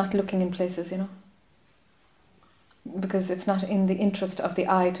 Just not looking in places, because it's not in the interest of the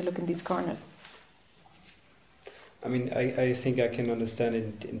eye to look in these corners. I think I can understand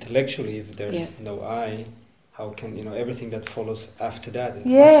it intellectually. If there's no eye, how can everything that follows after that? It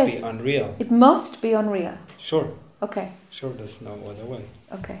must be unreal. It must be unreal. Sure. Okay. Sure, there's no other way.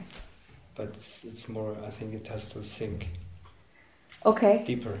 Okay. But it's more. I think it has to sink. Okay.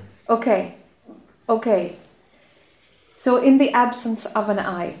 Deeper. Okay. So in the absence of an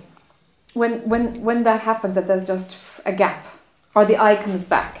eye, when that happens, that there's just a gap, or the eye comes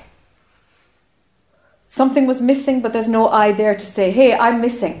back. Something was missing, but there's no eye there to say, hey, I'm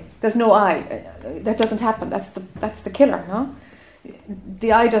missing. There's no I. That doesn't happen. That's the killer, no?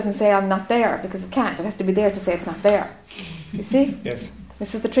 The I doesn't say I'm not there because it can't. It has to be there to say it's not there. You see? Yes.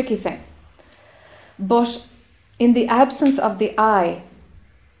 This is the tricky thing. But in the absence of the I,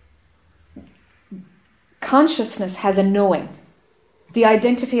 consciousness has a knowing. The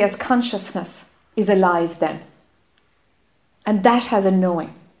identity as consciousness is alive then. And that has a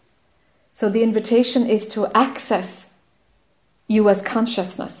knowing. So the invitation is to access you as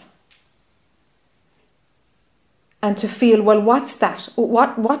consciousness. And to feel, well, what's that?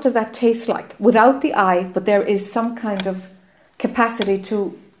 What does that taste like? Without the I, but there is some kind of capacity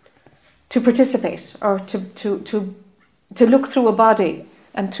to participate or to look through a body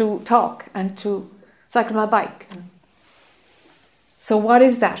and to talk and to cycle my bike. So what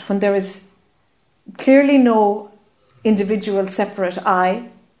is that when there is clearly no individual separate I,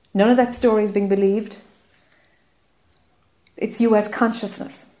 none of that story is being believed? It's you as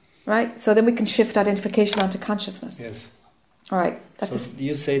consciousness, right? So then we can shift identification onto consciousness. Yes. All right. So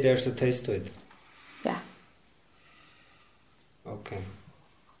you say there's a taste to it? Yeah. Okay.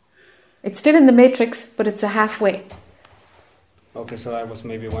 It's still in the matrix, but it's a halfway. Okay, so I was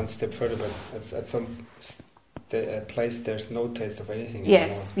maybe one step further, but at some place there's no taste of anything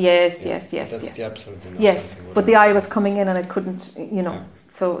anymore. Yes. That's the absolute. Yes, but the I was coming in and it couldn't, Yeah.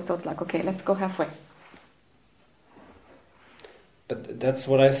 So it's like, okay, let's go halfway. But that's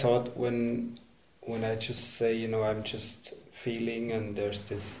what I thought when I just say, I'm just feeling and there's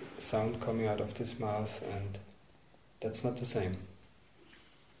this sound coming out of this mouth, and that's not the same.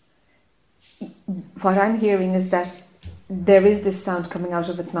 What I'm hearing is that there is this sound coming out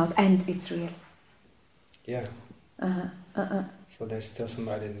of its mouth and it's real. Yeah. So there's still some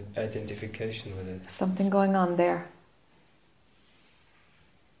identification with it. Something going on there.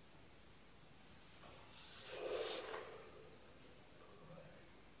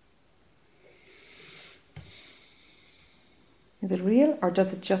 Is it real, or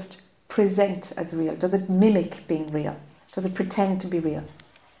does it just present as real? Does it mimic being real? Does it pretend to be real?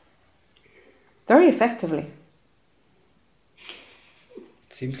 Very effectively.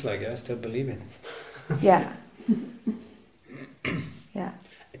 Seems like I still believe it. Yeah. Yeah.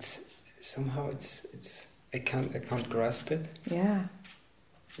 It's I can't grasp it. Yeah.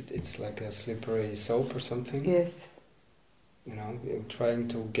 It's like a slippery soap or something. Yes. I'm trying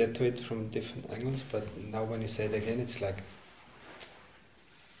to get to it from different angles, but now when you say it again, it's like,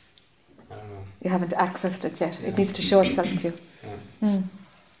 I don't know. You haven't accessed it yet. Yeah. It needs to show itself to you. Yeah.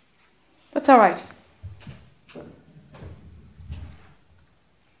 That's all right.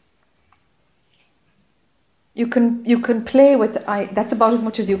 You can play with that's about as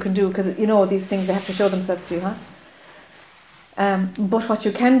much as you can do, because these things, they have to show themselves to you, huh? But what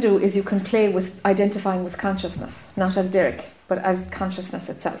you can do is you can play with identifying with consciousness, not as Derek, but as consciousness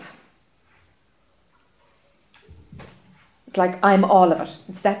itself. It's like, I'm all of it.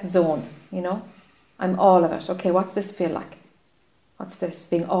 It's that zone, I'm all of it. Okay, what's this feel like? What's this?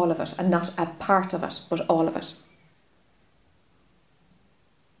 Being all of it, and not a part of it, but all of it.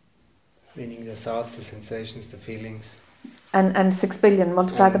 Meaning the thoughts, the sensations, the feelings. And 6 billion,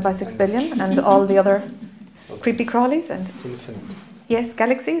 multiply them by 6 billion, and all the other creepy crawlies and... Infinite. Yes,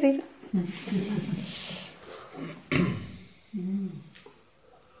 galaxies even.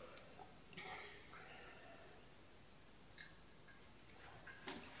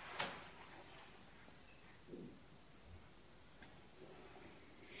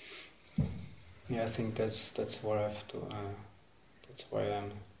 Yeah, I think that's where I have to. That's where I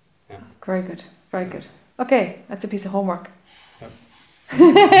am. Yeah. Very good. Very good. Okay, that's a piece of homework. Yep.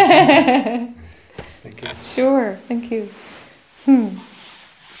 Thank you. Sure. Thank you.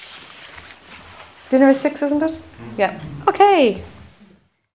 Dinner is 6, isn't it? Yeah. Okay.